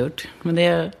har jag aldrig gjort. Men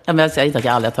jag säger inte att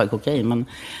jag aldrig har tagit kokain. Men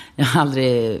jag har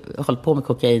aldrig hållit på med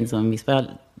kokain som missbruk.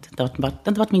 Det har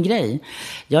inte varit min grej.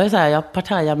 Jag är så här, jag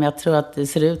partajar, men jag tror att det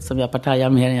ser ut som jag partajar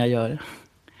mer än jag gör.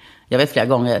 Jag vet flera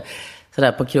gånger så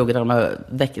där på krogen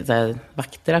när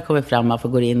vakter har kommit fram, man får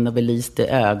gå in och belysa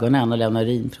ögonen och lämna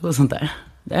urinprov och sånt där.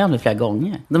 Det har hänt flera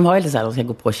gånger. De har ju lite så här, de ska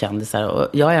gå på kändisar. Och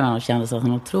jag är en av de kändisar som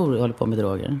de tror håller på med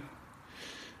droger.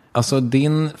 Alltså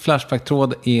din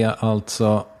Flashback-tråd är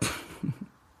alltså...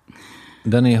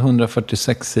 Den är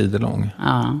 146 sidor lång.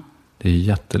 Ja. Det är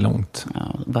jättelångt.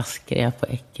 Ja, bara skrev på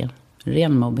äckel.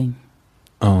 Ren mobbing.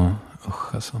 Ja,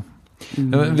 usch alltså.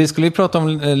 Vi skulle ju prata om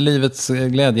livets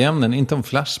glädjeämnen, inte om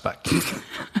Flashback.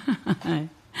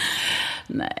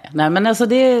 Nej, men alltså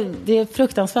det är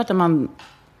fruktansvärt att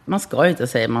man ska ju inte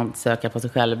säga man söker på sig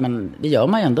själv, men det gör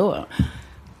man ju ändå.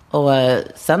 Och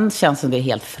sen känns det som det är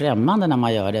helt främmande när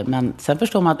man gör det. Men sen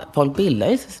förstår man att folk bildar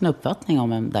ju sin uppfattning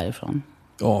om en därifrån.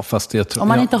 Ja, fast jag tror... Om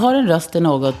man inte har en röst i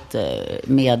något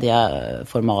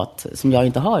mediaformat som jag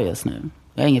inte har just nu.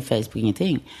 Jag har ingen Facebook,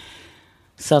 ingenting.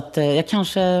 Så att jag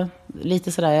kanske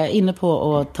lite sådär, jag är inne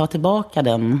på att ta tillbaka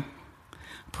den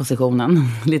positionen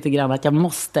lite grann. Att jag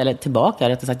måste, eller tillbaka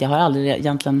rättare sagt. Jag har aldrig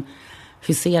egentligen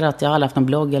huserat, jag har aldrig haft någon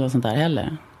blogg eller sånt där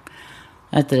heller.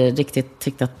 Jag har inte riktigt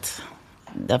tyckt att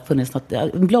det har funnits något...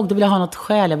 En blogg, då vill jag ha något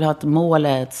skäl, jag vill ha ett mål,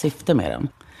 ett syfte med den.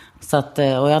 Så att, och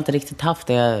jag har inte riktigt haft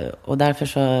det. Och därför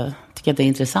så tycker jag att det är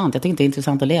intressant. Jag tycker inte det är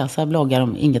intressant att läsa bloggar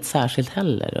om inget särskilt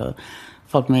heller. Och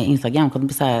folk med Instagram kommer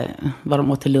att säga vad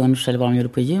de åt till lunch eller vad de gjorde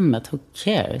på gymmet. Who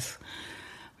cares?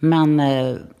 Men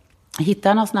hittar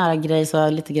jag någon sån här grej så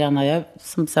lite grann. Jag,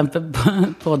 som till exempel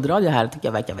poddradio här tycker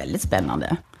jag verkar väldigt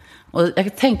spännande. Och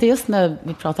jag tänkte just när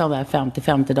vi pratade om det här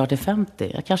 50 dagar till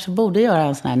 50. Jag kanske borde göra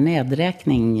en sån här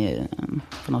nedräkning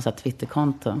på något sätt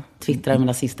Twitterkonto. Twittrar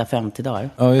mina sista 50 dagar.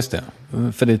 Ja, just det.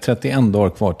 För det är 31 dagar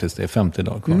kvar tills det är 50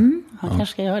 dagar kvar. Jag kanske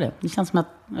ska göra det. Det känns som att,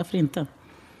 varför inte?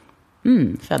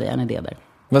 Födde jag en idé där.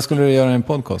 Vad skulle du göra i en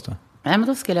podcast då? Nej, men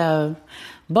då skulle jag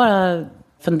bara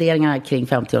funderingar kring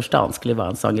 50-årsdagen skulle vara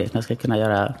en sån grej som jag skulle kunna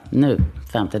göra nu,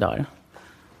 50 dagar.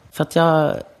 För att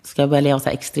jag ska börja leva så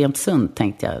här extremt sunt,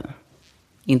 tänkte jag.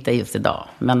 Inte just idag,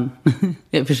 men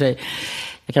i och för sig.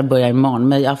 Jag kan börja imorgon,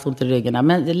 men jag har haft ont i ryggen.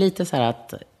 Men det är lite så här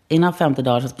att innan 50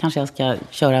 dagar så kanske jag ska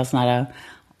köra en sån här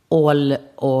all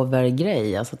over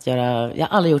grej. Alltså att göra, jag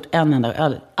har aldrig gjort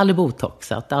aldrig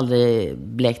botoxat, aldrig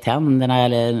blekt tänderna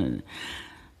eller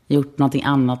gjort någonting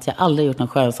annat. Jag har aldrig gjort någon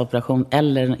skönhetsoperation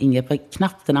eller ingrepp,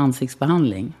 knappt en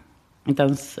ansiktsbehandling. Inte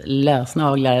ens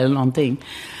lösnaglar eller någonting.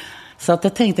 Så att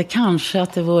jag tänkte kanske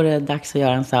att det vore dags att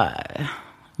göra en så här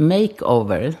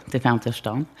makeover till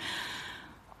 50-årsdagen.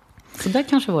 Så det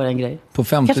kanske vore en grej. På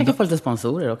 50 kanske kan få lite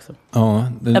sponsorer också. Ja,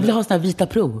 Jag vill ha såna här Vita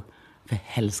Pro. För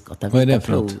helskotta, vad är det Vita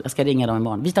för Pro. något? Jag ska ringa dem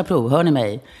imorgon. Vita Pro, hör ni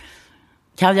mig?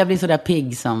 Kan jag bli så där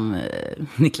pigg som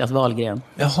Niklas Wahlgren?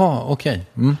 Jaha, okej.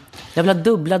 Mm. Jag vill ha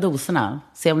dubbla doserna.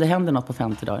 Se om det händer något på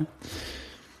 50 dagar.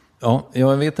 Ja,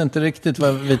 jag vet inte riktigt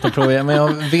vad Vita Pro är, men jag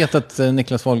vet att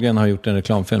Niklas Wahlgren har gjort en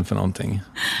reklamfilm för någonting.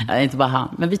 Ja, inte bara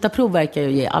han. Men Vita Pro verkar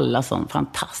ju ge alla sån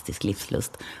fantastisk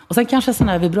livslust. Och sen kanske sån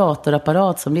här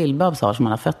vibratorapparat som Lill-Babs har som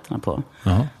man har fötterna på.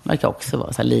 Jaha. Verkar också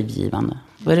vara så här livgivande.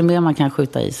 Vad är det mer man kan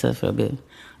skjuta i sig för att bli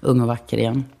ung och vacker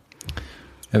igen?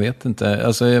 Jag vet inte.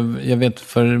 Alltså, jag vet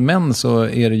för män så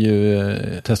är det ju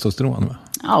testosteron, va?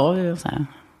 Ja, det är så här.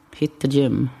 Hit the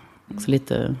gym. Så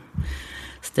lite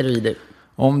steroider.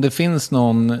 Om det finns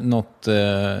något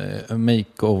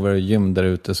makeover-gym där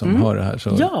ute som hör det här,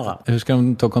 så Ja. hur ska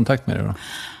de ta kontakt med dig då?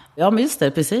 Ja, men just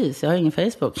det, precis. Jag har ingen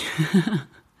Facebook.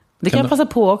 Det kan jag passa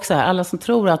på också här. Alla som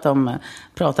tror att de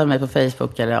pratar med mig på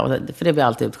Facebook, för det blir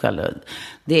alltid utskälld.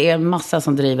 Det är en massa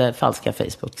som driver falska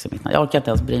Facebook. Jag orkar inte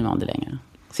ens bry mig om det längre.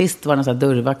 Sist var det en sån här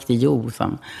dörrvakt i Jo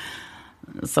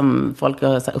som folk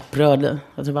var så här upprörda.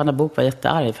 Jag tror Anna Bok var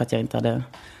jättearg för att jag inte hade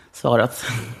svarat.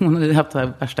 Hon hade haft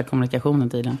den värsta kommunikationen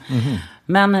tydligen.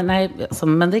 Men nej,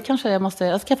 men det kanske jag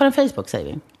skaffar en Facebook, säger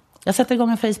vi. Jag sätter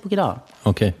igång en Facebook idag.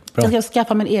 Okej, bra. Jag ska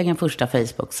skaffa min egen första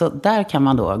Facebook. Så där kan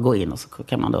man då gå in och så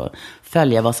kan man då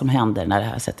följa vad som händer när det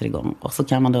här sätter igång. Och så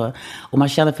kan man då, om man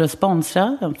känner för att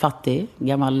sponsra en fattig,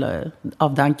 gammal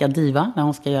avdankad diva när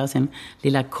hon ska göra sin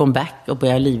lilla comeback och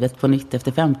börja livet på nytt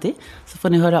efter 50, så får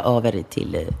ni höra av er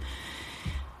till,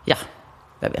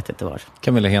 jag vet inte var.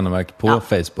 Camilla Henemark på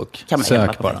Facebook. Camilla Sök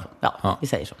Henemark på bara. Facebook. Ja, vi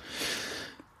säger så.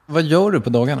 Vad gör du på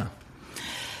dagarna?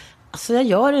 Alltså jag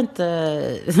gör inte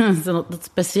något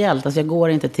speciellt. Alltså jag går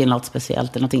inte till något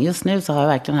speciellt eller någonting. Just nu så har jag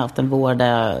verkligen haft en vår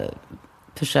där jag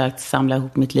försökt samla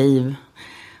ihop mitt liv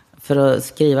för att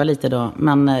skriva lite då.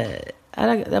 Men det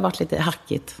har varit lite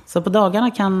hackigt. Så på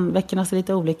dagarna kan veckorna se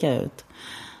lite olika ut.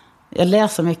 Jag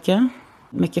läser mycket.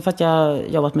 Mycket för att jag har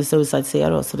jobbat med Suicide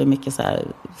Zero. Så det är mycket så här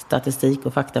statistik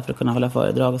och fakta för att kunna hålla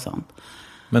föredrag och sånt.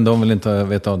 Men de vill inte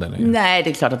veta av det längre? Nej, det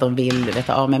är klart att de vill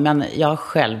veta av mig. Men jag har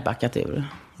själv backat ur.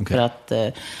 Okay. För att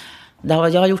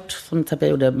jag har gjort, som jag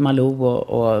gjorde Malou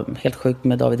och Helt sjukt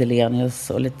med David Hellenius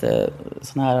och lite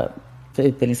sån här för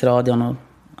Utbildningsradion och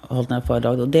hållit några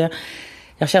föredrag. Och jag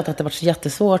har känt att det varit så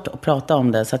jättesvårt att prata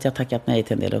om det, så att jag har tackat nej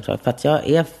till en del uppdrag. För att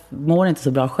jag mår inte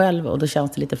så bra själv, och då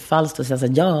känns det lite falskt att säga så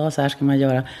här, ja, så här ska man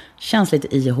göra. Känns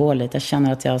lite ihåligt. Jag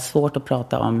känner att jag har svårt att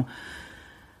prata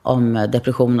om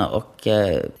depression och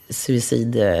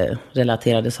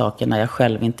suicidrelaterade saker när jag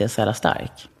själv inte är så här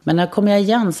stark. Men när jag kommer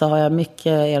igen så har jag mycket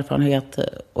erfarenhet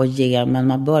att ge, men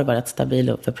man bör vara rätt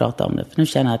stabil för att prata om det. För nu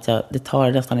känner jag att det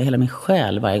tar nästan hela min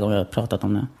själ varje gång jag har pratat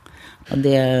om det. Och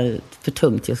det är för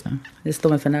tungt just nu. Det står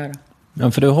mig för nära.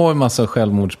 Ja, för du har en massa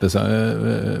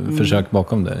självmordsförsök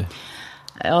bakom dig.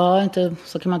 Ja, inte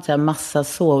så kan man inte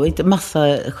säga inte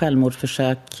massa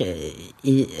självmordsförsök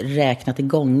räknat i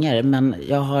gånger, men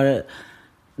jag har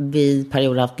vid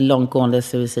perioder haft långtgående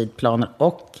suicidplaner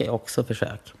och också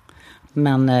försök.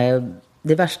 Men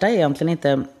det värsta är egentligen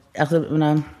inte, alltså,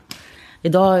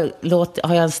 idag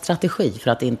har jag en strategi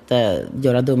för att inte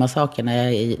göra dumma saker när jag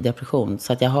är i depression,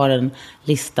 så att jag har en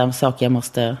lista med saker jag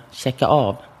måste checka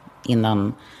av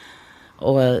innan,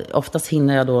 och oftast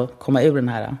hinner jag då komma ur den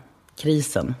här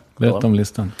krisen. Berätta om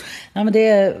listan. Ja, men det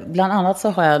är, bland annat så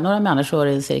har jag några människor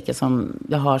i cirkeln som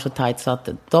jag har så tajt så att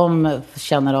de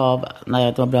känner av när jag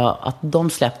inte var bra, att de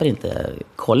släpper inte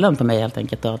kollen på mig helt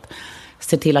enkelt, och att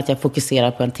se till att jag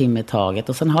fokuserar på en timme i taget.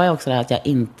 Och sen har jag också det här att jag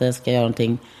inte ska göra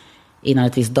någonting innan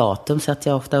ett visst datum, sätter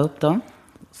jag ofta upp då,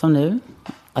 som nu.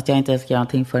 Att jag inte ska göra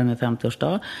någonting före min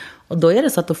 50-årsdag. Och då är det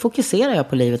så att då fokuserar jag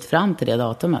på livet fram till det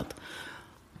datumet.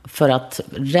 För att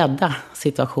rädda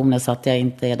situationen så att jag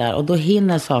inte är där. Och då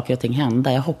hinner saker och ting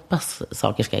hända. Jag hoppas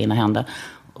saker ska hinna hända.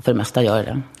 Och för det mesta gör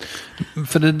det.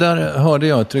 För det där hörde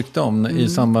jag ett rykte om i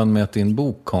samband med att din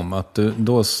bok kom. Att du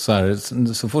då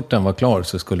så fort den var klar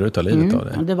så skulle du ta livet av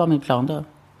dig. Det var min plan då.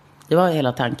 Det var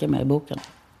hela tanken med boken.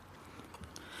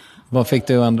 Vad fick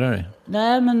du att ändra dig?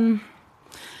 Nej, men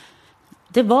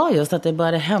det var just att det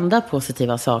började hända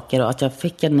positiva saker. Och att jag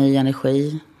fick en ny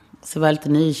energi. Så var jag lite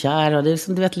nykär. Och det är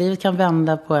som du vet, livet kan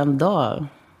vända på en dag.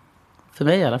 För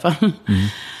mig i alla fall.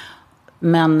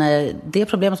 Men det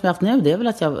problemet som jag haft nu, det är väl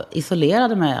att jag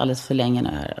isolerade mig alldeles för länge nu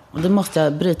här. Och då måste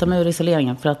jag bryta mig ur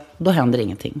isoleringen, för att då händer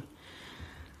ingenting.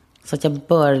 Så att jag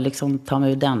bör liksom ta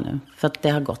mig ur den nu. För att det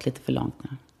har gått lite för långt nu.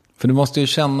 För du måste ju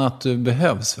känna att du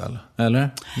behövs väl? Eller?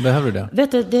 Behöver du det?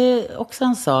 Vet du, det är också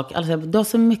en sak. Alltså, du har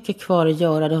så mycket kvar att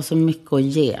göra, du har så mycket att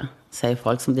ge, säger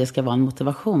folk, som det ska vara en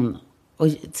motivation. Och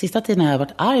sista tiden har jag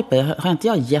varit arg på, har inte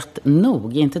jag gett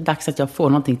nog? Det är inte dags att jag får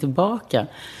någonting tillbaka.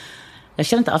 Jag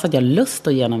känner inte alls att jag har lust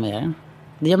att ge något mer.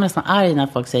 Det gör mig nästan arg när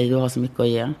folk säger att du har så mycket att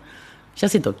ge. Det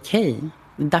känns inte okej.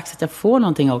 Det är dags att jag får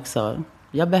någonting också.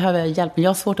 Jag behöver hjälp, men jag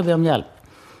har svårt att be om hjälp.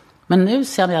 Men nu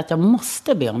känner jag att jag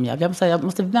måste be om hjälp. Jag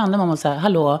måste vända mig om och säga,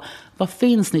 hallå, vad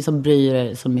finns ni som bryr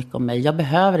er så mycket om mig? Jag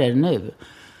behöver er nu.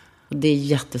 Och det är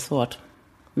jättesvårt.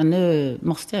 Men nu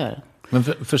måste jag göra det. Men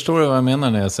förstår du vad jag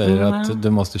menar när jag säger att du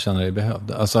måste känna dig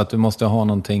behövd? Alltså att du måste ha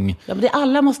någonting... Ja, men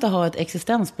alla måste ha ett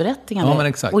existensberättigande. Ja, men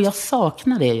exakt. Och jag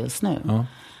saknar det just nu. Ja.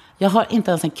 Jag har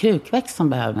inte ens en krukväxt som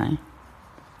behöver mig.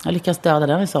 Jag lyckas döda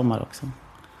den i sommar också.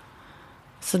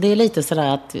 Så det är lite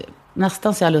sådär att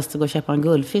nästan så jag har lust att gå och köpa en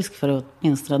guldfisk för att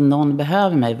åtminstone att någon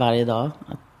behöver mig varje dag.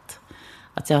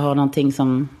 Att jag har någonting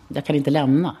som jag kan inte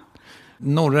lämna.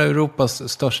 Norra Europas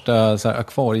största så här,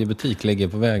 akvariebutik ligger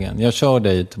på vägen. Jag kör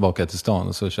dig tillbaka till stan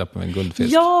och så köper vi en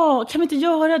guldfisk. Ja, kan vi inte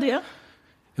göra det?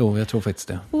 Jo, jag tror faktiskt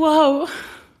det. Wow.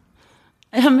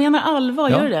 Jag menar allvar,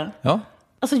 gör det? Ja.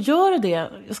 Alltså gör det.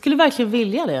 Jag skulle verkligen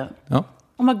vilja det. Ja.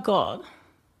 Oh my god.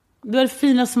 Det är det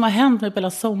finaste som har hänt mig på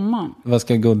hela sommaren. Vad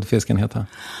ska guldfisken heta?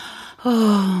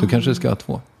 Du kanske ska ha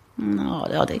 2.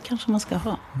 Ja, det kanske man ska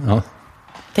ha. Ja.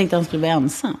 Tänkte att han skulle bli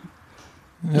ensam.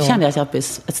 Då kände jag att jag hade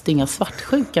ett styng av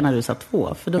svartsjuka när du sa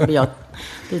 2. För då blir jag...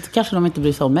 Då kanske de inte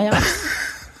bryr sig om mig alls.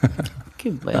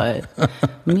 Gud vad jag är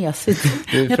mesigt.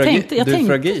 Du är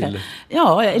fragil.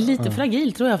 Ja, jag är lite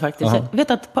fragil tror jag faktiskt. Jag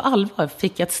vet att på allvar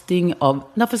fick jag ett styng av...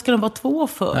 Varför ska de vara 2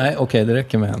 för? Nej, okej, det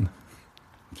räcker med en.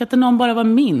 Kan inte någon bara vara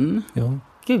min? Ja.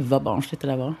 Gud vad barnsligt det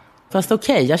där var. Fast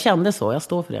okej, jag kände så. Jag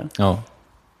står för det. Ja.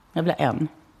 Jag blir en.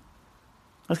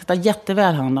 Jag ska ta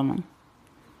jätteväl hand om honom.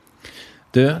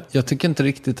 Du, jag tycker inte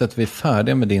riktigt att vi är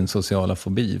färdiga med din sociala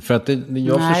fobi. För att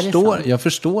jag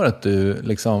förstår att du,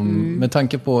 liksom, med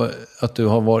tanke på att du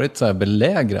har varit så här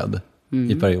belägrad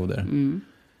i perioder.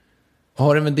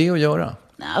 Har det med det att göra?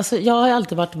 Alltså, jag har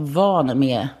alltid varit van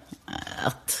med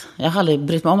att... Jag har aldrig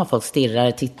brytt mig om att folk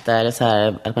stirrar, tittar eller så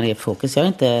här, att man är i fokus. Jag är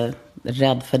inte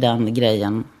rädd för den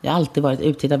grejen. Jag har alltid varit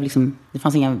uttittad. Liksom, det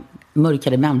fanns inga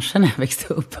mörkare människor när jag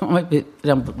växte upp.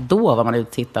 Redan då var man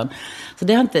uttittad. Så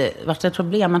det har inte varit ett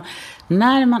problem. Men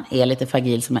när man är lite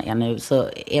fragil som jag är nu så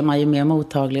är man ju mer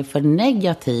mottaglig för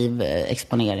negativ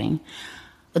exponering.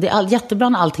 Och det är jättebra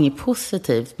när allting är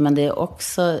positivt, men det är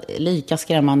också lika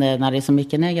skrämmande när det är så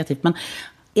mycket negativt. Men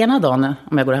ena dagen,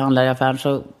 om jag går och handlar i affären,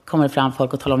 så kommer det fram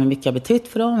folk och talar om hur mycket jag har betytt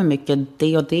för dem, hur mycket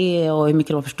det och hur mycket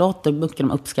de har förstått och hur mycket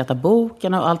de uppskattar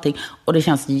boken och allting. Och det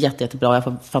känns jättebra. Jag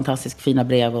får fantastiskt fina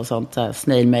brev och sånt,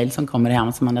 snailmail som kommer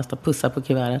hem som man nästan pussar på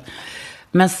kuvertet.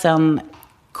 Men sen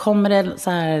kommer det så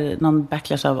här någon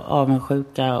backlash av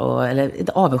avundsjuka, eller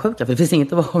inte avundsjuka, för det finns inget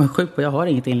att vara avundsjuk på, jag har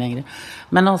ingenting längre.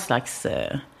 Men någon slags,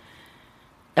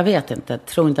 jag vet inte,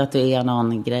 tror inte att det är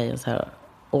någon grej och så här.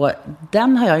 Och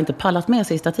den har jag inte pallat med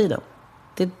sista tiden.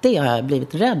 Det har jag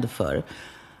blivit rädd för.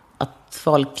 Att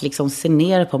folk liksom ser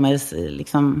ner på mig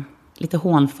liksom lite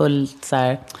hånfullt så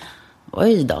här,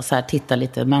 oj då, så här tittar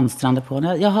lite mönstrande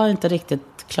på. Jag har inte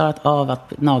riktigt klarat av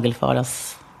att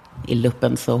nagelfaras i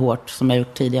luppen så hårt som jag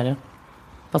gjort tidigare.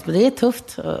 Fast det är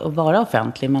tufft att vara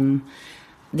offentlig, men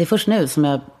det är först nu som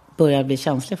jag börjar bli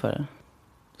känslig för det.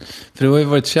 För du har ju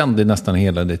varit känd i nästan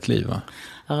hela ditt liv, va?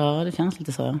 Ja, det känns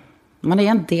lite så. Man är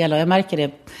en del, och jag märker det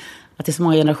att det är så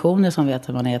många generationer som vet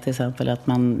hur man är, till exempel. Att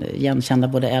man igenkänner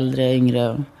både äldre och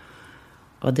yngre.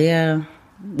 Och det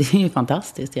är ju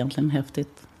fantastiskt egentligen,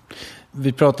 häftigt.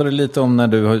 Vi pratade lite om när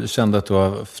du kände att du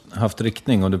har haft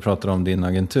riktning, och du pratade om din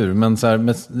agentur. Men så här,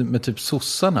 med typ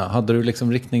sossarna, hade du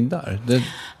liksom riktning där?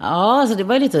 Ja, alltså det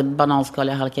var ju lite bananskal,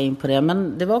 jag halkade in på det.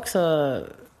 Men det var också,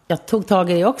 jag tog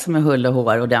tag i det också med hull och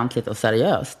hår ordentligt och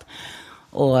seriöst.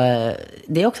 Och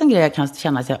det är också en grej jag kan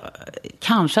känna att jag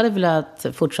kanske hade velat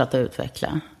fortsätta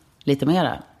utveckla lite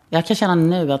mera. Jag kan känna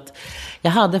nu att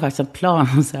jag hade faktiskt en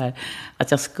plan så här,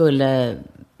 att jag skulle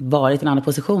varit i en annan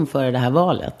position för det här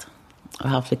valet. Och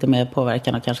haft lite mer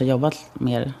påverkan och kanske jobbat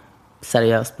mer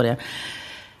seriöst på det.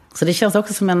 Så det känns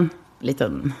också som en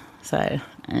liten så här,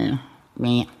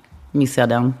 missar jag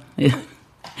den?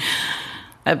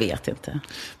 Jag vet inte.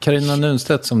 Carina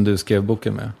Nunstedt som du skrev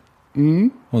boken med.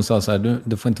 Hon sa så här,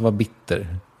 du får inte vara bitter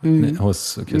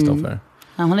hos Kristoffer.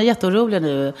 Ja, hon är jätteorolig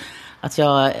nu att jag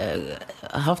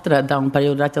har haft den där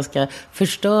downperioden, att jag ska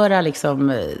förstöra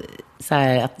liksom, så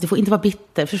här, att du får inte vara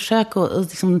bitter. Försök att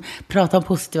liksom, prata om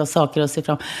positiva saker och se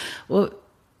fram. Och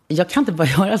jag kan inte bara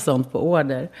göra sånt på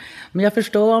order. Men jag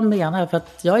förstår vad man menar, för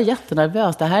att jag är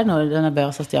jättenervös. Det här är nog det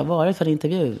nervösaste jag har varit för en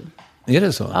intervju. Är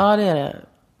det så? Ja, det är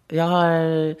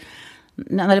det.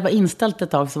 När det var inställt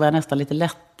ett tag så var jag nästan lite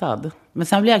lättad. Men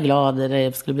sen blev jag glad när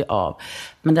det skulle bli av.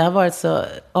 Men det har varit så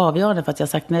avgörande för att jag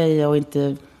sagt nej och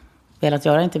inte velat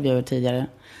göra intervjuer tidigare.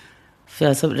 För jag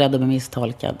är så rädd att bli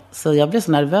misstolkad. Så jag blev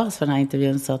så nervös för den här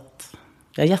intervjun så att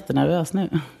jag är jättenervös nu.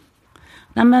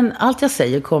 Nej, men allt jag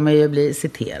säger kommer ju bli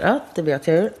citerat, det vet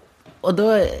jag ju. Och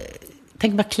då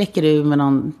tänk bara kläcker ur med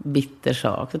någon bitter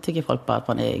sak. Så tycker folk bara att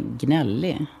man är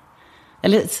gnällig.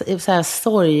 Eller så här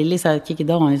sorglig, så här Kikki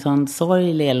Danielsson,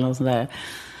 sorglig eller något sånt där.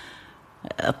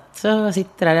 Att jag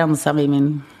sitter där ensam i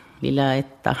min lilla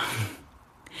etta.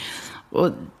 Och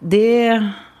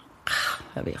det...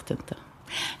 Jag vet inte.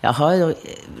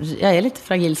 Jag är lite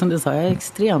fragil som du sa. Jag är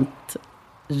extremt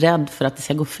rädd för att det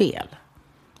ska gå fel.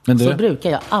 Men så brukar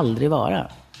jag aldrig vara.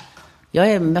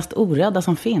 Jag är mest orädda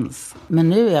som finns. Men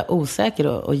nu är jag osäker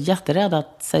och jätterädd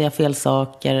att säga fel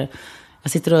saker.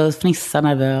 Jag sitter och fnissar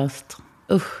nervöst.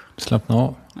 Usch. Slappna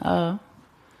av. Ja.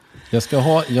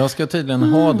 Jag ska tydligen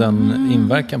ha den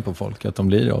inverkan på folk att de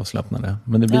blir avslappnade.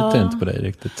 Men det biter inte på dig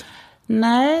riktigt.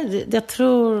 Nej, jag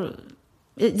tror...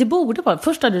 Det borde vara...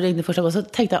 Först när du ringde första gången så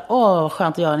tänkte jag,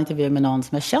 skönt att göra en intervju med någon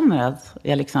som jag känner att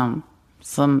jag liksom...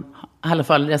 Som i alla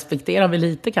fall respekterar mig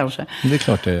lite kanske. Det är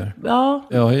klart jag gör. Ja.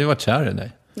 Jag har ju varit kär i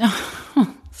dig. Ja,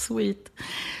 sweet.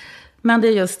 Men det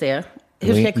är just det.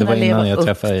 Hur ska jag kunna leva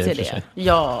upp till det?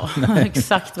 Ja,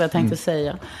 exakt vad jag tänkte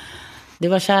säga. Du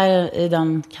var kär i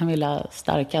den Camilla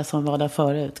Starka som var där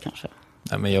förut kanske?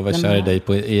 Nej, men jag var kär i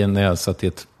dig när jag satt i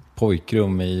ett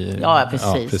pojkrum i... Ja,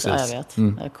 precis. Ja, jag vet.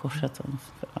 Korset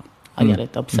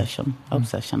och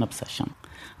obsession.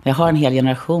 Jag har en hel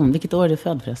generation. Vilket år är du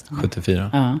född förresten? 74.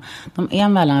 Ja, de är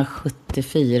mellan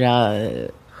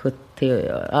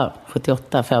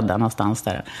 78 födda någonstans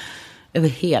där. Över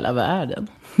hela världen.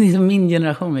 Det är min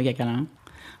generation, vilka kan jag.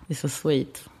 Det är så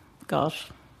sweet. Gosh.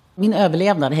 Min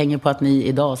överlevnad hänger på att ni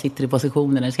idag sitter i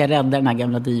positionen när ni ska rädda den här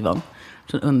gamla divan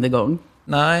från undergång.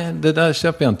 Nej, det där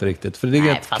köper jag inte riktigt. För det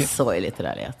är fast sorgligt det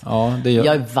där är. Ja,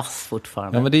 jag är vass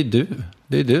fortfarande. Ja, men det är du.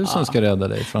 Det är du som ska rädda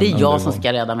dig från undergång. Det är jag som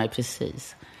ska rädda mig,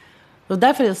 precis. Och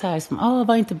därför är det så här som,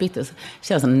 var inte bitter. Så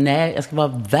känns som, nej, jag ska vara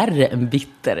värre än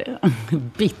bitter.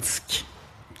 Bitsk.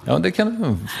 Ja, du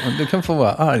kan få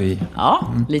vara arg.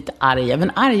 Ja, lite arg.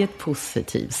 Men arg är ett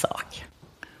positiv sak.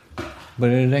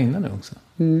 Börjar det regna nu också?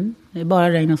 Det är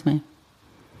bara regn hos mig.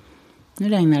 Nu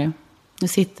regnar det. Nu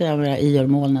sitter jag med det här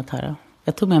Iormolnet här.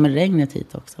 Jag tog med mig regnet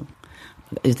hit också.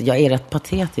 Jag är rätt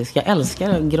patetisk. Jag älskar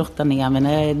att grotta ner mig.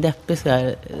 När jag är deppig så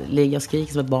här, ligger och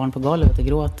skriker som ett barn på golvet och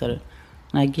gråter.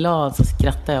 När jag är glad så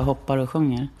skrattar jag, hoppar och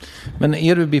sjunger. Men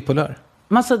är du bipolär?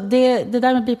 Alltså det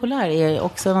där med bipolär är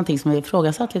också någonting som är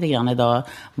ifrågasatt lite grann idag.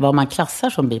 Vad man klassar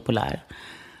som bipolär.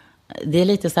 Det är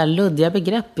lite så här luddiga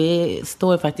begrepp. Det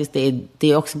står faktiskt, det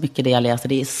är också mycket det jag läser.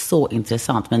 Det är så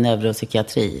intressant med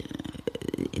neuropsykiatri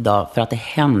idag. För att det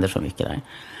händer så mycket där.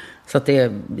 Så att det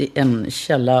är en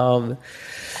källa av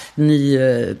ny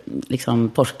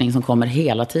liksom, forskning som kommer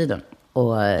hela tiden.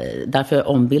 Och därför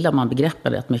ombildar man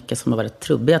begreppen rätt mycket som har varit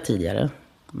trubbiga tidigare.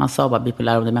 Man sa bara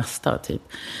bipolär om det mesta typ.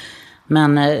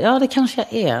 Men ja, det kanske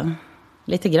jag är.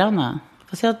 Lite grann.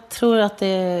 Fast jag tror att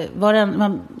det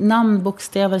var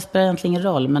namnbokstäver spelar egentligen ingen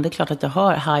roll. Men det är klart att jag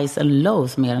har highs and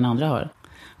lows mer än andra har.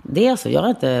 Det är så, jag är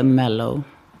inte mellow.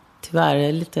 Tyvärr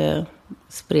är lite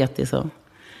spretig så.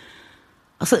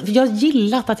 Alltså, jag har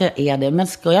gillat att jag är det. Men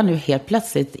ska jag nu helt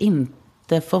plötsligt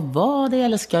inte få vara det?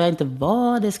 Eller ska jag inte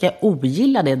vara det? Ska jag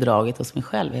ogilla det draget hos mig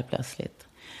själv helt plötsligt?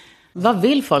 Vad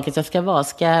vill folk att jag ska vara?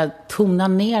 Ska jag tona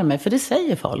ner mig? För det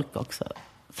säger folk också.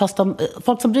 Fast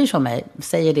folk som bryr sig om mig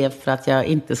säger det för att jag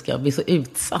inte ska bli så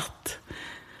utsatt.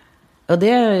 Och det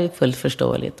är fullt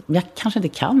förståeligt. Men jag kanske inte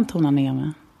kan tona ner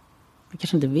mig. Jag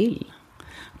kanske inte vill.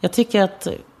 Jag tycker att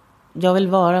jag vill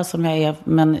vara som jag är,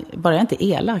 men bara jag inte är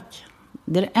elak.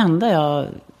 Det är det enda jag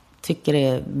tycker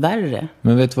är värre.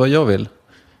 Men vet du vad jag vill?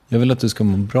 Jag vill att du ska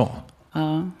må bra.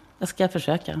 Ja, jag ska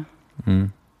försöka.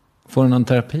 Får du någon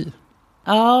terapi?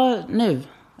 Ja, nu.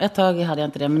 Ett tag hade jag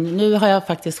inte det. Men nu har jag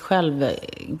faktiskt själv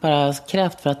bara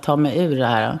krävt för att ta mig ur det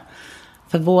här.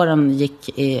 För våren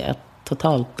gick i ett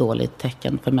totalt dåligt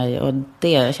tecken för mig. Och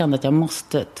jag kände att jag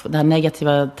måste... Det här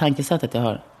negativa tankesättet jag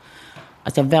har.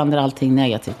 Att jag vänder allting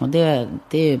negativt. Och det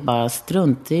är bara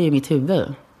strunt. Det är ju mitt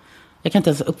huvud. Jag kan inte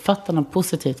ens uppfatta något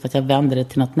positivt för att jag vänder det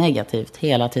till något negativt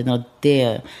hela tiden. Och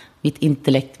det Mitt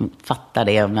intellekt fattar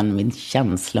det, men min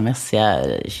känslomässiga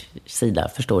sida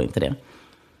förstår inte det.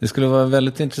 Det skulle vara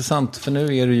väldigt intressant, för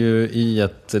nu är du ju i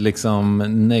ett liksom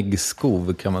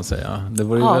neggskov kan man säga.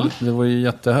 Det var ju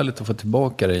jättehärligt att få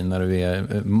tillbaka dig när du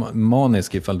är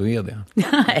manisk, ifall du är det.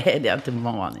 Nej, det är inte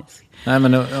manisk. Nej,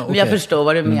 men, okay. Men jag förstår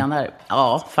vad du menar.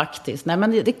 Ja, faktiskt. Nej,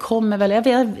 men det kommer väl.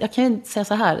 Jag kan ju säga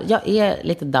så här. Jag är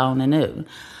lite downy nu.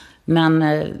 Men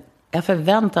jag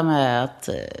förväntar mig att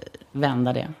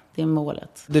vända det. Det är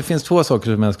målet. Det finns 2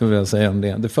 saker som jag skulle vilja säga om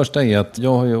det. Det första är att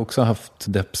jag har ju också haft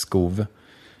deppskov.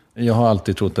 Jag har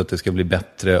alltid trott att det ska bli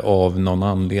bättre av någon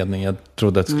anledning. Jag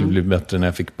trodde att det skulle bli bättre när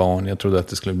jag fick barn. Jag trodde att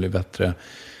det skulle bli bättre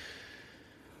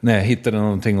när jag hittade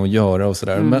någonting att göra och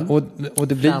sådär. Men, och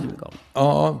det blir,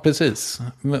 ja, precis.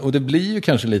 Och det blir ju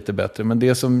kanske lite bättre.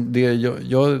 Men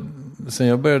sen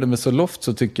jag började med Zoloft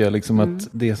så tycker jag liksom att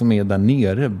det som är där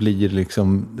nere blir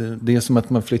liksom, det är som att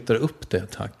man flyttar upp det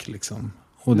ett hack liksom.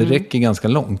 Och det räcker ganska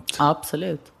långt. Ja,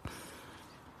 absolut.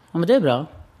 Ja, men det är bra.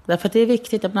 Därför att det är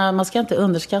viktigt att man ska inte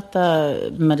underskatta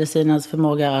medicinens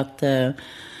förmåga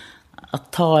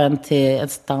att ta en till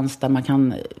ett stans där man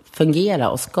kan fungera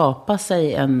och skapa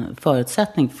sig en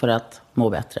förutsättning för att må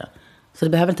bättre. Så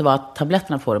det behöver inte vara att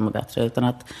tabletterna får att må bättre, utan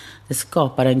att det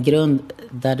skapar en grund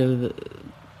där du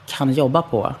kan jobba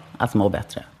på att må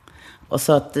bättre. Och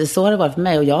så har det varit för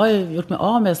mig. Och jag har ju gjort mig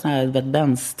av med såna här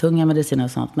benstunga mediciner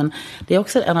och sånt. Men det är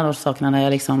också en av de sakerna när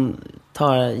jag liksom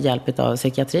tar hjälp av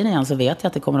psykiatrin igen, så vet jag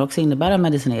att det kommer också innebära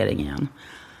medicinering igen.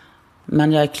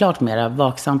 Men jag är klart mer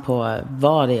vaksam på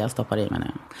vad det är jag stoppar i mig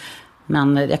nu.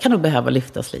 Men jag kan nog behöva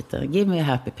lyftas lite. Give me a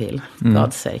happy pill.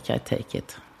 God's sake, I take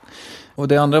it. Och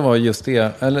det andra var just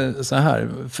det, eller så här.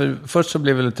 För först så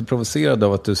blev jag lite provocerad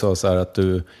av att du sa så här att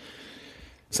du...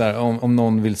 Så här, om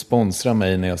någon vill sponsra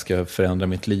mig när jag ska förändra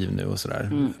mitt liv nu och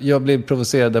sådär. Jag blir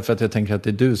provocerad därför att jag tänker att det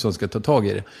är du som ska ta tag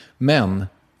i det. Men,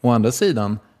 å andra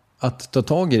sidan, att ta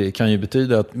tag i det kan ju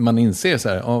betyda att man inser så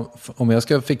här, om jag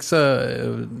ska fixa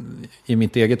i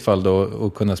mitt eget fall då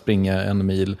och kunna springa 1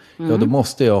 mil, ja då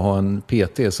måste jag ha en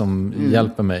PT som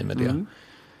hjälper mig med det.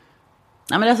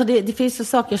 Ja, men alltså det finns ju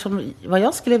saker som, vad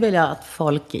jag skulle vilja att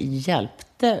folk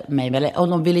hjälpte mig med, eller om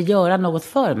de ville göra något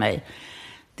för mig.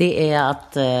 Det är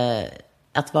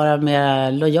att vara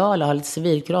mer lojal och ha lite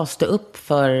civilkurage. Stå upp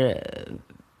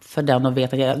för den och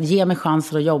veta att jag ger mig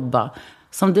chansen att jobba.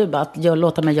 Som du, att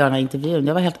låta mig göra den här intervjun.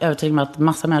 Jag var helt övertygad om att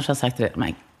massa människor har sagt det.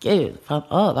 Men gud,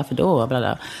 varför då?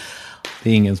 Bla. Det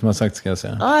är ingen som har sagt, ska jag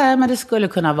säga. Ja, men det skulle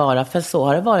kunna vara. För så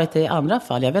har det varit i andra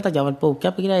fall. Jag vet att jag har varit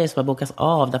bokad på grejer som har bokats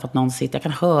av. Därför att någon sitter. Jag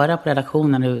kan höra på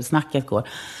redaktionen hur snacket går.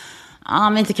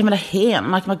 Men inte Camilla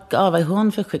Henmark. Vad är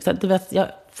hon för sjuk? Du vet, jag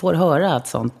får höra att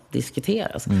sånt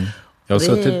diskuteras. Jag har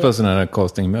suttit på sådana här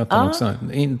castingmöten också.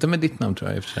 Inte med ditt namn tror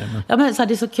jag i och för sig. Men... Ja, men så här,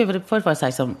 det är så kul. Förut var det så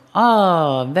här som,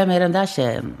 vem är den där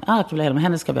tjejen? Camilla Henmark,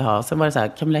 henne ska vi ha. Sen var det så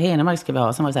här, Camilla Henmark ska vi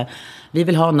ha. Sen var det så här, vi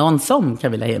vill ha någon som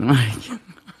Camilla Henmark.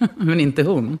 Men inte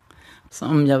hon.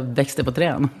 Som jag växte på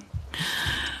trän.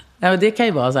 Ja, men det kan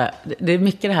ju vara så här, det är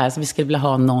mycket det här som vi skulle vilja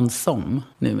ha någon som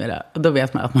numera. Och då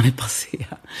vet man att man är passé.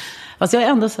 Fast jag är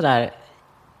ändå så där,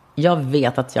 jag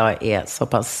vet att jag är så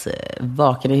pass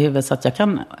vaken i huvudet så att jag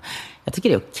tycker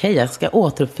det är okej. Jag ska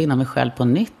återuppfinna mig själv på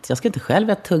nytt. Jag ska inte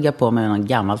själv tugga på mig någon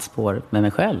gammal spår med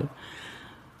mig själv.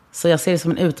 Så jag ser det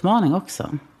som en utmaning också.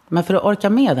 Men för att orka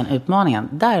med den utmaningen,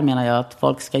 där menar jag att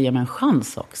folk ska ge mig en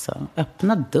chans också.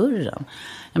 Öppna dörren.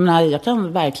 Jag menar, jag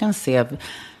kan verkligen se...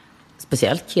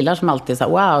 Speciellt killar som alltid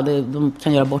säger wow, de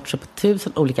kan göra bort sig på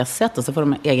 1000 olika sätt. Och så får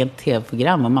de en egen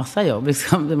tv-program och massa jobb.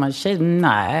 Liksom, man tjej,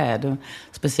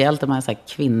 speciellt om man är så här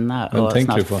kvinna och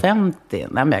snart 50. Nej,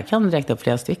 men jag kan räkna upp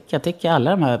flera stycken. Jag tycker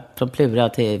alla de här från Plura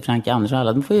till Franka Andersson,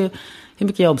 alla, de får ju hur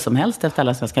mycket jobb som helst efter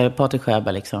alla svenskar. Patrik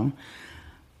Sjöberg liksom.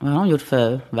 Vad har de gjort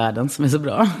för världen som är så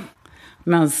bra?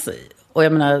 Och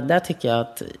jag menar, där tycker jag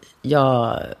att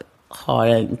jag har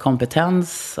en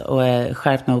kompetens och är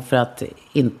skärpt nog för att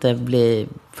inte bli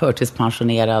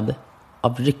förtidspensionerad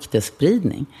av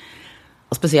ryktesspridning.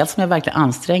 Och speciellt som jag verkligen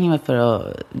anstränger mig för att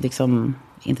liksom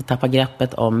inte tappa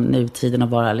greppet om nutiden och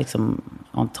vara liksom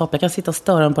on top. Jag kan sitta och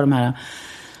störa på de här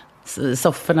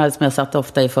sofforna som jag satt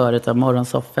ofta i förut,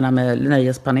 morgonsofforna med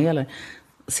nöjespaneler.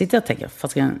 Sitter jag och tänker,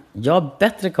 fast jag har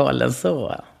bättre koll än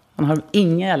så. Man har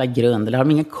ingen jävla grund eller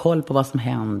har ingen koll på vad som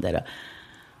händer.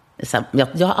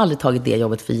 Jag har aldrig tagit det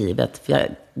jobbet för givet.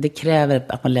 För det kräver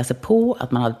att man läser på,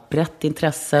 att man har ett brett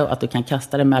intresse och att du kan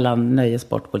kasta det mellan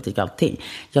nöjesport, politik och allting.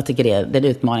 Jag tycker det är en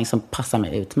utmaning som passar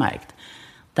mig utmärkt.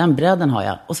 Den bredden har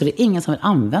jag. Och så är det ingen som vill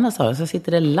använda sig av det. Så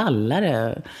sitter det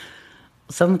lallare.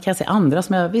 Sen kan jag se andra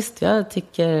som jag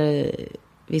tycker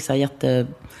vissa jättekul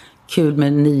kul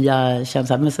med nya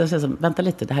känslan. Men så, vänta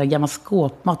lite, det här är gammal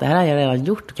skåpmat. Det här har jag redan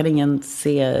gjort. Kan ingen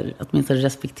se, åtminstone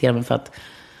respektera mig för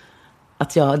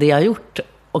att jag det jag har gjort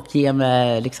och ge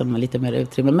mig liksom lite mer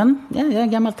utrymme. Men jag är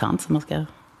en gammal tant som man ska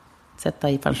sätta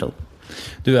i pension.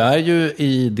 Du är ju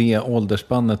i det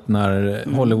åldersspannet när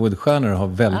Hollywoodstjärnor har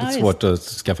väldigt svårt att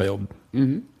skaffa jobb.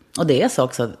 Mm. Och det är så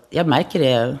också. Jag märker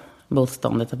det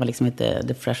motståndet att man liksom inte är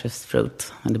the freshest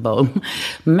fruit in the bowl.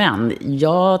 Men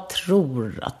jag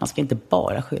tror att man ska inte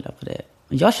bara skylla på det.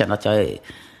 Jag känner att jag är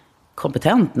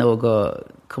kompetent nog att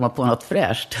komma på något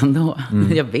fräscht ändå.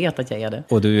 Jag vet att jag är det.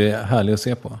 Och du är härlig att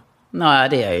se på. Nej,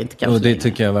 det är jag ju inte kanske. Och det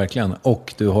tycker jag verkligen.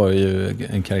 Och du har ju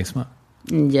en karisma.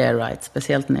 Yeah, right.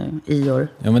 Speciellt nu, i år.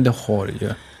 Ja, men det har du ju.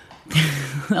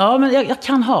 Ja, men jag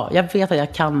kan ha. Jag vet att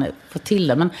jag kan få till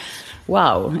det. Men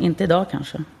wow, inte idag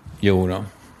kanske. Jo då.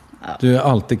 Ja. Du är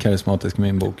alltid karismatisk med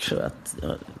min bok. Jag tror att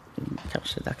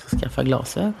kanske är dags att skaffa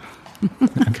glasögon.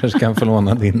 Jag kanske kan få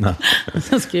låna dina.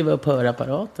 Skriva upp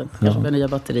hörapparaten. Kanske med nya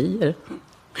batterier.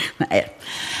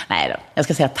 Nej då. Jag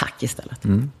ska säga tack istället.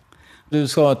 Mm. Du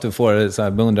sa att du får så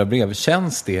här beundrarbrev.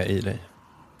 Känns det i dig?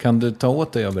 Kan du ta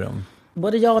åt dig av dem?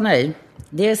 Både ja och nej.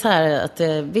 Det är så här att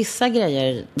vissa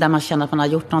grejer där man känner att man har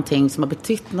gjort någonting som har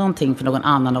betytt någonting för någon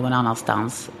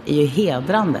annanstans är ju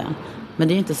hedrande. Men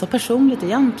det är ju inte så personligt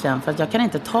egentligen, för att jag kan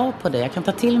inte ta på det. Jag kan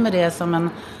ta till mig det som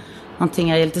någonting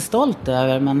jag är lite stolt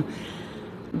över, men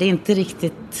det är inte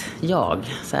riktigt jag.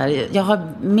 Så här, jag har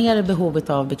mer behov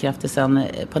av bekräftelsen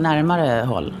på närmare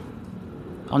håll,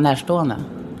 av närstående.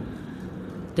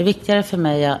 Det är viktigare för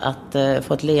mig att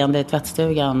få ett leende i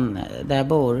tvättstugan där jag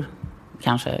bor,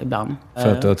 kanske ibland.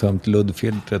 För att du har tömt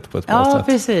luddfiltret på ett bra sätt. Ja,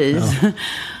 precis. Ja.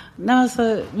 Nej,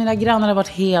 alltså, mina grannar har varit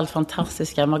helt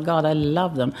fantastiska. My God, I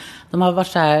love them. De har varit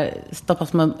så här,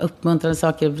 stoppat med uppmuntrande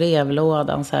saker i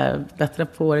brevlådan, så här, bättre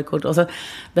på det kort. Och så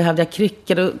behövde jag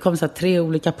kryckor, då kom så här 3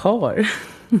 olika par.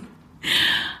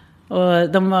 Och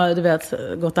de har, du vet,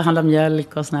 gått och handlat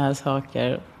mjölk och såna här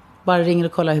saker. Bara ringer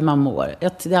och kollar hur man mår.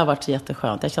 Det har varit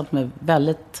jätteskönt. Jag har känt mig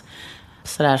väldigt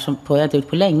sådär som jag inte gjort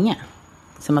på länge.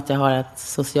 Som att jag har ett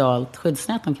socialt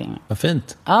skyddsnät omkring mig. Vad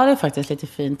fint. Ja, det är faktiskt lite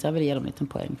fint. Jag vill ge dem en liten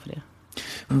poäng för det.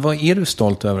 Men vad är du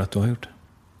stolt över att du har gjort?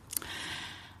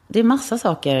 Det är massa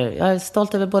saker. Jag är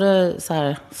stolt över både så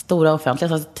här stora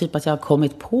offentliga, alltså typ att jag har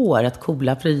kommit på rätt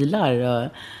coola prylar och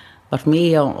varit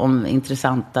med om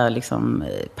intressanta liksom,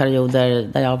 perioder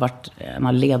där jag har varit en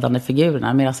av ledande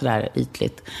figurerna, mer sådär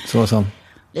ytligt. Så som?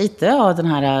 Lite av den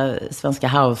här svenska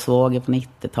housevågen på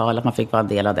 90-talet, att man fick vara en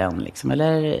del av den liksom.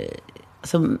 Eller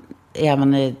som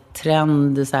även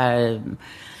trend så här,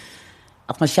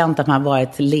 att man känt att man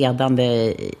varit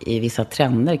ledande i vissa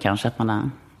trender kanske, att man har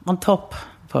en topp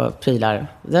på prylar.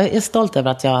 Jag är stolt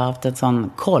över att jag har haft en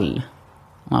sån koll,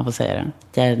 om man får säga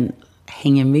det. Jag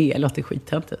hänger med, låter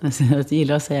skittöntigt. Jag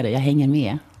gillar att säga det, jag hänger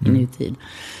med i nutid.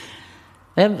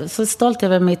 Jag är så stolt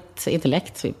över mitt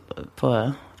intellekt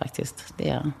på faktiskt.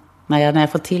 Det, när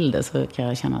jag får till det så kan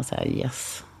jag känna så här,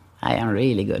 yes, I am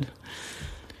really good.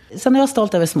 Sen är jag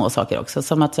stolt över små saker också.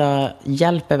 Som att jag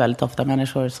hjälper väldigt ofta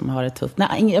människor som har det tufft.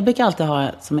 Nej, jag brukar alltid ha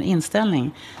som en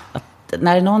inställning att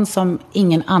när det är någon som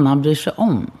ingen annan bryr sig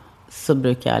om, så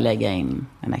brukar jag lägga in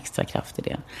en extra kraft i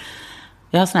det.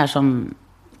 Jag har sån här som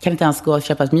kan inte ens gå och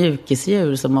köpa ett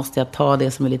mjukisdjur, så måste jag ta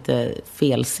det som är lite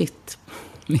felsitt.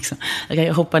 Liksom. Jag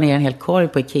kan hoppa ner en hel korg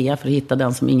på Ikea för att hitta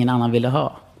den som ingen annan ville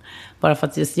ha. Bara för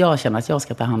att just jag känner att jag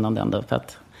ska ta hand om den då, för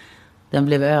att den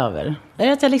blev över. Det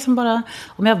är att jag liksom bara,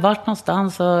 om jag har varit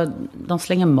någonstans och de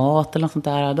slänger mat eller något sånt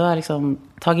där, då har jag liksom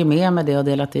tagit med mig det och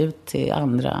delat ut till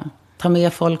andra. Ta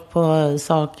med folk på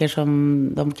saker som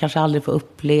de kanske aldrig får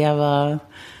uppleva.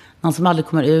 Någon som aldrig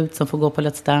kommer ut, som får gå på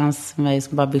Let's Dance med mig,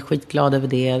 som bara blir skitglad över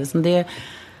det. Det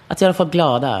att göra folk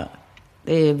glada,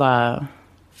 det är bara,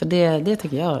 för det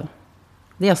tycker jag,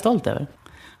 det är jag stolt över.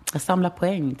 Jag samlar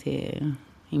poäng till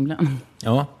himlen.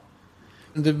 Ja.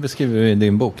 Du beskriver i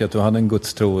din bok att du hade en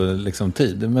gudstro liksom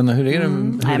tid. Men hur är det?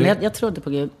 Nej, men jag trodde på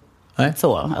Gud. Nej.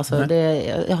 Så. Alltså,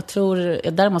 jag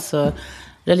tror, däremot så,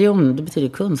 religion, det betyder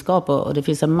kunskap. Och det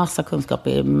finns en massa kunskap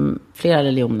i flera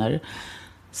religioner.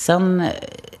 Sen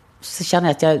så känner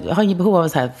jag att jag har inget behov av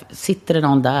så här, sitter det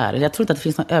någon där? Jag tror inte att det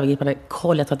finns någon övergripande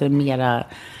koll. Jag tror att det är mera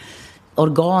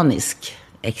organisk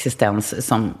existens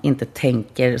som inte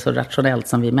tänker så rationellt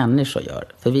som vi människor gör.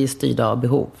 För vi är styrda av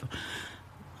behov.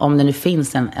 Om det nu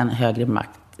finns en högre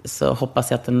makt, så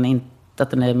hoppas jag att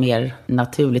den är mer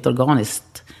naturligt,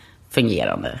 organiskt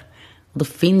fungerande. Och då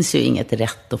finns ju inget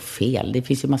rätt och fel. Det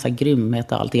finns ju massa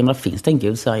grymhet och allting. Men finns det en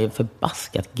Gud så är han ju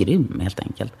förbaskat grym helt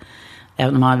enkelt.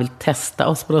 Även om han vill testa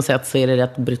oss på något sätt så är det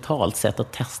ett brutalt sätt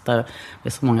att testa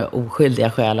med så många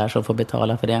oskyldiga själar som får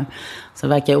betala för det. Så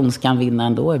verkar ondskan vinna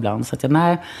ändå ibland. Så att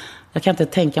jag kan inte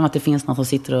tänka mig att det finns någon som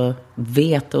sitter och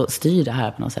vet och styr det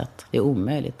här på något sätt. Det är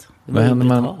omöjligt. Det Vad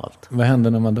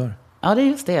händer när man dör? Ja, det är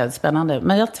just det. Det är spännande.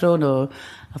 Men jag tror nog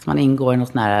att man ingår i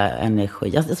något nära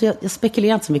energi. Jag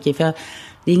spekulerar inte så mycket för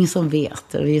det är ingen som vet.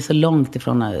 Vi är så långt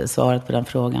ifrån svaret på den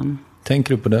frågan.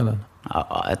 Tänker du på döden?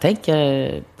 Ja, jag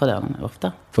tänker på den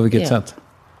ofta. På vilket sätt?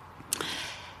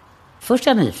 Först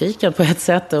är jag nyfiken på ett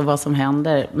sätt och vad som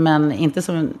händer. Men inte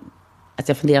som att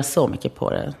jag funderar så mycket på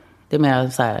det. Det är mer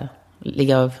så här,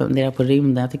 ligga och fundera på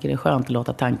rymden. Jag tycker det är skönt att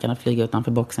låta tankarna flyga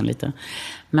utanför boxen lite.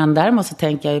 Men däremot så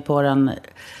tänker jag ju på den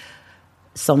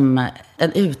som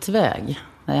en utväg.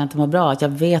 När jag inte mår bra. Att jag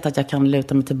vet att jag kan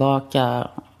luta mig tillbaka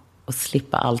och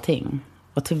slippa allting.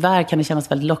 Och tyvärr kan det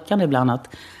kännas väldigt lockande ibland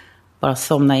att bara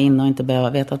somna in och inte behöva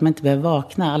veta att man inte behöver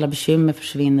vakna. Alla bekymmer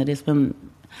försvinner. Det är som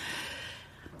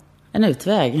en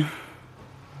utväg.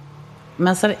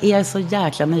 Men så är jag så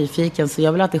jäkla nyfiken så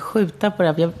jag vill alltid skjuta på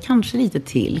det. För jag kanske lite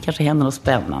till. Kanske händer något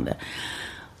spännande.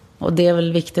 Och det är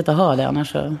väl viktigt att ha det.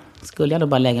 Annars så skulle jag då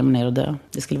bara lägga mig ner och dö.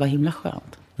 Det skulle vara himla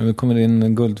skönt. Nu kommer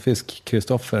din guldfisk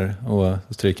Kristoffer och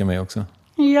stryka mig också.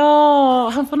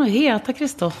 Ja, han får nog heta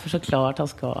Kristoffer såklart. Han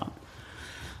ska.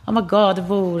 Oh my god, det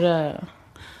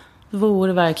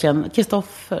vore verkligen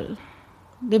Kristoffer.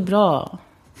 Det är bra.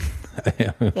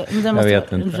 jag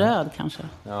vet inte. Röd kanske.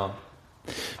 Ja.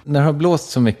 När det har blåst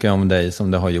så mycket om dig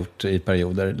som det har gjort i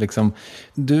perioder. Liksom,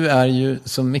 du är ju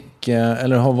så mycket,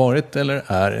 eller har varit eller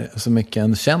är så mycket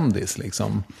en kändis.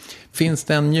 Liksom. Finns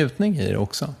det en njutning i det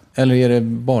också? Eller är det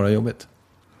bara jobbigt?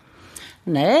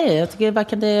 Nej, jag tycker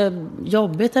varken det är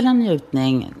jobbigt eller en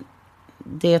njutning.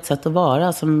 Det är ett sätt att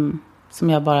vara som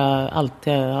jag bara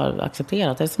alltid har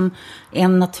accepterat. Det är som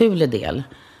en naturlig del,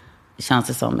 känns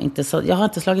det som. Inte så, jag har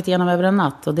inte slagit igenom över en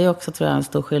natt. Och det är också, tror jag, en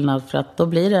stor skillnad. För att då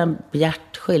blir det en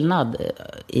bjärt skillnad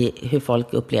i hur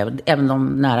folk upplever, även de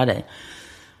nära dig.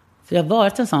 För jag har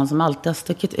varit en sån som alltid har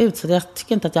stuckit ut. Så jag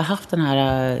tycker inte att jag har haft den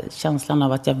här känslan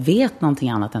av att jag vet någonting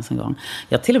annat ens en gång.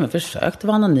 Jag har till och med försökt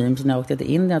vara anonym när jag åkte till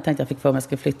Indien. Jag tänkte att jag fick för mig att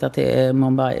jag skulle flytta till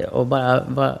Mumbai och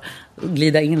bara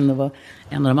glida in och vara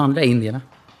en av de andra indierna.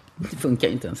 Det funkar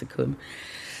ju inte en sekund.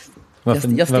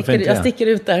 Jag sticker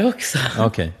ut där också.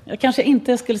 Okay. Jag kanske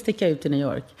inte skulle sticka ut i New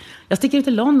York. Jag sticker ut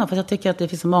i London för att jag tycker att det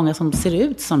finns så många som ser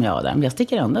ut som jag där. Men jag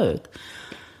sticker ändå ut.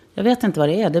 Jag vet inte vad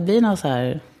det är. Det blir något så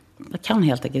här... Jag kan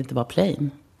helt enkelt inte vara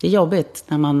plain. Det är jobbigt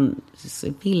när man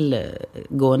vill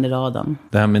gå under radarn.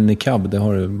 Det här med niqab, det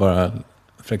har du bara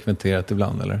frekventerat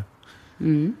ibland, eller?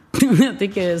 Mm. Jag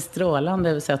tycker det är ett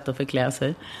strålande sätt att förklä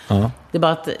sig. Ja. Det är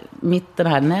bara att det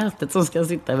här nätet som ska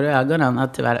sitta över ögonen har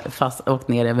tyvärr åkt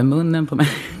ner över munnen på mig.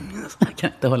 Så jag kan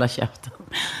inte hålla käften.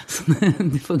 Så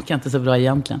det funkar inte så bra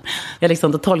egentligen.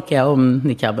 Då tolkar jag om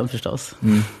niqaben förstås.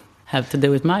 Have to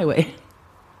do it my way.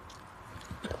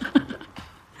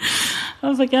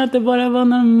 Varför kan jag inte bara vara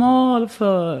normal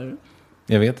för?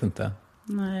 Jag vet inte.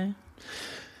 Nej.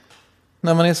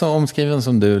 När man är så omskriven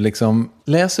som du,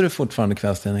 läser du fortfarande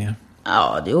kvällstidningar?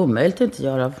 Ja, det är omöjligt att inte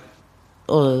göra.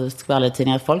 Och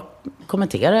skvallertidningar, folk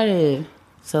kommenterar ju.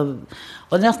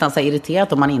 Och det är nästan så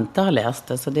irriterat om man inte har läst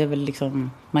det. Så det är väl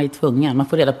man är tvungen. Man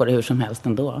får reda på det hur som helst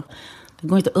ändå. Det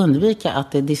går inte att undvika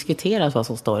att det diskuteras vad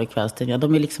som står i kvällstidningar.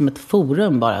 De är ett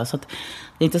forum bara. Så att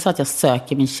det är inte så att jag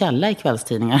söker min källa i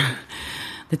kvällstidningar.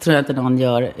 Det tror jag inte någon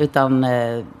gör. Utan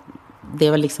det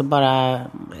är väl bara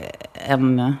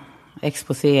en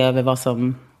exposé över vad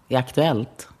som är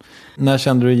aktuellt. När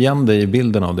kände du igen dig i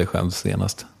bilden av dig själv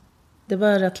senast? Det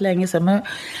var rätt länge sedan. Men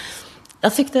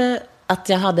jag tyckte att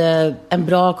jag hade en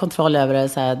bra kontroll över det.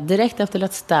 Så här, direkt efter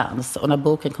Let's Dance och när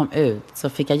boken kom ut så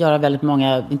fick jag göra väldigt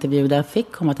många intervjuer där jag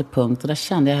fick komma till punkt. Och där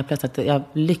kände jag plötsligt att jag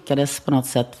lyckades på något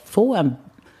sätt få en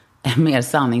mer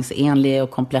sanningsenlig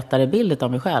och komplettare bild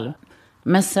av mig själv.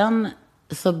 Men sen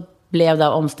så blev det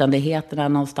av omständigheterna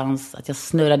någonstans att jag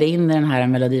snurrade in i den här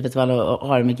Melodifestivalen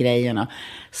och Army-grejerna.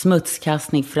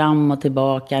 Smutskastning fram och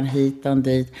tillbaka, en hit och en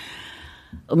dit.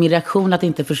 Och min reaktion att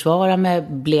inte försvara mig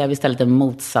blev istället en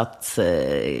motsatt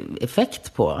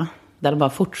effekt på. Där de bara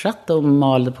fortsatte och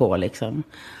malde på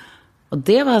Och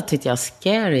det tyckte jag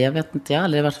scary. Jag vet inte, jag har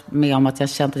aldrig varit med om att jag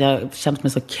känt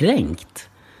mig så kränkt.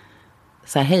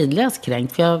 Så här hejdlöst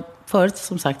kränkt. För förut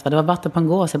som sagt det var vatten på en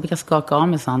gås. Jag brukar skaka av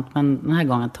mig sånt. Men den här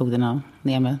gången tog det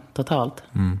ner mig totalt.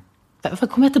 Varför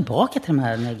kommer jag tillbaka till de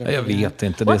här negativa? Jag vet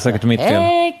inte, det är säkert mitt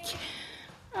fel.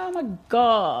 Oh my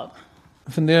god.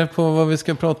 Jag funderar på vad vi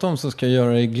ska prata om så ska jag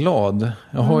göra dig glad.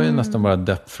 Jag har ju nästan bara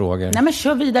deppfrågor. Nej men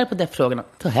kör vidare på deppfrågorna.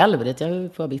 Ta helvete,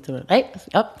 jag får bitter. Nej,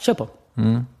 ja, kör på.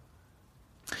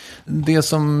 Det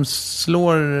som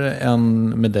slår en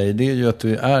med dig, det är ju att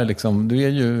du är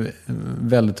ju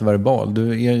väldigt verbal.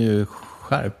 Du är ju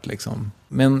skärpt liksom.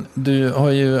 Men du har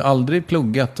ju aldrig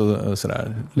pluggat och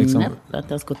sådär. Liksom. Nej, jag har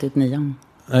inte ens gått ut 9.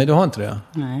 Nej, du har inte det?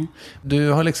 Nej. Du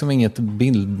har liksom inget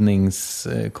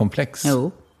bildningskomplex?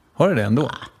 Jo. Har du det ändå? Ja,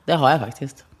 det har jag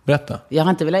faktiskt. Berätta. Jag har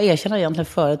inte velat erkänna egentligen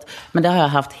förut, men det har jag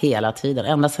haft hela tiden.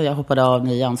 Ända sedan jag hoppade av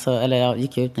 9, eller jag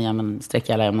gick ut 9 men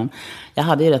streckade alla ämnen. Jag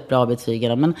hade ju rätt bra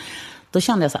betyg, men då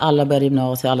kände jag att alla började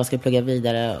gymnasiet, alla skulle plugga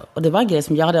vidare. Och det var en grej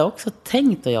som jag hade också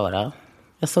tänkt att göra.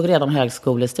 Jag såg redan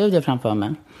högskolestudier framför mig.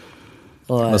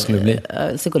 Och, vad skulle det bli?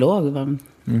 Psykolog var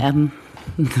en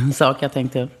sak jag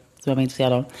tänkte som jag var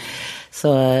intresserad av.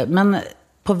 Så, men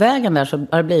på vägen där så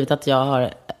har det blivit att jag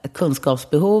har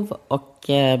kunskapsbehov och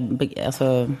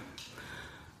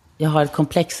jag har ett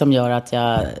komplex som gör att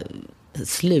jag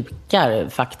slukar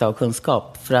fakta och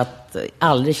kunskap för att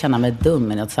aldrig känna mig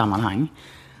dum i något sammanhang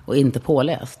och inte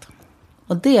påläst.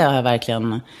 Och det har jag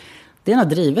verkligen, det är nog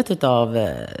drivet utav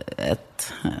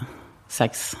ett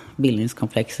slags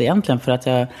bildningskomplex egentligen, för att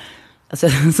jag, alltså,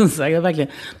 som sagt, jag verkligen,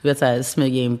 du vet, så här,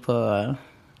 smyger in på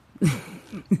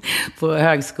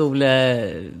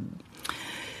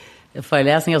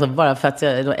högskoleföreläsningar så bara för att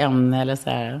jag då ämne eller så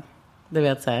här, du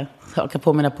vet, så här, haka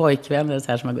på mina pojkvänner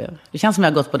så här som jag går. Det känns som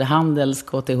jag har gått både Handels,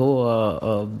 KTH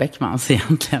och Beckmans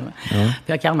egentligen. Mm.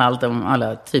 Jag kan allt om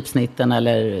alla typsnitten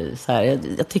eller så här.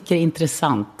 Jag tycker det är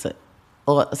intressant.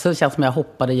 Och så känns det som jag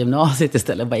hoppade gymnasiet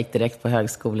istället, bara gick direkt på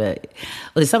högskola. Och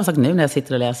det är samma sak nu när jag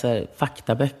sitter och läser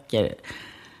faktaböcker.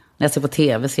 När jag ser på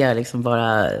tv ser jag liksom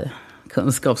bara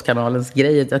kunskapskanalens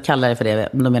grejer. Jag kallar det för det,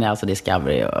 men då menar jag alltså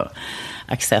Discovery och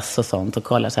Access och sånt. Och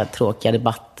kollar så här tråkiga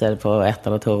debatter på 1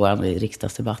 och 2 i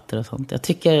riksdagsdebatter och sånt. Jag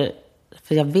tycker,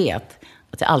 för jag vet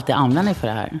att jag alltid använder för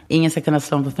det här. Ingen ska kunna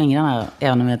slå på fingrarna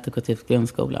även om jag inte gått ut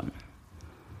grundskolan.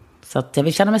 Så att jag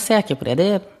vill känna mig säker på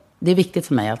det. Det är viktigt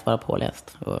för mig att vara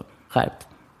påläst och skärpt.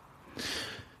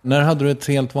 När hade du ett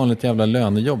helt vanligt jävla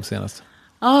lönejobb senast?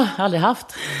 Ja, jag har aldrig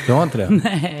haft. Du har inte det?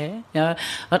 Nej, jag har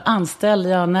varit anställd.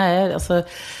 Alltså,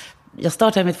 jag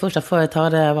startade mitt första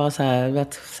företag där jag var så här,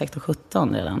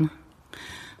 16-17 redan.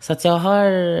 Så att jag har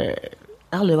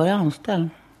aldrig varit anställd.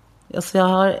 Alltså, jag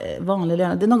har vanlig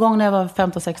lön. Det är någon gång när jag var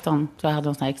 15-16 tror jag hade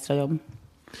en sån här extra jobb.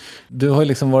 Du har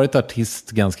liksom varit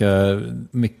artist ganska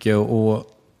mycket och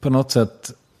på något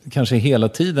sätt kanske hela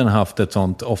tiden haft ett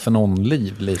sånt off and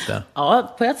on-liv lite.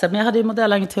 Ja, på ett sätt. Men jag hade ju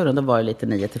modellagenturen, då var det lite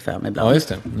 9-5 ibland. Ja, just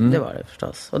det. Det var det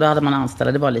förstås. Och då hade man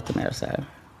anställda, det var lite mer så här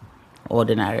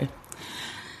ordinary.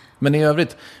 Men i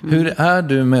övrigt, hur är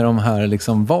du med de här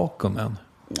liksom vakuumen?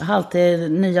 Jag har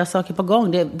alltid nya saker på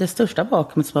gång. Det största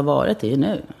vakuumet som har varit är ju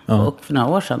nu. Ja. Och för några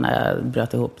år sedan när jag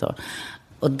bröt ihop då.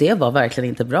 Och det var verkligen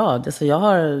inte bra. Så jag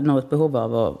har nog ett behov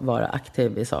av att vara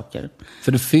aktiv i saker.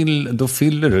 För då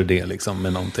fyller du det liksom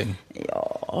med någonting?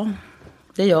 Ja,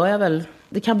 det gör jag väl.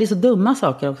 Det kan bli så dumma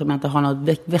saker också om jag inte har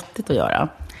något vettigt att göra.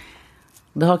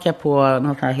 Då hakar jag på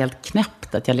något här helt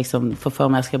knäppt. Att jag liksom får för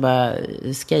mig att jag ska bara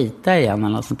skejta igen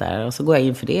eller något sånt där. Och så går jag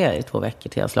in för det i 2 veckor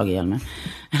till jag har slagit ihjäl mig.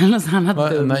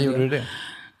 När gjorde du det?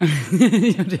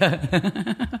 Gjorde jag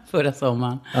förra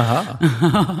sommaren. Aha.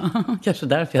 Kanske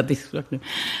därför jag diskar nu.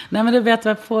 Nej, men du vet,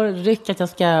 jag får ryck att jag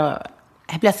ska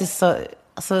plötsligt så,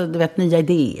 alltså, du vet, nya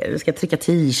idéer. Jag ska trycka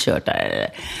t-shirtar.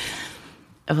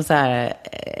 Jag får så här,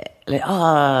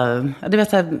 eller du vet,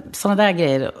 sådana där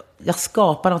grejer. Jag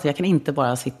skapar något, jag kan inte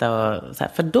bara sitta och så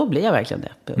här, för då blir jag verkligen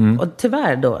deppig. Och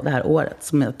tyvärr då, det här året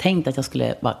som jag tänkte att jag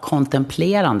skulle vara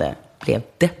kontemplerande, blev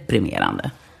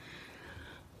deprimerande.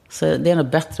 Så det är nog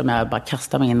bättre om jag bara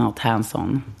kastar mig in något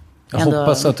hands-on. Jag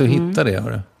hoppas att du hittar det,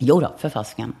 hörru. Jo då, för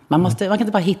fasken. Man kan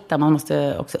inte bara hitta, man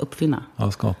måste också uppfinna.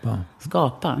 Ja,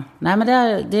 skapa. Nej, men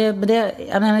det är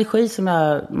en energi som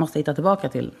jag måste hitta tillbaka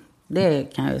till.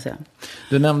 Det kan jag ju säga.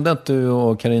 Du nämnde att du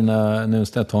och Carina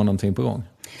Nunstedt har någonting på gång.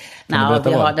 Nej,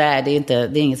 det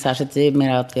är inget särskilt. Det är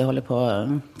mer att vi håller på att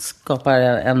skapa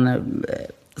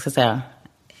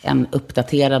en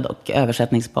uppdaterad och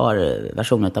översättningsbar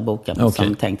version av boken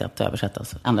som tänkt att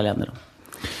översättas andra länder då.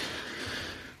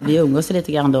 Vi umgås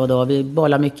lite grann då och då. Vi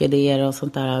bollar mycket idéer och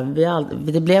sånt där.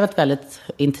 Det blev ett väldigt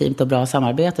intimt och bra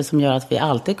samarbete som gör att vi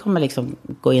alltid kommer liksom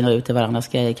gå in och ut i varandras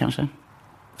grejer kanske.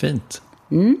 Fint.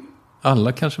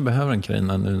 Alla kanske behöver en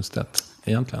Carina Nunstedt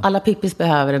egentligen. Alla Pippis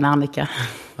behöver en Annika.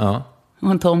 Ja.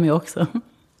 Och en Tommy också.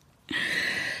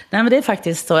 Nej, men det är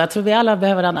faktiskt så. Jag tror vi alla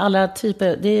behöver alla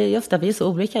typer. Det är just att vi är så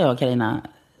olika, jag och Carina.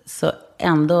 Så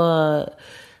ändå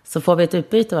så får vi ett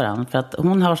utbyte av varandra. För att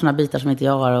hon har såna bitar som inte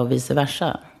jag har och vice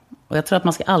versa. Och jag tror att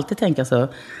man ska alltid tänka så.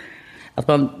 Att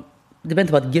det behöver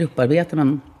inte vara ett grupparbete,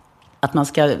 men Att man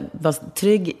ska vara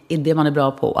trygg i det man är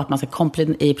bra på. Att man ska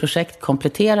i projekt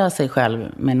komplettera sig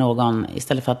själv med någon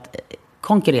istället för att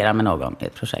konkurrera med någon i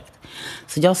ett projekt.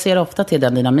 Så jag ser ofta till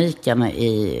den dynamiken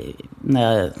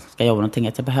när jag ska jobba någonting.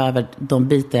 Att jag behöver de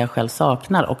bitar jag själv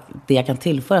saknar och det jag kan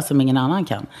tillföra som ingen annan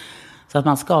kan. Så att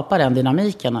man skapar den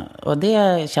dynamiken. Och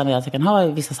det känner jag att jag kan ha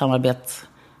i vissa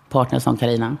samarbetspartners som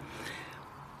Carina.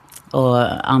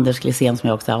 Och Anders Glisén som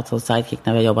jag också har haft som sidekick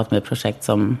när vi har jobbat med projekt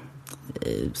som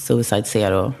Suicide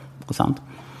Zero och sånt.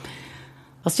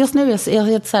 Fast just nu är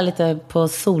jag så här lite på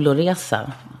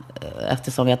soloresa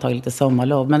eftersom vi har tagit lite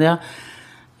sommarlov. Men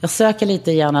jag söker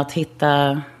lite gärna att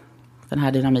hitta den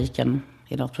här dynamiken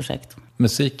i något projekt.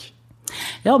 Musik?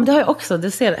 Ja, men det har jag också.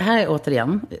 Du ser, här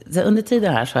återigen. Under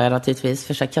tiden här så har jag naturligtvis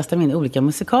försökt kasta mig in i olika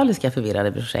musikaliska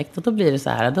förvirrade projekt. Och då blir det så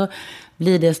här. Då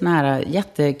blir det såna här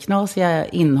jätteknasiga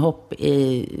inhopp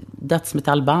i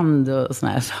dödsmetallband och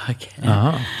såna här saker.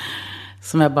 Aha.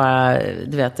 Som jag bara,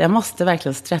 du vet, jag måste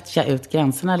verkligen stretcha ut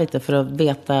gränserna lite för att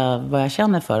veta vad jag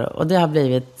känner för. Och det har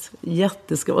blivit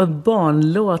jätteskoj. Och en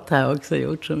barnlåt här också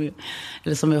gjort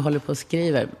som jag håller på och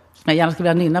skriver. Som jag gärna skulle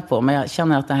vilja nynna på, men jag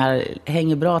känner att det här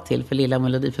hänger bra till för Lilla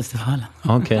Melodifestivalen.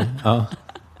 Okej, ja.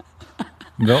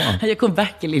 Bra. Jag kom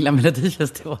back i Lilla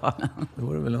Melodifestivalen. Det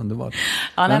vore väl underbart.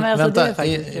 Ja, men alltså, vänta, det är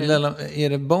faktiskt är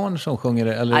det barn som sjunger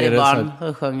det? Eller ja, det är barn så...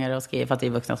 som sjunger och skriver, för att det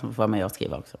är vuxna som får vara med och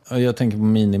skriva också. Jag tänker på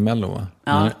Minimello,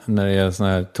 ja. När det är såna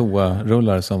här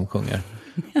toa-rullar som sjunger.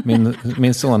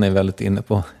 Min son är väldigt inne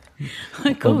på...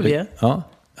 Cool, ja. Ja.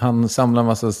 Han samlar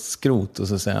massa skrot och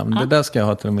så säger han, det där ska jag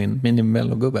ha till min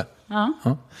Minimello-gubbe.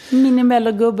 Ja.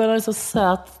 Minimello-gubben är så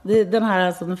söt. Den här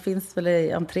alltså, den finns väl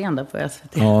i entrén där på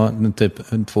SVT. Ja,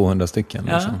 typ 200 stycken.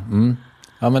 Ja. Liksom. Mm.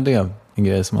 Ja, men det är en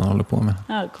grej som man håller på med.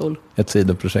 Ja, cool. Ett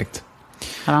sidoprojekt.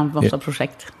 Har han massa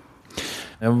projekt?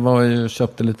 Jag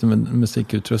köpte lite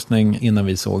musikutrustning innan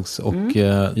vi sågs. Och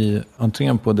i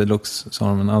entrén på Deluxe så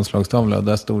har de en anslagstavla. Och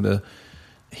där stod det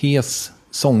hes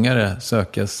sångare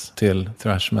sökes till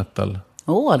thrash metal.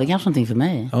 Det är kanske någonting för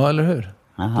mig. Ja, eller hur?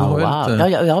 Aha, wow.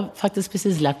 Jag har faktiskt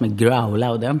precis lärt mig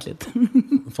growla ordentligt.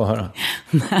 Få höra.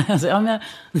 Alltså, ja, men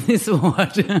det är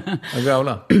svårt.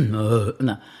 Growla?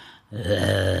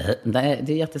 Nej,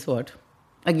 det är jättesvårt.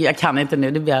 Jag kan inte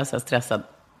nu, det blir jag så stressad.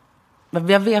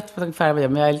 Jag vet ungefär vad jag gör,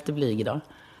 men jag är lite blyg idag.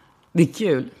 Det är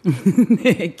kul.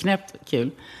 Det är knäppt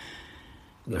kul.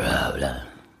 Growla.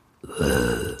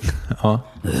 Ja.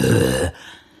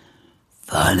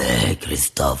 Fanny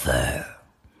Kristoffer.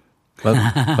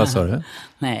 Vad sa du?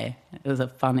 Nej, det var så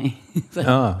funny.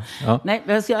 Ja. Nej,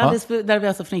 men jag där blir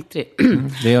jag så fnittrig.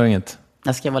 Det gör inget.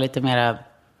 Jag ska vara lite mera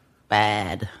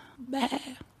bad.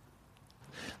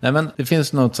 Nej, men det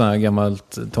finns något så här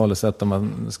gammalt talesätt om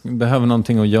man behöver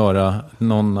någonting att göra,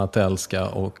 någon att älska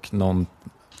och någonting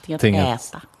att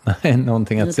äta. Nej,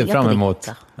 någonting att se fram emot.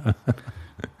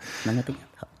 Men jag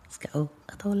ska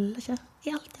att hålla sig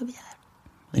i allt jag begär.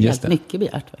 Det är helt mycket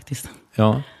begärt faktiskt.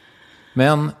 Ja.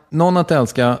 Men någon att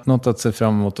älska, något att se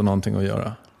fram emot och någonting att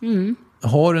göra. Mm.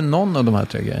 Har du någon av de här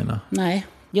 3 grejerna? Nej,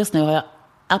 just nu har jag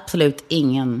absolut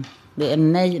ingen. Det är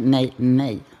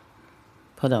nej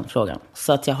på den frågan.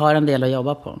 Så att jag har en del att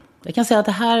jobba på. Jag kan säga att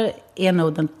det här är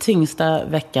nog den tyngsta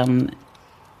veckan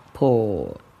på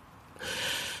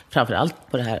framförallt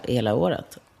på det här hela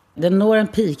året. Det når en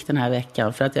peak den här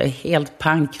veckan för att jag är helt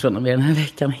pank från och med den här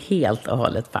veckan. Helt och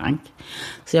hållet pank.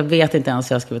 Så jag vet inte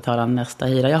ens hur jag ska betala nästa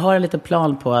hyra. Jag har en liten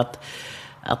plan på att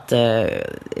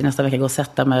nästa vecka gå och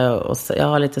sätta mig. Och jag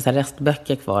har lite så här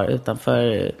restböcker kvar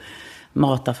utanför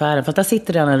mataffären. För att där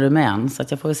sitter redan en rumän. Så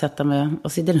att jag får sätta mig.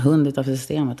 Och sitter en hund utanför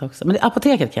systemet också. Men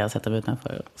apoteket kan jag sätta mig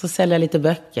utanför. Så säljer jag lite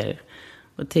böcker.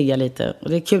 Och tiggar lite. Och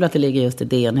det är kul att det ligger just i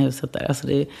DN-huset där. Alltså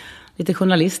det är lite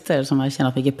journalister som har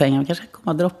tjänat mycket pengar. Man kanske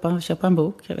kommer att droppa och köpa en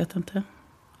bok. Jag vet inte.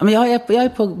 Men jag är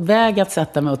på väg att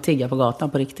sätta mig och tigga på gatan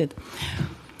på riktigt.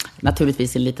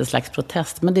 Naturligtvis en liten slags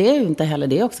protest. Men det är ju inte heller,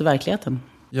 det är också verkligheten.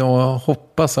 Jag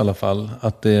hoppas i alla fall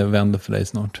att det vänder för dig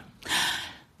snart.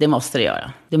 Det måste det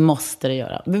göra. Det måste det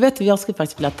göra. Men vet du, jag skulle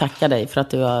faktiskt vilja tacka dig för att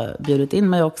du har bjudit in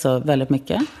mig också väldigt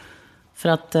mycket. För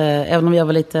att även om jag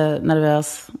var lite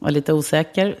nervös och lite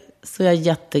osäker så är jag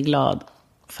jätteglad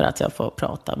för att jag får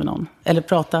prata med någon. Eller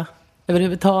prata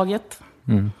överhuvudtaget.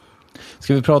 Mm.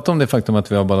 Ska vi prata om det faktum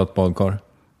att vi har badat badkar?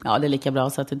 Ja, det är lika bra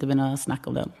så att det inte blir några snack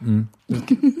om den. Mm.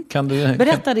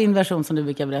 Berätta din version som du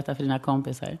brukar berätta för dina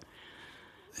kompisar.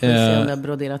 Se om jag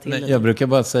broderar till det. Jag brukar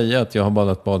bara säga att jag har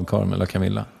badat badkar med La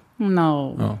Camilla.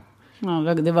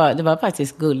 Ja, det var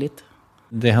faktiskt gulligt.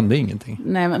 Det hände ingenting.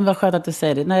 Nej, men vad skönt att du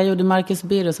säger det. När jag gjorde Marcus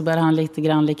Birro så började han lite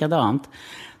grann likadant.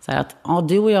 Så här att,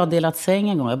 du och jag har delat säng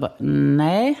en gång. Jag bara,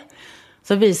 nej.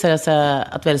 Så visade det sig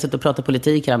att vi hade suttit och pratat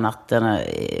politik hela natten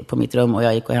på mitt rum. Och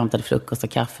jag gick och hämtade frukost och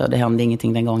kaffe. Och det hände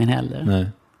ingenting den gången heller. Nej.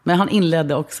 Men han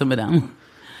inledde också med den.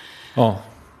 Ja.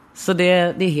 Så det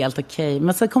är helt okej.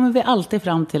 Men så kommer vi alltid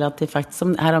fram till att det faktiskt,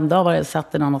 som häromdagen var det,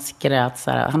 satt någon och skrät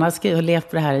så här. Han har levt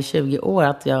på det här i 20 år.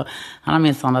 Att han har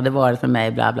minsann hade varit med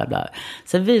mig, bla bla bla.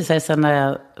 Så visade det sig när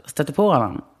jag stötte på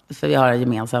honom. För vi har en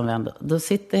gemensam vän. Då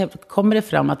kommer det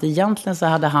fram att egentligen så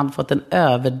hade han fått en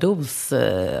överdos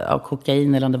av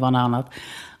kokain eller om det var något annat.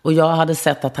 Och jag hade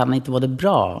sett att han inte mådde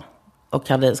bra. Och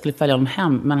skulle följa honom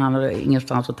hem. Men han hade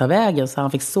ingenstans att ta vägen. Så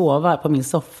han fick sova på min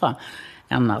soffa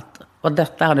en natt. Och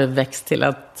detta hade växt till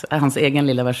att hans egen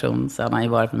lilla version, så han har ju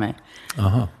varit med mig.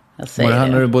 Aha. Var det här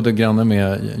när du bodde granne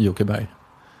med Jocke Berg?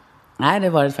 Nej, det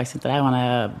var det faktiskt inte. Det här var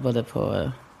när jag bodde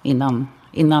på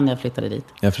innan jag flyttade dit.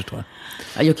 Jag förstår.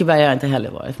 Jocke Berg har jag inte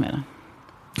heller varit med.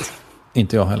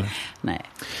 Inte jag heller. Nej.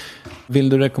 Vill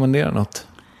du rekommendera något?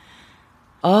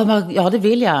 Ja, det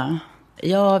vill jag.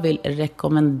 Jag vill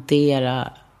rekommendera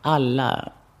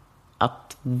alla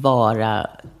att vara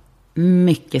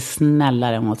mycket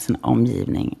snällare mot sin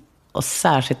omgivning. Och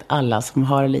särskilt alla som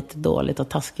har det lite dåligt och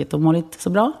taskigt och mår inte så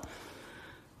bra.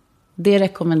 Det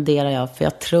rekommenderar jag, för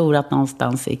jag tror att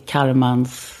någonstans i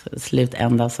karmans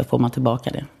slutända så får man tillbaka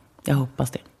det. Jag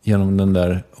hoppas det. Genom den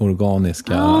där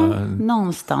organiska... Ja,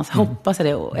 någonstans hoppas jag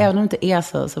det. Och även om det inte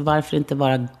är så varför inte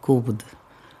vara god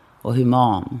och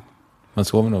human? Man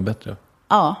sover nog bättre.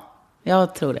 Ja,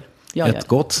 jag tror det. Ett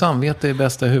gott samvete är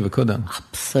bästa huvudkudden.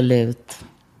 Absolut.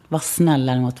 Var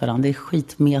snällare mot varandra. Det är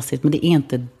skitmesigt, men det är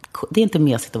inte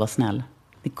mesigt att vara snäll.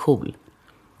 Det är cool.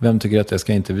 Vem tycker att jag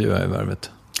ska intervjua i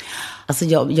Värvet? Alltså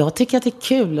jag tycker att det är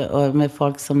kul med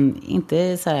folk som inte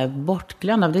är så här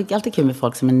bortglömda. Det är alltid kul med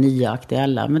folk som är nya och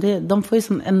aktuella. Men de får ju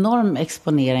sån enorm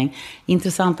exponering.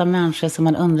 Intressanta människor som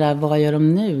man undrar, vad gör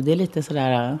de nu? Det är lite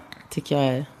sådär, tycker jag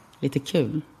är lite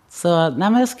kul. Så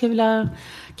nej, men jag skulle vilja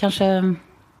kanske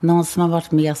någon som har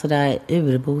varit med sådär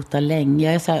urbota länge.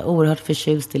 Jag är så här oerhört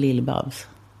förtjust i Lill-Babs.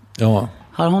 Ja.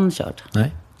 Har hon kört?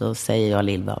 Nej. Då säger jag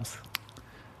Lill-Babs.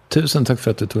 Tusen tack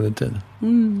för att du tog dig tid.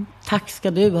 Tack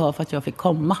ska du ha för att jag fick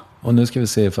komma. Och nu ska vi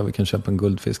se ifall vi kan köpa en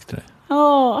guldfisk till dig.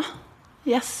 Ja,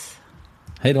 yes.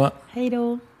 Hej då. Hej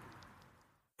då.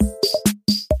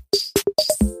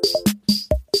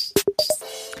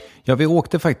 Ja, vi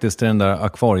åkte faktiskt till den där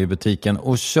akvariebutiken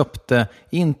och köpte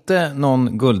inte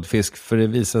någon guldfisk, för det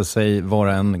visade sig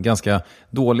vara en ganska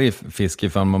dålig fisk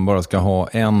ifall man bara ska ha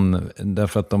en,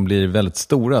 därför att de blir väldigt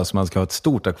stora, så man ska ha ett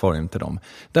stort akvarium till dem.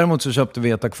 Däremot så köpte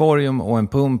vi ett akvarium och en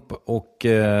pump och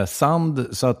sand,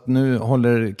 så att nu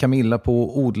håller Camilla på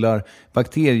och odlar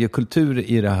bakteriekultur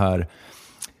i det här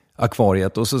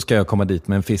akvariet, och så ska jag komma dit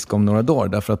med en fisk om några dagar,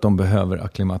 därför att de behöver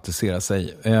akklimatisera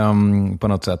sig på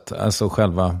något sätt, alltså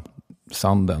själva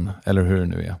sanden, eller hur det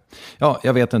nu är. Ja,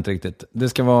 jag vet inte riktigt. Det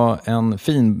ska vara en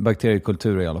fin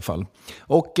bakteriekultur i alla fall.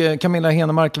 Och Camilla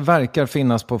Henemark verkar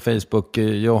finnas på Facebook.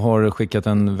 Jag har skickat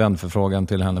en vänförfrågan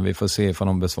till henne. Vi får se ifall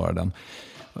hon besvarar den.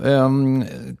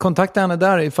 Kontakta henne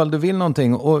där ifall du vill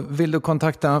någonting, och vill du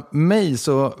kontakta mig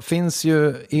så finns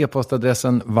ju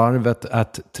e-postadressen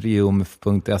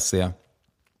varvet@triumf.se.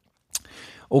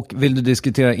 Och vill du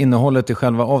diskutera innehållet i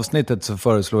själva avsnittet så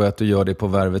föreslår jag att du gör det på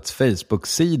Värvets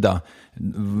Facebook-sida.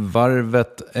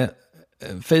 Varvet,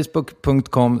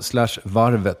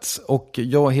 facebook.com/varvets. Och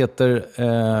jag heter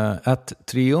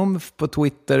 @triumf på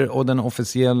Twitter, och den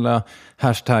officiella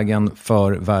hashtaggen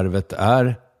för Värvet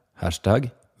är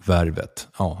 #Värvet.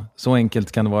 Ja, så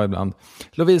enkelt kan det vara ibland.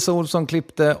 Lovisa Olsson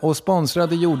klippte och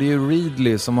sponsrade gjorde ju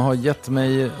Readly, som har gett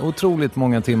mig otroligt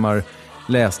många timmar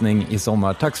läsning i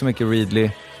sommar. Tack så mycket Readly.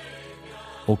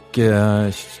 Och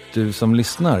du som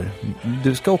lyssnar,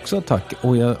 du ska också ha tack.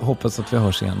 Och jag hoppas att vi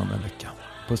hörs igen om en vecka.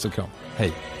 Puss och kram.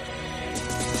 Hej.